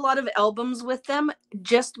I do a lot of albums with them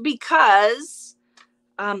just because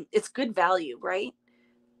it's good value, right?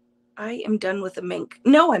 I am done with the Mink.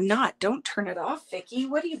 No, I'm not. Don't turn it off, Vicki.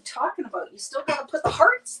 What are you talking about? You still got to put the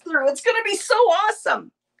hearts through. It's going to be so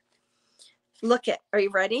awesome. Look it. Are you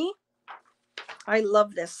ready? I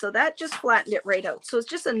love this. So that just flattened it right out. So it's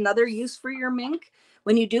just another use for your Mink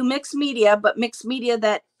when you do mixed media, but mixed media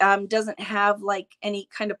that doesn't have like any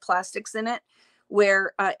kind of plastics in it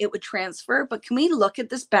where it would transfer. But can we look at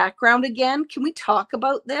this background again? Can we talk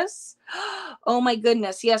about this? Oh my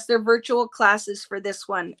goodness. Yes, they're virtual classes for this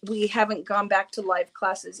one. We haven't gone back to live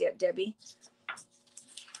classes yet, Debbie.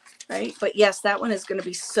 Right? But yes, that one is going to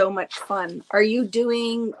be so much fun. Are you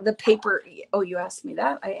doing the paper? Oh, you asked me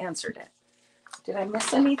that. I answered it. Did I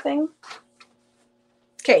miss anything?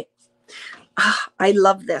 Okay. I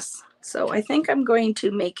love this. So I think I'm going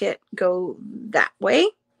to make it go that way.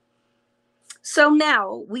 So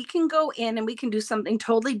now we can go in and we can do something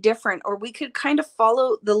totally different, or we could kind of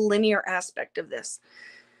follow the linear aspect of this.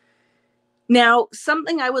 Now,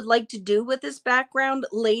 something I would like to do with this background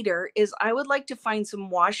later is I would like to find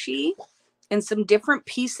some washi and some different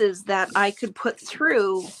pieces that I could put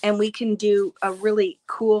through, and we can do a really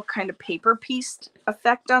cool kind of paper piece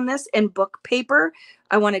effect on this. And book paper,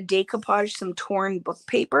 I want to decoupage some torn book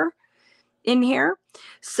paper in here.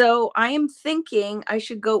 So I am thinking I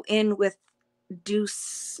should go in with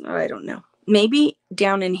I don't know, maybe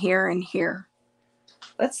down in here and here.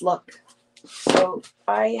 Let's look. So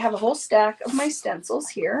I have a whole stack of my stencils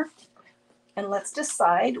here, and let's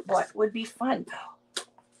decide what would be fun.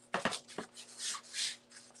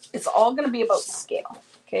 It's all going to be about scale.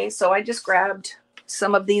 Okay, so I just grabbed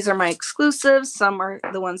some of these are my exclusives. Some are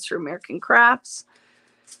the ones through American Crafts.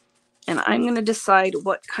 And I'm going to decide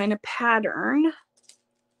what kind of pattern.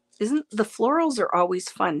 Isn't the florals are always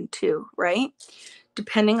fun too, right?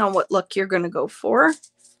 Depending on what look you're going to go for.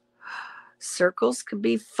 Circles could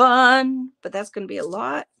be fun, but that's going to be a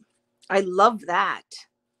lot. I love that.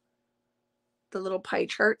 The little pie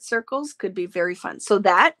chart circles could be very fun. So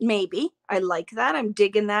that maybe, I like that. I'm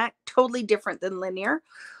digging that. Totally different than linear.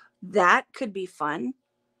 That could be fun.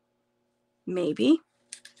 Maybe.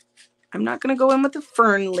 I'm not going to go in with the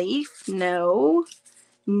fern leaf. No.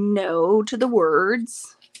 No to the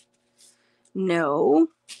words. No.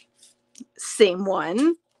 Same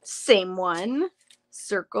one. Same one.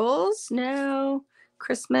 Circles. No.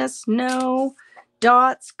 Christmas. No.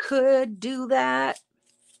 Dots could do that.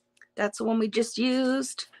 That's the one we just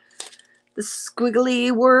used. The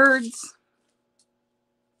squiggly words.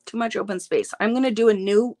 Too much open space. I'm going to do a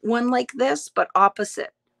new one like this, but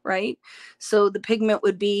opposite, right? So the pigment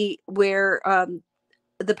would be where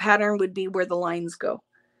the pattern would be where the lines go.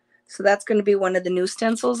 So that's going to be one of the new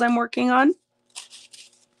stencils I'm working on.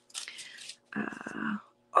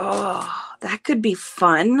 Oh, that could be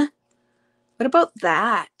fun. What about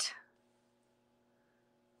that?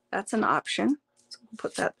 That's an option. So we'll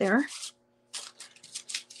put that there.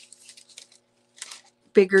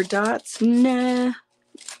 Bigger dots. Nah.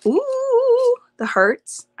 Ooh, the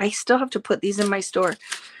hearts. I still have to put these in my store.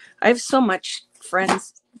 I have so much,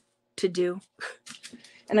 friends, to do.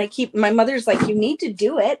 And my mother's like, you need to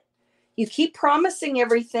do it. You keep promising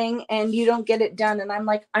everything and you don't get it done. And I'm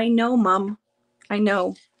like, I know, Mom. I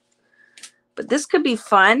know. But this could be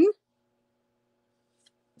fun.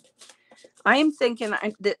 I am thinking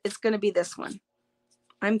that it's going to be this one.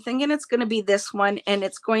 I'm thinking it's going to be this one, and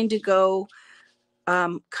it's going to go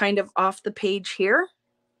kind of off the page here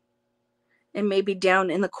and maybe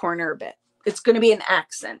down in the corner a bit. It's going to be an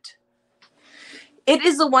accent. It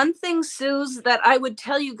is the one thing, Suze, that I would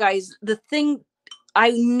tell you guys, the thing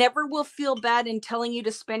I never will feel bad in telling you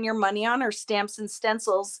to spend your money on are stamps and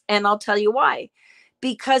stencils, and I'll tell you why.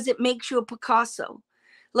 Because it makes you a Picasso.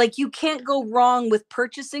 Like, you can't go wrong with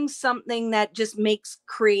purchasing something that just makes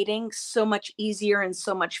creating so much easier and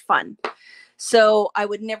so much fun. So I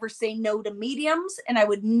would never say no to mediums, and I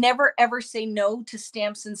would never, ever say no to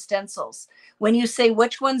stamps and stencils. When you say,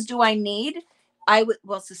 which ones do I need?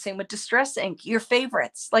 Well, it's the same with distress ink, your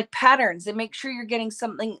favorites, like patterns, and make sure you're getting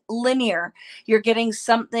something linear. You're getting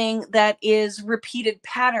something that is repeated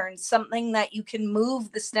patterns, something that you can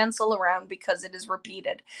move the stencil around because it is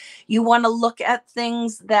repeated. You want to look at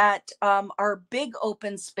things that are big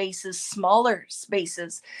open spaces, smaller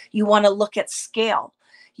spaces. You want to look at scale.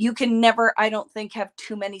 You can never, I don't think, have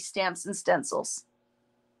too many stamps and stencils.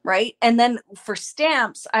 Right. And then for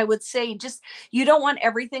stamps, I would say just, you don't want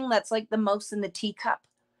everything that's like the most in the teacup.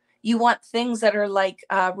 You want things that are like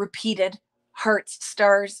repeated hearts,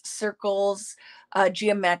 stars, circles,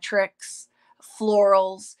 geometrics,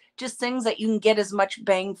 florals, just things that you can get as much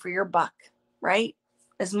bang for your buck, right?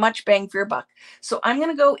 As much bang for your buck. So I'm going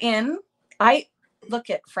to go in. Look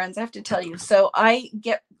at, friends, I have to tell you. So I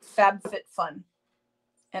get FabFitFun,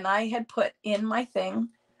 and I had put in my thing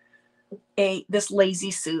this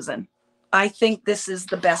Lazy Susan. I think this is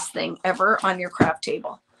the best thing ever on your craft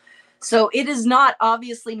table. So it is not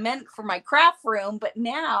obviously meant for my craft room, but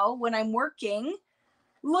now when I'm working,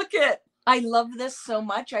 look at, I love this so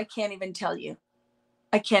much. I can't even tell you.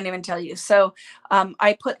 I can't even tell you. So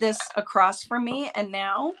I put this across for me, and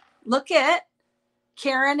now look at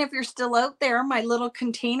Karen, if you're still out there, my little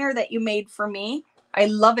container that you made for me. I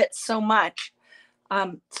love it so much.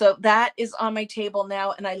 So that is on my table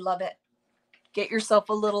now, and I love it. Get yourself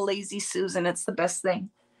a little Lazy Susan. It's the best thing.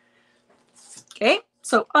 Okay,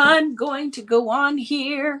 so I'm going to go on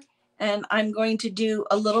here, and I'm going to do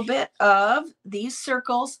a little bit of these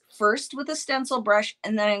circles first with a stencil brush,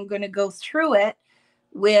 and then I'm going to go through it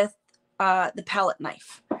with the palette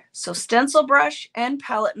knife. So stencil brush and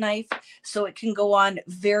palette knife, so it can go on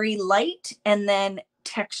very light and then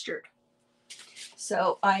textured.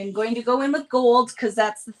 So I'm going to go in with gold because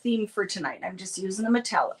that's the theme for tonight. I'm just using the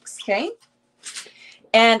metallics, okay?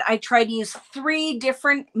 And I try to use 3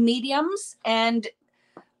 different mediums and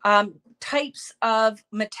types of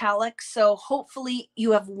metallic. So hopefully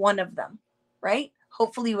you have one of them, right?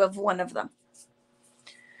 Hopefully you have one of them.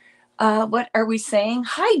 What are we saying?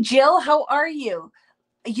 Hi, Jill. How are you?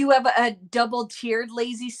 You have a double tiered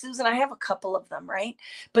Lazy Susan. I have a couple of them, right?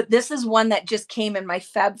 But this is one that just came in my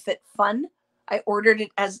FabFitFun. I ordered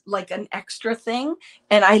it as like an extra thing,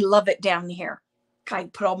 and I love it down here. I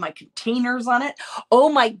put all my containers on it. Oh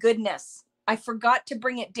my goodness. I forgot to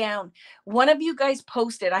bring it down. One of you guys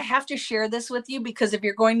posted. I have to share this with you because if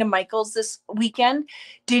you're going to Michael's this weekend,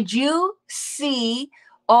 did you see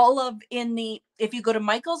all of if you go to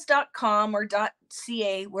michaels.com or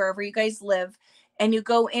 .ca, wherever you guys live, and you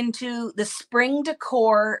go into the spring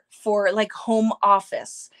decor for like home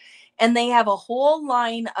office, and they have a whole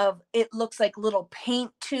line of, it looks like little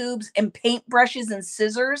paint tubes and paint brushes and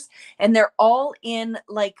scissors, and they're all in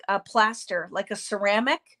like a plaster, like a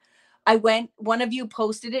ceramic. One of you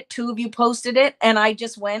posted it, 2 of you posted it, and I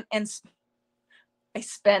just went and I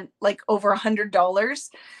spent like over $100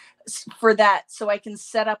 for that, so I can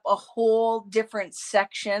set up a whole different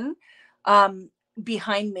section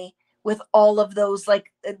behind me with all of those,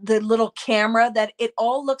 like the little camera that it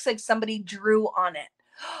all looks like somebody drew on it.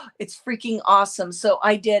 It's freaking awesome. So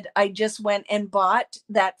I just went and bought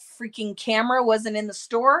that freaking camera. Wasn't in the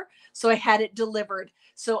store, so I had it delivered.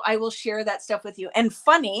 So I will share that stuff with you. And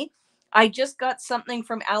funny, I just got something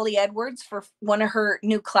from Allie Edwards for one of her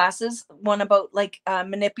new classes, one about like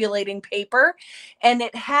manipulating paper, and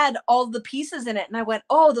it had all the pieces in it. And I went,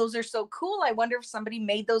 oh, those are so cool. I wonder if somebody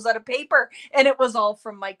made those out of paper. And it was all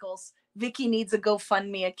from Michael's. Vicki needs a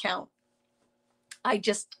GoFundMe account. I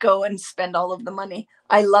just go and spend all of the money.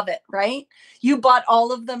 I love it, right? You bought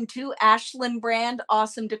all of them too. Ashland brand,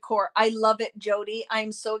 awesome decor. I love it, Jody.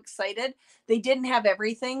 I'm so excited. They didn't have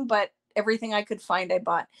everything, but everything I could find, I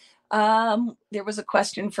bought. There was a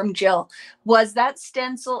question from Jill. Was that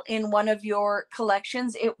stencil in one of your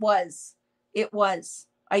collections? It was. It was.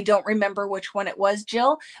 I don't remember which one it was,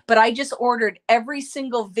 Jill, but I just ordered every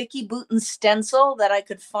single Vicki Boutin stencil that I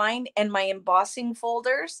could find in my embossing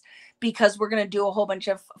folders because we're going to do a whole bunch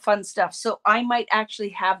of fun stuff. So I might actually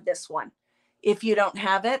have this one. If you don't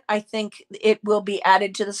have it, I think it will be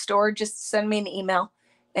added to the store. Just send me an email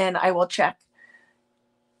and I will check.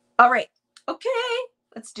 All right. Okay.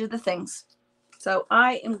 Let's do the things. So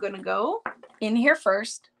I am going to go in here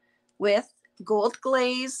first with gold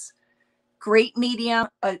glaze, great medium.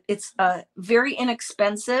 It's very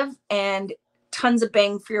inexpensive and tons of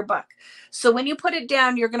bang for your buck. So when you put it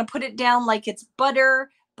down, you're going to put it down like it's butter,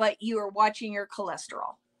 but you are watching your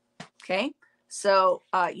cholesterol. Okay. So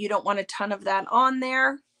you don't want a ton of that on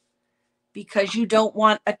there because you don't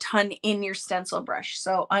want a ton in your stencil brush.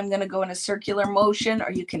 So I'm going to go in a circular motion,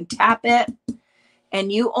 or you can tap it. And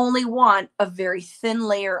you only want a very thin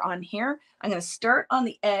layer on here. I'm going to start on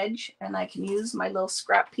the edge, and I can use my little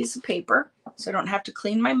scrap piece of paper so I don't have to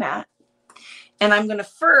clean my mat. And I'm going to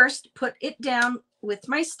first put it down with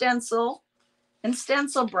my stencil and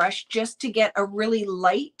stencil brush just to get a really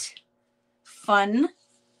light, fun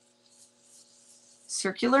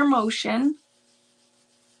circular motion.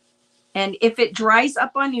 And if it dries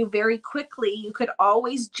up on you very quickly, you could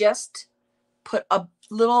always just put a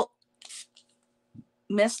little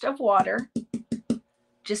mist of water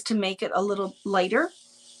just to make it a little lighter,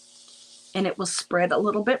 and it will spread a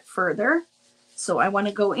little bit further. So I want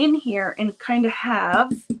to go in here and kind of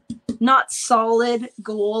have not solid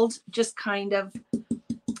gold, just kind of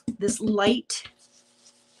this light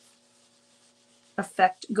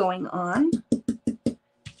effect going on.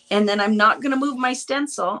 And then I'm not going to move my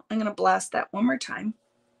stencil. I'm going to blast that one more time.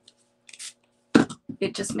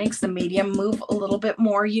 It just makes the medium move a little bit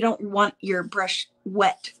more. You don't want your brush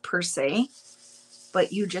wet per se,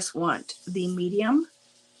 but you just want the medium.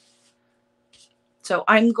 So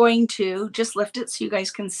I'm going to just lift it so you guys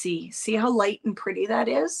can see. See how light and pretty that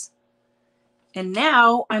is? And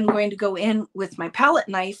now I'm going to go in with my palette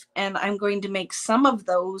knife, and I'm going to make some of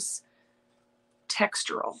those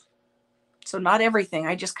textural. So not everything.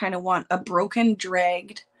 I just kind of want a broken,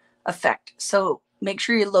 dragged effect. So make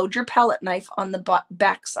sure you load your palette knife on the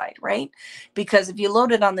back side, right? Because if you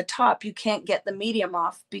load it on the top, you can't get the medium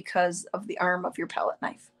off because of the arm of your palette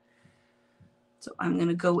knife. So I'm going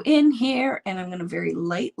to go in here, and I'm going to very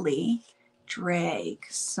lightly drag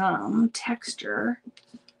some texture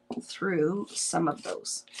through some of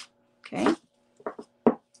those. Okay.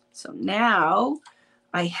 So now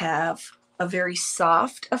I have a very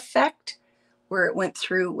soft effect where it went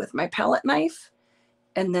through with my palette knife.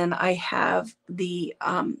 And then I have the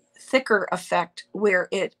thicker effect where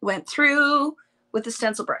it went through with the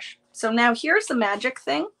stencil brush. So now here's the magic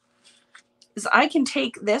thing, is I can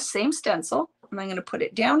take this same stencil and I'm going to put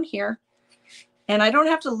it down here. And I don't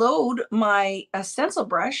have to load my stencil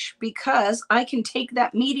brush because I can take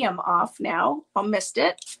that medium off now. I missed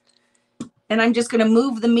it. And I'm just going to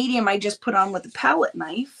move the medium I just put on with the palette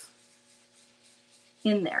knife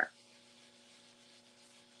in there.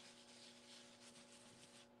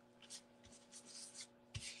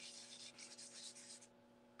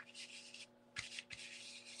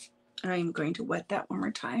 I'm going to wet that one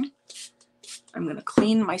more time. I'm going to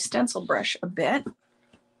clean my stencil brush a bit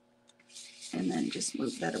and then just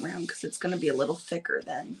move that around because it's going to be a little thicker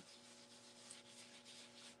then.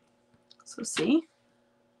 So see?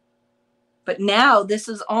 But now this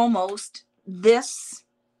is almost these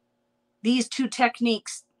two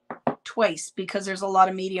techniques twice because there's a lot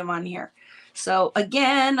of medium on here. So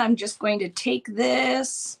again, I'm just going to take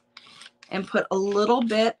this and put a little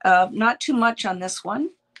bit of, not too much on this one,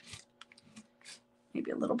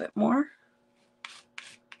 maybe a little bit more.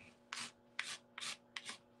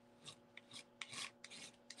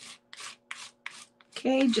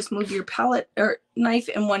 Okay, just move your palette or knife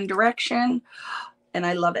in one direction, and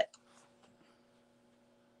I love it.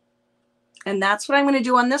 And that's what I'm going to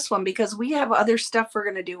do on this one because we have other stuff we're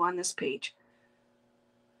going to do on this page.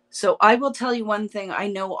 So I will tell you one thing I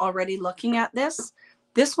know already looking at this.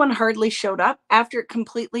 This one hardly showed up. After it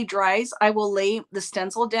completely dries, I will lay the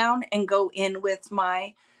stencil down and go in with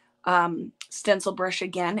my stencil brush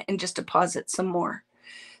again and just deposit some more.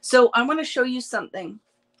 So I want to show you something.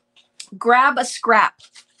 Grab a scrap,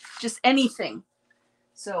 just anything.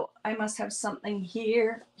 So I must have something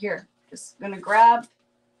here. Here, just going to grab.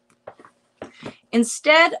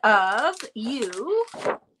 Instead of you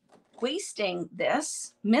wasting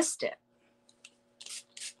this, missed it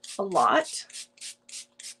a lot.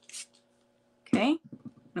 Okay, I'm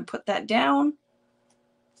going to put that down.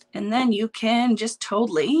 And then you can just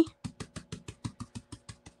totally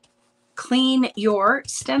clean your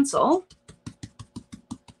stencil.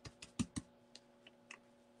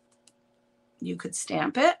 You could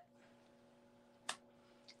stamp it.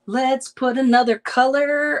 Let's put another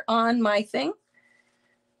color on my thing.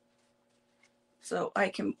 So I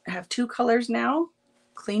can have two colors now.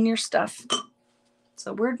 Clean your stuff.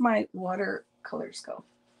 So where'd my watercolors go?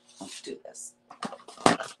 Let's do this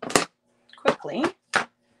quickly. I'm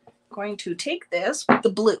going to take this with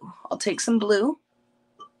the blue. I'll take some blue.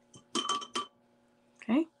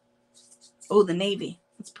 Okay. Oh, the navy.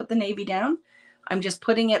 Let's put the navy down. I'm just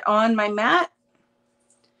putting it on my mat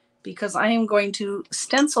because I am going to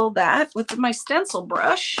stencil that with my stencil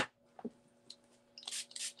brush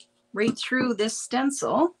right through this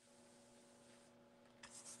stencil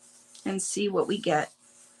and see what we get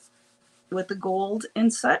with the gold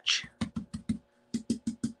and such.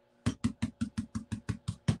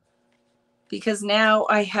 Because now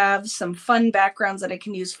I have some fun backgrounds that I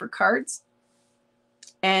can use for cards.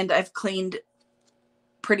 And I've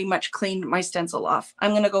pretty much cleaned my stencil off.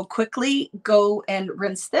 I'm going to go and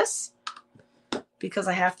rinse this because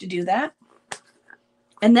I have to do that.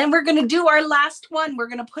 And then we're going to do our last one. We're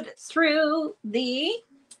going to put it through the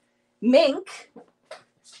Mink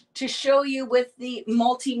to show you with the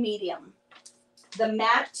multi-medium, the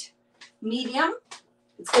matte medium.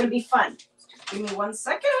 It's going to be fun. Give me 1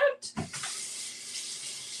 second.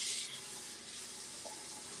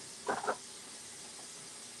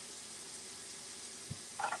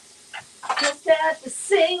 Just at the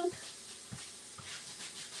sink.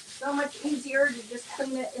 So much easier to just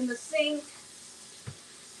clean it in the sink.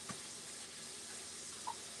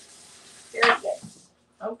 Very good.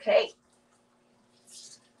 Okay.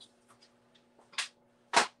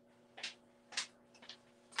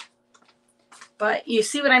 But you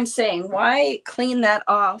see what I'm saying? Why clean that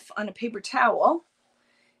off on a paper towel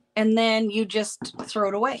and then you just throw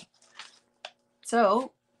it away?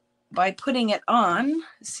 So by putting it on,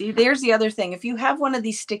 see, there's the other thing. If you have one of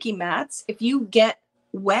these sticky mats, if you get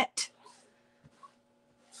wet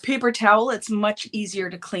paper towel, it's much easier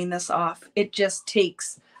to clean this off. It just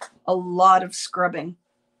takes a lot of scrubbing,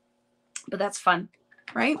 but that's fun,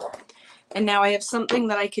 right? And now I have something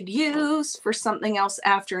that I could use for something else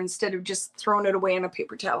after instead of just throwing it away in a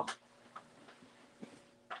paper towel.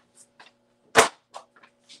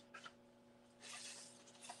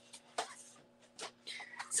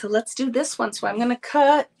 So let's do this one. So I'm going to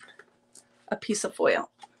cut a piece of foil.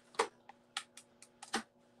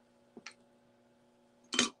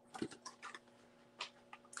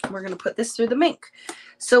 We're going to put this through the Mink.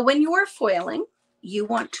 So when you are foiling, you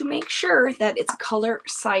want to make sure that it's color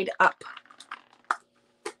side up.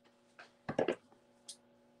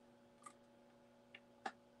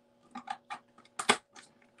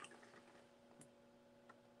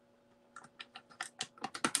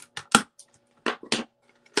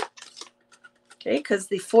 Okay, because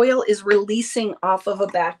the foil is releasing off of a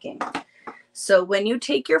backing. So when you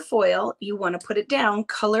take your foil, you want to put it down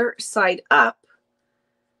color side up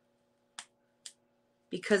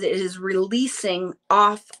because it is releasing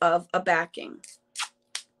off of a backing.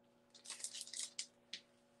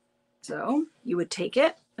 So you would take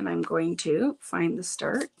it, and I'm going to find the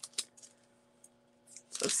start.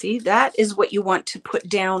 So see, that is what you want to put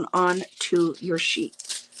down onto your sheet.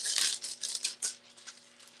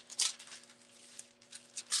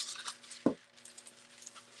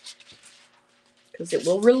 Because it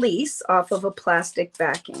will release off of a plastic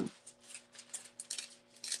backing.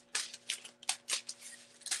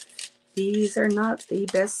 These are not the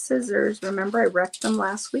best scissors. Remember, I wrecked them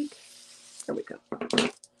last week? There we go.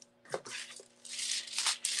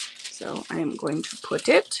 So I am going to put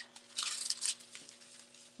it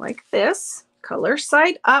like this, color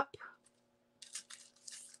side up.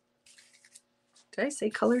 Did I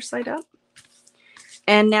say color side up?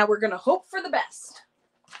 And now we're going to hope for the best.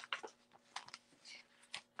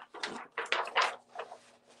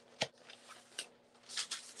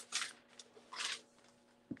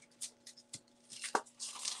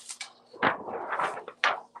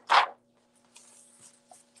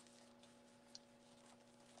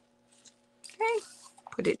 Okay,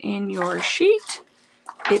 put it in your sheet.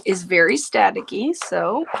 It is very staticky,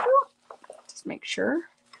 so just make sure.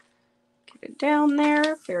 Get it down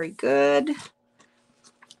there. Very good.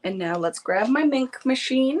 And now let's grab my ink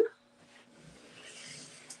machine.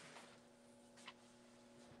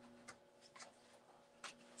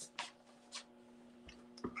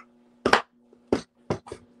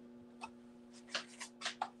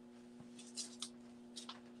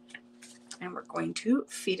 And we're going to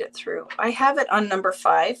feed it through. I have it on number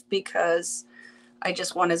 5 because I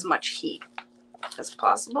just want as much heat as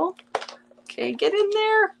possible. Okay, get in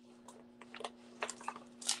there.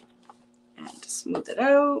 And smooth it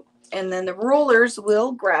out. And then the rollers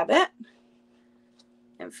will grab it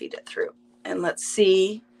and feed it through. And let's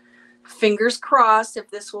see, fingers crossed, if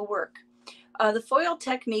this will work. The foil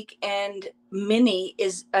technique and mini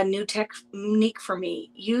is a new technique for me.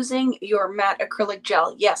 Using your matte acrylic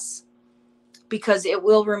gel, yes, because it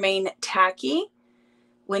will remain tacky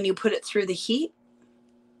when you put it through the heat,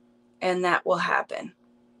 and that will happen.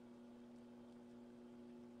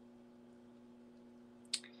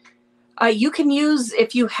 You can use,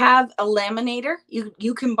 if you have a laminator,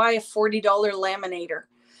 you can buy a $40 laminator.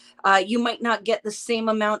 You might not get the same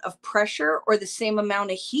amount of pressure or the same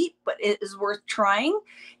amount of heat, but it is worth trying.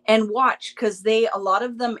 And watch, because a lot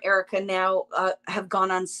of them, Erica, now have gone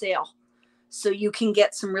on sale. So you can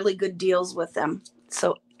get some really good deals with them.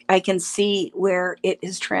 So I can see where it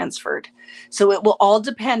is transferred. So it will all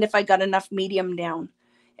depend if I got enough medium down.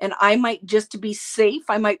 And I might, just to be safe,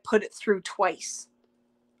 I might put it through twice.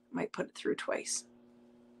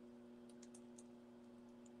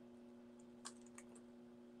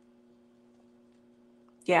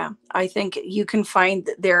 Yeah, I think you can find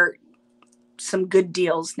that there are some good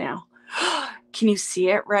deals now. Can you see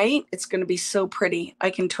it, right? It's going to be so pretty. I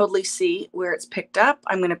can totally see where it's picked up.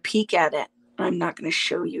 I'm going to peek at it. I'm not going to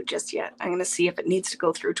show you just yet. I'm going to see if it needs to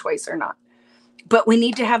go through twice or not. But we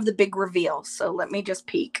need to have the big reveal. So let me just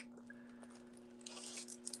peek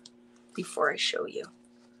before I show you.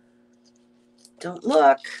 Don't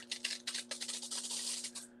look.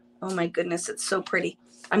 Oh my goodness, it's so pretty.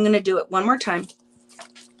 I'm going to do it one more time,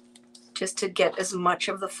 just to get as much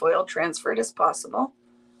of the foil transferred as possible.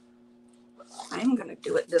 I'm going to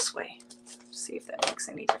do it this way. See if that makes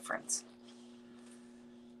any difference.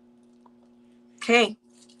 Okay,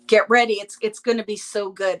 get ready. It's going to be so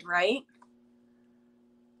good, right?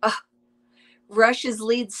 Rush's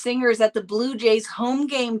lead singers at the Blue Jays home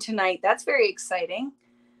game tonight. That's very exciting.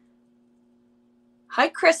 Hi,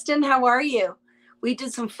 Kristen. How are you? We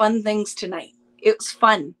did some fun things tonight. It was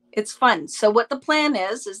fun. It's fun. So what the plan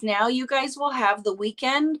is now you guys will have the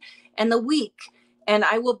weekend and the week. And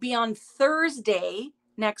I will be on Thursday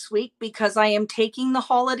next week because I am taking the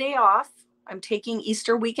holiday off. I'm taking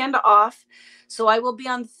Easter weekend off. So I will be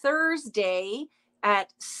on Thursday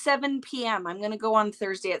at 7 p.m. I'm going to go on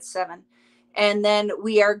Thursday at 7. And then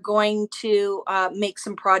we are going to make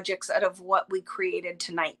some projects out of what we created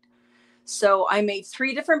tonight. So I made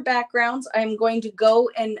 3 different backgrounds. I'm going to go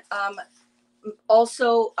and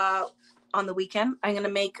also on the weekend, I'm going to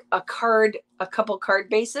make a couple card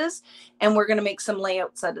bases, and we're going to make some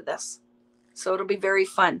layouts out of this. So it'll be very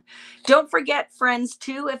fun. Don't forget, friends,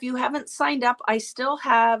 too, if you haven't signed up, I still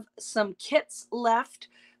have some kits left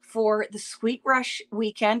for the Sweet Rush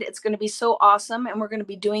weekend. It's going to be so awesome, and we're going to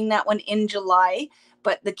be doing that one in July.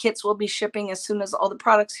 but the kits will be shipping as soon as all the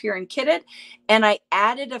products here and kitted. And I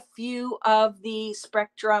added a few of the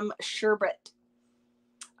Spectrum sherbet.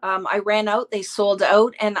 I ran out, they sold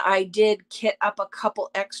out, and I did kit up a couple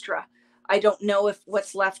extra. I don't know if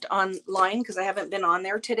what's left online because I haven't been on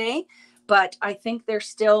there today, but I think there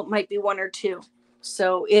still might be one or two.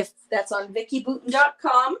 So if that's on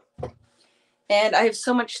VickiBooten.com, and I have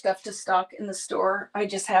so much stuff to stock in the store, I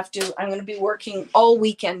just have to, I'm going to be working all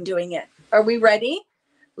weekend doing it. Are we ready?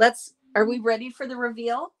 Are we ready for the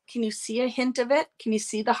reveal? Can you see a hint of it? Can you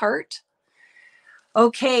see the heart?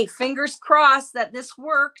 Okay, fingers crossed that this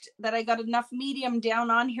worked, that I got enough medium down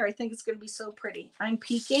on here. I think it's going to be so pretty. I'm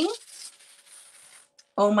peeking.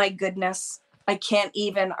 Oh my goodness. I can't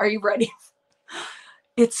even. Are you ready?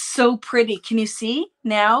 It's so pretty. Can you see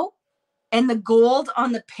now? And the gold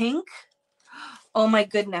on the pink. Oh my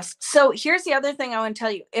goodness. So here's the other thing I want to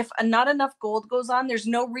tell you. If not enough gold goes on, there's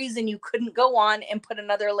no reason you couldn't go on and put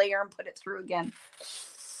another layer and put it through again.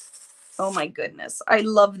 Oh my goodness. I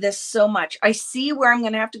love this so much. I see where I'm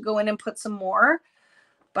going to have to go in and put some more,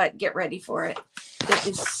 but get ready for it. It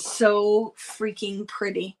is so freaking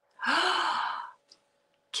pretty.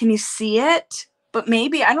 Can you see it? But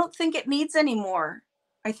maybe, I don't think it needs any more.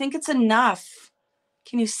 I think it's enough.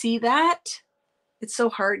 Can you see that? It's so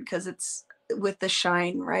hard because it's with the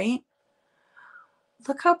shine, right?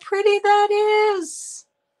 Look how pretty that is.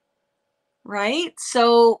 Right?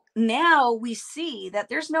 So now we see that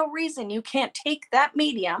there's no reason you can't take that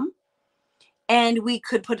medium, and we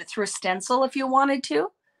could put it through a stencil if you wanted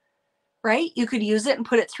to, right? You could use it and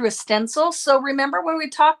put it through a stencil. So remember when we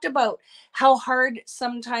talked about how hard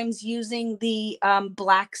sometimes using the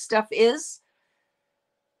black stuff is?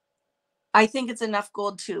 I think it's enough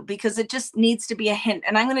gold too, because it just needs to be a hint.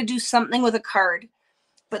 And I'm going to do something with a card,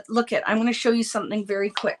 but look it, I'm going to show you something very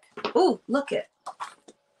quick. Oh, look it.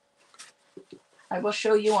 I will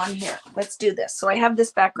show you on here. Let's do this. So I have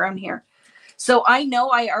this background here. So I know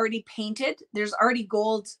I already painted. There's already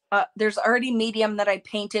gold. There's already medium that I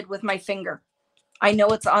painted with my finger. I know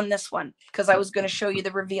it's on this one because I was going to show you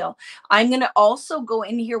the reveal. I'm going to also go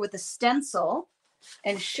in here with a stencil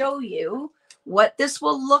and show you what this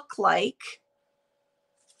will look like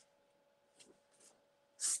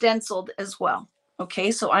stenciled as well.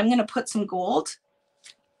 Okay, so I'm going to put some gold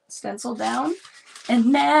stencil down. And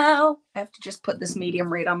now I have to just put this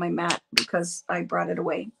medium right on my mat because I brought it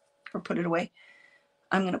away or put it away.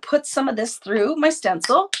 I'm going to put some of this through my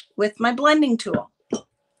stencil with my blending tool.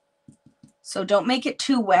 So don't make it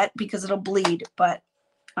too wet because it'll bleed, but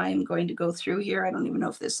I'm going to go through here. I don't even know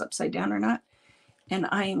if this is upside down or not. And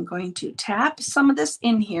I am going to tap some of this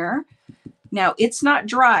in here. Now it's not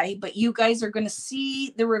dry, but you guys are going to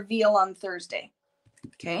see the reveal on Thursday.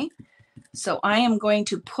 Okay. So I am going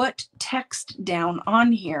to put text down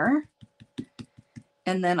on here,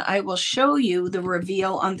 and then I will show you the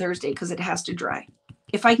reveal on Thursday because it has to dry.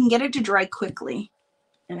 If I can get it to dry quickly,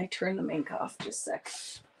 and I turn the ink off just a sec.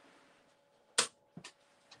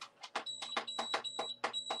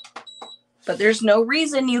 But there's no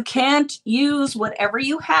reason you can't use whatever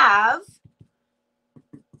you have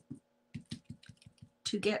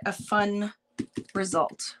to get a fun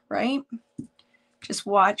result, right? Just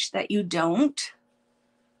watch that you don't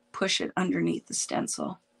push it underneath the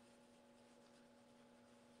stencil.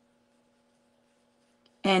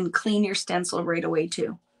 And clean your stencil right away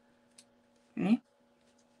too. Okay.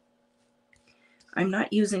 I'm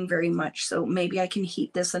not using very much, so maybe I can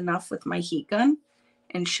heat this enough with my heat gun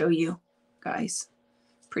and show you guys.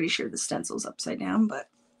 Pretty sure the stencil's upside down, but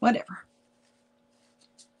whatever.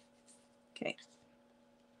 Okay.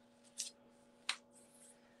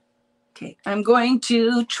 Okay, I'm going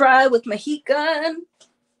to try with my heat gun.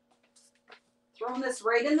 Throwing this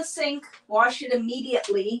right in the sink. Wash it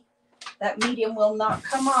immediately. That medium will not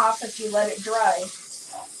come off if you let it dry.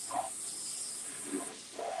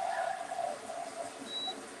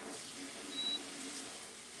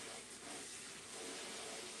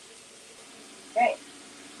 Okay.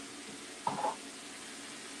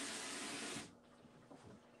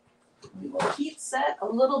 We will heat set a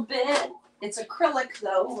little bit. It's acrylic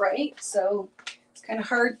though, right? So it's kind of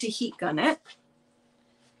hard to heat gun it.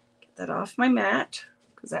 Get that off my mat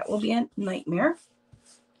because that will be a nightmare.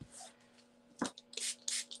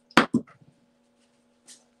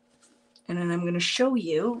 And then I'm going to show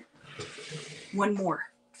you one more.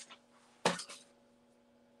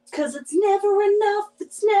 Because it's never enough.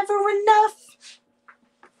 It's never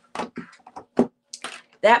enough.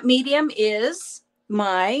 That medium is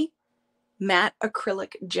my matte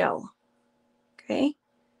acrylic gel. Okay.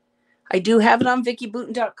 I do have it on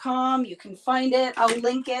VickiBooten.com. You can find it. I'll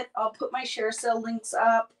link it. I'll put my share sale links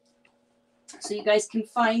up. So you guys can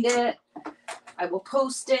find it. I will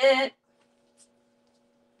post it.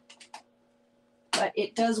 But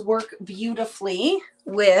it does work beautifully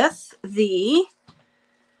with the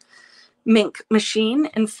Mink machine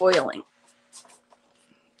and foiling.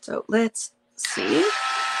 So let's see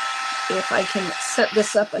if I can set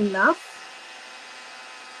this up enough.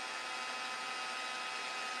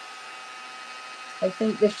 I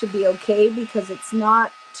think this should be okay because it's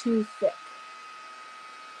not too thick.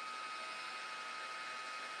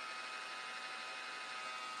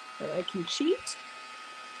 But I can cheat.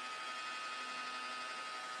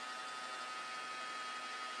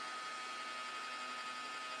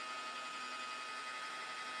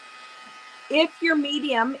 If your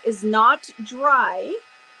medium is not dry,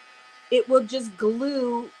 it will just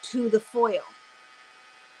glue to the foil.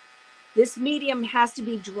 This medium has to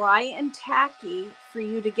be dry and tacky for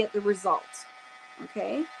you to get the results,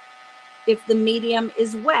 okay? If the medium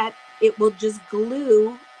is wet, it will just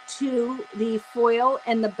glue to the foil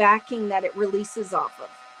and the backing that it releases off of.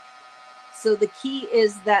 So the key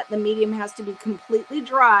is that the medium has to be completely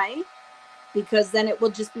dry because then it will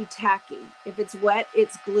just be tacky. If it's wet,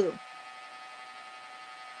 it's glue.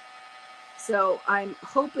 So I'm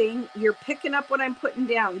hoping you're picking up what I'm putting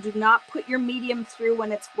down. Do not put your medium through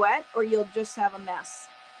when it's wet or you'll just have a mess.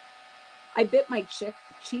 I bit my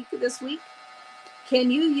cheek this week. Can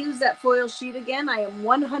you use that foil sheet again? I am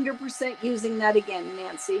 100% using that again,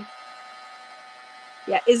 Nancy.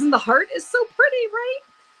 Yeah, isn't the heart is so pretty, right?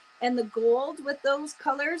 And the gold with those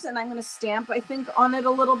colors, and I'm going to stamp, I think, on it a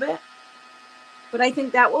little bit. But I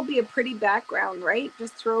think that will be a pretty background, right?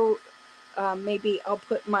 Just throw, maybe I'll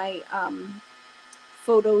put my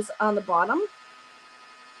photos on the bottom.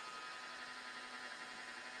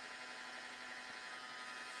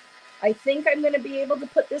 I think I'm going to be able to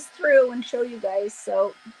put this through and show you guys.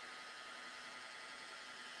 So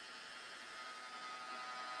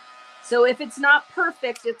if it's not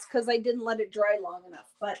perfect, it's because I didn't let it dry long enough.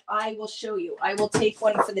 But I will show you. I will take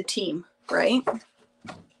one for the team, right?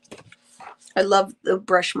 I love the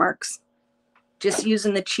brush marks. Just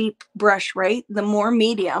using the cheap brush, right? The more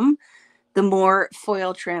medium, the more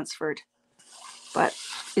foil transferred. But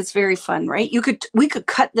it's very fun, right? We could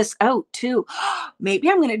cut this out too. Maybe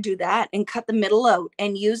I'm going to do that and cut the middle out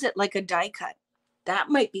and use it like a die cut. That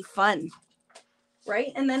might be fun,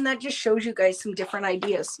 right? And then that just shows you guys some different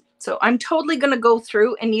ideas. So I'm totally going to go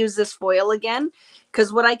through and use this foil again,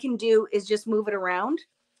 because what I can do is just move it around.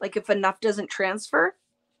 Like if enough doesn't transfer,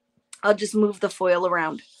 I'll just move the foil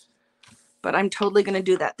around. But I'm totally going to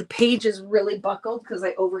do that. The page is really buckled because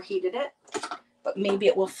I overheated it, but maybe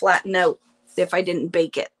it will flatten out if I didn't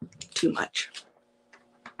bake it too much.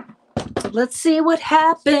 Let's see what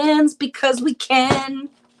happens, because we can.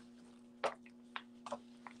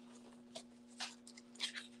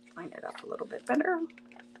 Line it up a little bit better,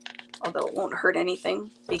 although it won't hurt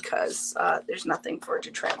anything because there's nothing for it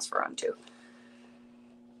to transfer onto.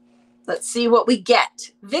 Let's see what we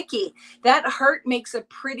get. Vicki, that heart makes a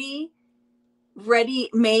pretty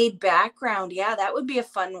ready-made background. Yeah, that would be a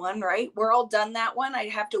fun one, right? We're all done that one. I'd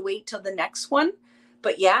have to wait till the next one.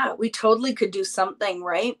 But yeah, we totally could do something,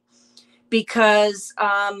 right? Because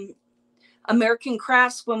American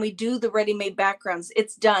Crafts, when we do the ready-made backgrounds,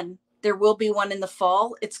 it's done. There will be one in the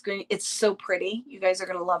fall. It's so pretty. You guys are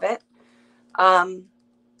going to love it. Oh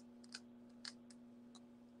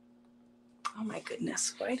my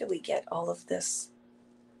goodness. Why do we get all of this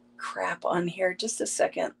crap on here? Just a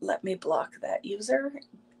second. Let me block that user.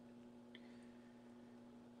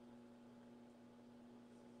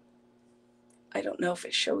 I don't know if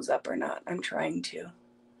it shows up or not. I'm trying to.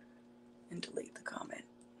 And delete the comment.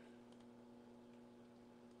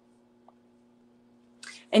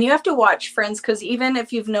 And you have to watch, friends, because even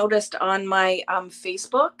if you've noticed on my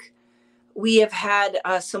Facebook, we have had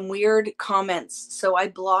some weird comments. So I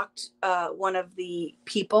blocked one of the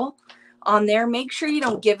people on there. Make sure you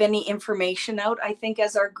don't give any information out. I think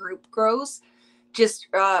as our group grows, just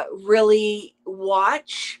really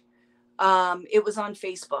watch. It was on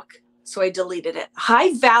Facebook, so I deleted it.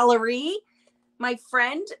 Hi, Valerie, my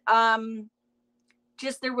friend.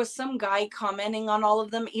 Just there was some guy commenting on all of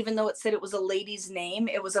them, even though it said it was a lady's name.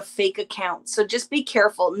 It was a fake account. So just be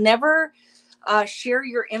careful. Never share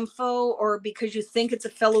your info or because you think it's a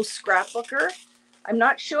fellow scrapbooker. I'm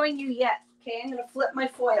not showing you yet. Okay, I'm going to flip my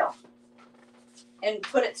foil and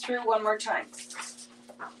put it through one more time.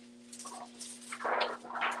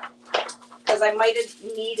 Because I might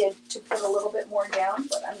have needed to put a little bit more down,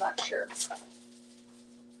 but I'm not sure. So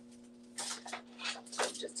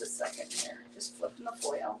just a second here. Just flipping the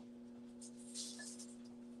foil.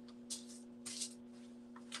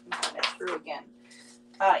 And put it through again.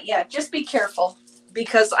 Yeah, just be careful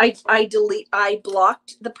because I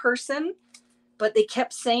blocked the person, but they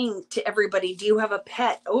kept saying to everybody, do you have a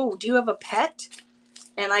pet? Oh, do you have a pet?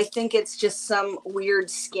 And I think it's just some weird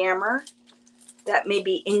scammer that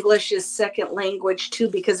maybe English is second language too,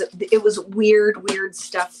 because it was weird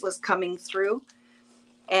stuff was coming through.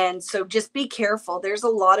 And so just be careful. There's a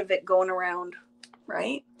lot of it going around,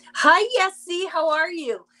 right? Hi, Yessie. How are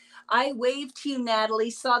you? I waved to you, Natalie.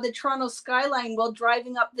 Saw the Toronto skyline while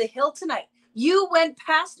driving up the hill tonight. You went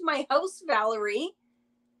past my house, Valerie.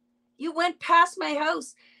 You went past my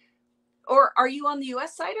house. Or are you on the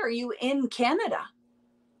US side or are you in Canada?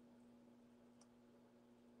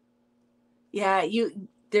 Yeah,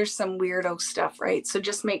 there's some weirdo stuff, right? So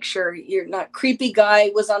just make sure you're not. Creepy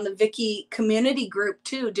guy was on the Vicki community group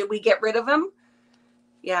too. Did we get rid of him?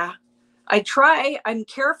 Yeah. I'm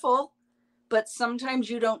careful, but sometimes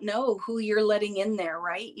you don't know who you're letting in there,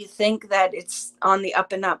 right? You think that it's on the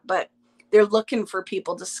up and up, but they're looking for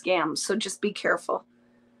people to scam. So just be careful.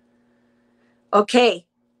 Okay.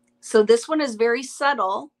 So this one is very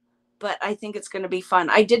subtle, but I think it's going to be fun.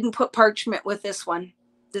 I didn't put parchment with this one.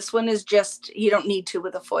 This one is just, you don't need to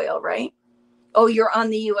with a foil, right? Oh, you're on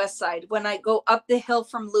the US side. When I go up the hill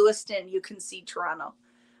from Lewiston, you can see Toronto.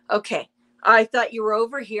 Okay. I thought you were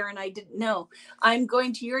over here and I didn't know. I'm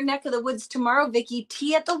going to your neck of the woods tomorrow, Vicki.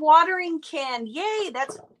 Tea at the watering can. Yay.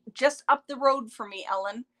 That's just up the road for me,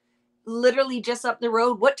 Ellen. Literally just up the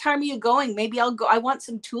road. What time are you going? Maybe I'll go. I want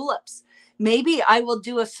some tulips. Maybe I will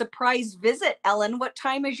do a surprise visit, Ellen. What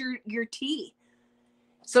time is your tea?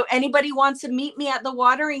 So anybody wants to meet me at the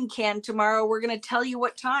watering can tomorrow, we're going to tell you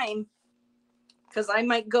what time, because I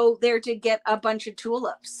might go there to get a bunch of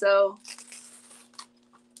tulips. So,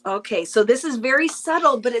 okay. So this is very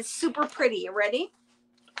subtle, but it's super pretty. You ready?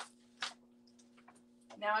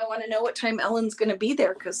 Now I want to know what time Ellen's going to be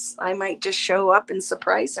there, because I might just show up and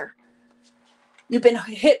surprise her. You've been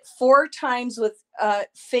hit 4 times with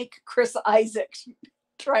fake Chris Isaac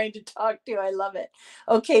trying to talk to you. I love it.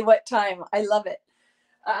 Okay. What time? I love it.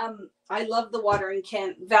 I love the watering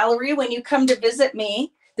can. Valerie, when you come to visit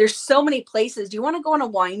me, there's so many places. Do you want to go on a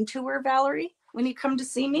wine tour, Valerie, when you come to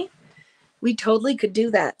see me? We totally could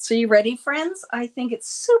do that. So you ready, friends? I think it's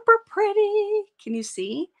super pretty. Can you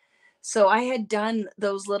see? So I had done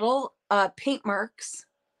those little paint marks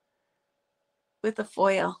with a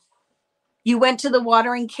foil. You went to the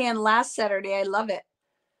watering can last Saturday. I love it.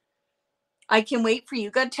 I can wait for you. You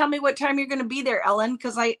got to tell me what time you're going to be there, Ellen,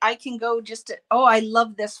 because I can go just to, oh, I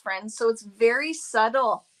love this, friends. So it's very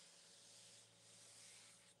subtle.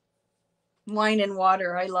 Wine and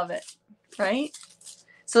water. I love it. Right?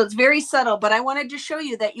 So it's very subtle, but I wanted to show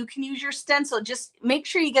you that you can use your stencil. Just make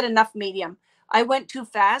sure you get enough medium. I went too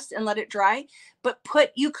fast and let it dry, but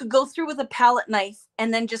you could go through with a palette knife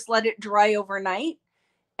and then just let it dry overnight.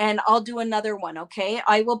 And I'll do another one. Okay.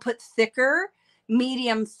 I will put thicker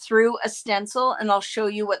medium through a stencil and I'll show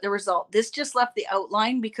you what the result. This just left the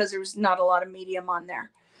outline because there was not a lot of medium on there,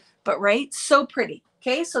 but right. So pretty.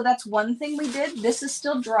 Okay. So that's one thing we did. This is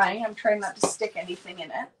still drying. I'm trying not to stick anything in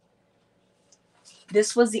it.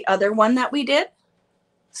 This was the other one that we did.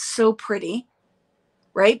 So pretty,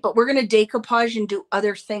 right? But we're going to decoupage and do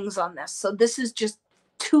other things on this. So this is just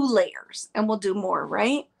 2 layers and we'll do more,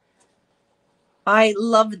 right? I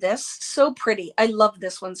love this. So pretty. I love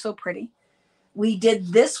this one. So pretty. We did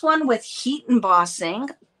this one with heat embossing.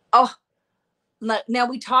 Oh, now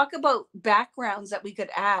we talk about backgrounds that we could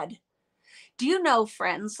add. Do you know,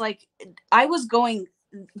 friends, like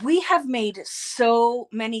we have made so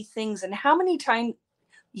many things. And how many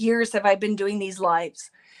years have I been doing these lives?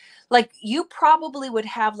 Like you probably would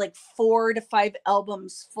have like 4 to 5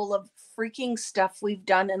 albums full of freaking stuff we've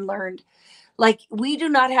done and learned. Like we do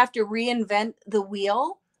not have to reinvent the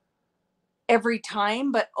wheel every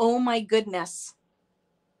time, but oh my goodness.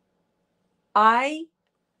 I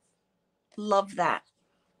love that.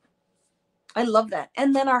 I love that.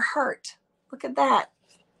 And then our heart. Look at that.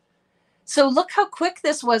 So look how quick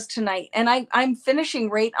this was tonight. And I'm finishing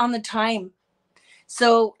right on the time.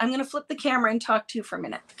 So I'm going to flip the camera and talk to you for a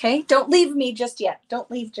minute. Okay. Don't leave me just yet.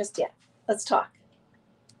 Don't leave just yet. Let's talk.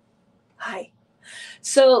 Hi.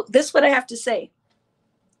 So this is what I have to say.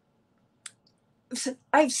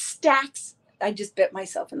 I have stacks. I just bit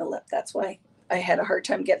myself in the lip. That's why I had a hard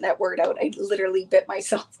time getting that word out. I literally bit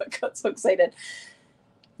myself. I got so excited.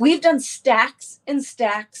 We've done stacks and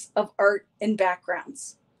stacks of art and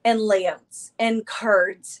backgrounds and layouts and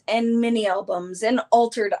cards and mini albums and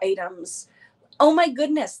altered items. Oh my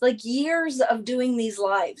goodness, like years of doing these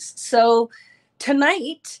lives. So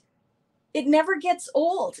tonight, it never gets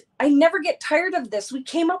old. I never get tired of this. We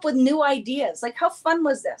came up with new ideas. Like how fun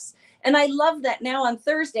was this? And I love that now on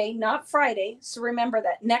Thursday, not Friday. So remember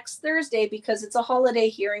that next Thursday, because it's a holiday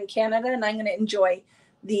here in Canada and I'm going to enjoy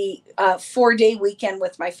the 4-day weekend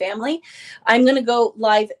with my family. I'm going to go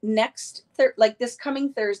live next, like this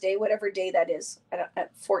coming Thursday, whatever day that is,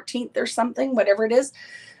 at 14th or something, whatever it is,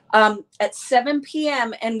 at 7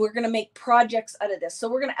 p.m. And we're going to make projects out of this. So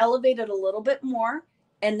we're going to elevate it a little bit more.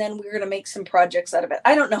 And then we're going to make some projects out of it.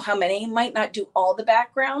 I don't know how many, might not do all the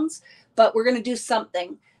backgrounds, but we're going to do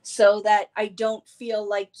something so that I don't feel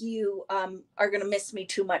like you are going to miss me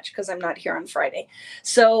too much because I'm not here on Friday.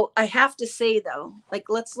 So I have to say though, like,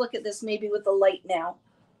 let's look at this maybe with the light now.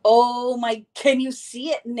 Oh my, can you see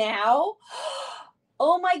it now?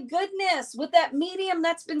 Oh my goodness, with that medium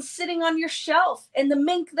that's been sitting on your shelf and the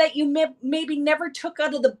mink that you maybe never took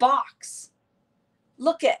out of the box.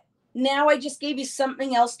 Look at, now I just gave you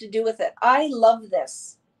something else to do with it. I love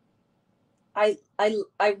this. I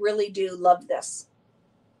really do love this.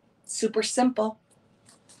 Super simple.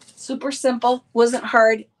 Super simple. Wasn't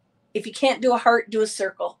hard. If you can't do a heart, do a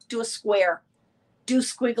circle, do a square, do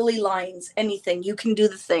squiggly lines, anything. You can do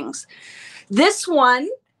the things. This one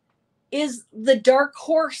is the dark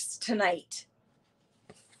horse tonight.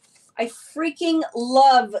 I freaking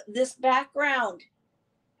love this background.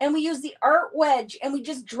 And we use the art wedge and we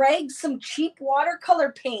just drag some cheap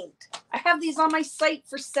watercolor paint. I have these on my site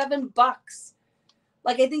for $7.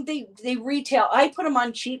 Like, I think they retail. I put them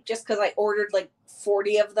on cheap just because I ordered like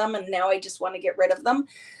 40 of them and now I just want to get rid of them.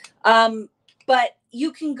 But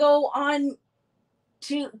you can go on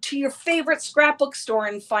to your favorite scrapbook store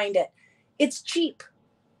and find it. It's cheap.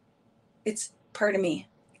 It's, pardon me,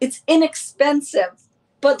 it's inexpensive.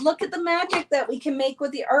 But look at the magic that we can make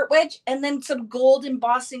with the art wedge and then some gold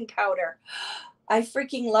embossing powder. I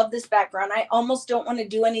freaking love this background. I almost don't want to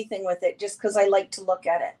do anything with it just because I like to look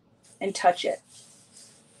at it and touch it.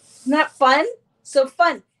 Isn't that fun? So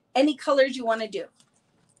fun. Any colors you want to do.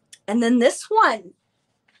 And then this one.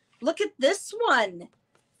 Look at this one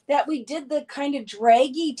that we did the kind of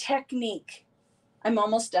draggy technique. I'm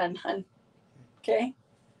almost done, hun. Okay.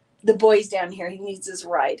 The boy's down here. He needs his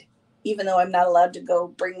ride. Even though I'm not allowed to go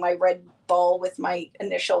bring my red ball with my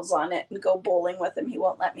initials on it and go bowling with him. He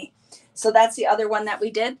won't let me. So that's the other one that we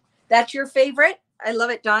did. That's your favorite. I love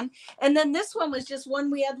it, Don. And then this one was just one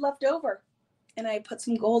we had left over. And I put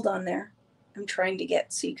some gold on there. I'm trying to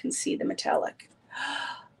get so you can see the metallic.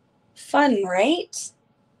 Fun, right?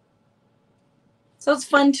 So it's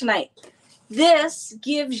fun tonight. This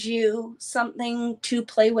gives you something to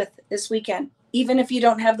play with this weekend. Even if you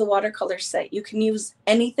don't have the watercolor set, you can use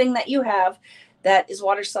anything that you have that is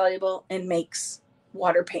water soluble and makes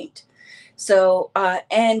water paint. So,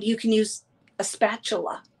 and you can use a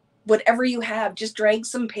spatula, whatever you have, just drag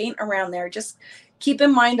some paint around there. Just keep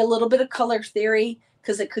in mind a little bit of color theory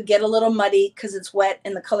because it could get a little muddy because it's wet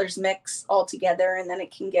and the colors mix all together and then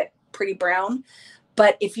it can get pretty brown.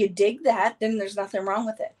 But if you dig that, then there's nothing wrong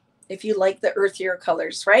with it. If you like the earthier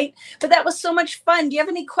colors, right? But that was so much fun. Do you have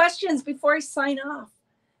any questions before I sign off?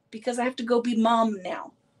 Because I have to go be mom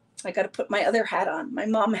now. I got to put my other hat on, my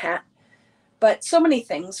mom hat. But so many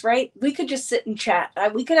things, right? We could just sit and chat.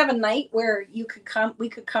 We could have a night where you could come, we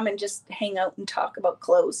could come and just hang out and talk about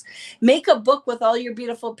clothes. Make a book with all your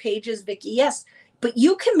beautiful pages, Vicki. Yes, but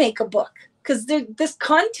you can make a book because this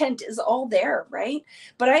content is all there, right?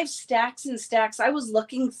 But I have stacks and stacks. I was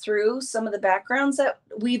looking through some of the backgrounds that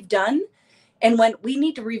we've done and when we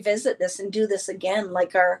need to revisit this and do this again,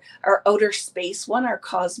 like our outer space one, our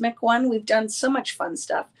cosmic one. We've done so much fun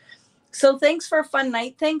stuff. So thanks for a fun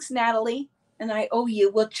night. Thanks, Natalie. And I owe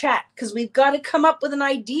you. We'll chat because we've got to come up with an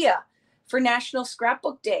idea for National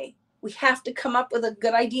Scrapbook Day. We have to come up with a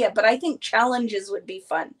good idea, but I think challenges would be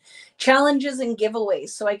fun. Challenges and giveaways.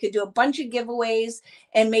 So I could do a bunch of giveaways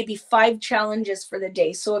and maybe 5 challenges for the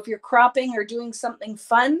day. So if you're cropping or doing something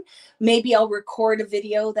fun, maybe I'll record a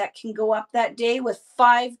video that can go up that day with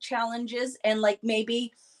 5 challenges and like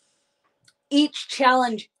maybe each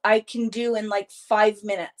challenge I can do in like 5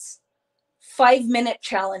 minutes. 5-minute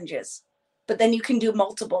challenges. But then you can do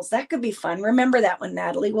multiples. That could be fun. Remember that one,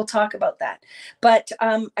 Natalie. We'll talk about that. But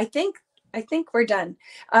I think we're done.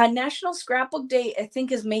 National Scrapbook Day, I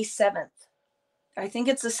think, is May 7th. I think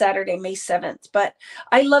it's a Saturday, May 7th. But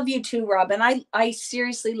I love you too, Robin. I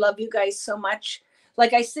seriously love you guys so much.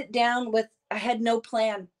 Like I sit down with, I had no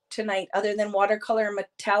plan tonight other than watercolor and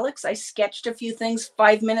metallics. I sketched a few things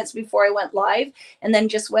 5 minutes before I went live and then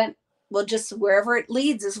just went, well, just wherever it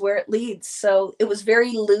leads is where it leads. So it was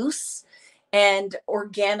very loose and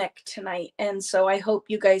organic tonight. And so I hope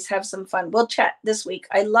you guys have some fun. We'll chat this week.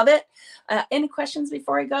 I love it. Any questions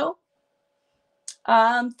before I go?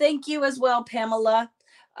 Thank you as well, Pamela.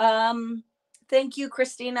 Thank you,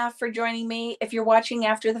 Christina, for joining me. If you're watching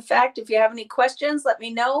after the fact, if you have any questions, let me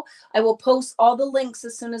know. I will post all the links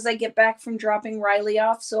as soon as I get back from dropping Riley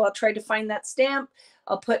off. So I'll try to find that stamp.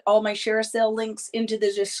 I'll put all my share sale links into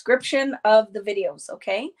the description of the videos.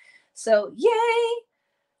 Okay. So yay.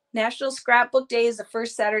 National Scrapbook Day is the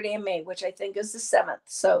first Saturday in May, which I think is the 7th.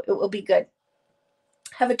 So it will be good.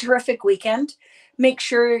 Have a terrific weekend. Make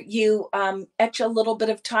sure you etch a little bit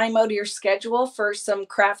of time out of your schedule for some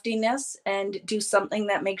craftiness and do something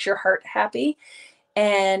that makes your heart happy.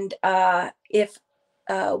 And if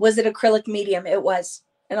was it acrylic medium? It was.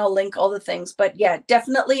 And I'll link all the things. But yeah,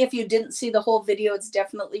 definitely, if you didn't see the whole video, it's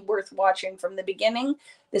definitely worth watching from the beginning.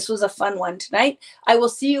 This was a fun one tonight. I will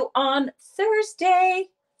see you on Thursday,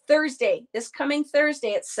 this coming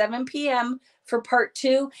Thursday at 7 p.m. for part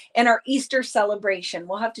 2 and our Easter celebration.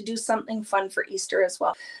 We'll have to do something fun for Easter as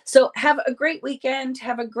well. So have a great weekend.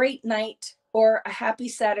 Have a great night or a happy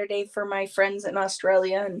Saturday for my friends in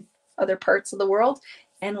Australia and other parts of the world.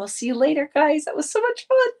 And we'll see you later, guys. That was so much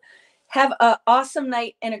fun. Have an awesome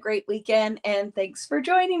night and a great weekend. And thanks for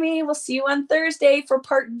joining me. We'll see you on Thursday for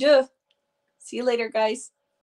part 2. See you later, guys.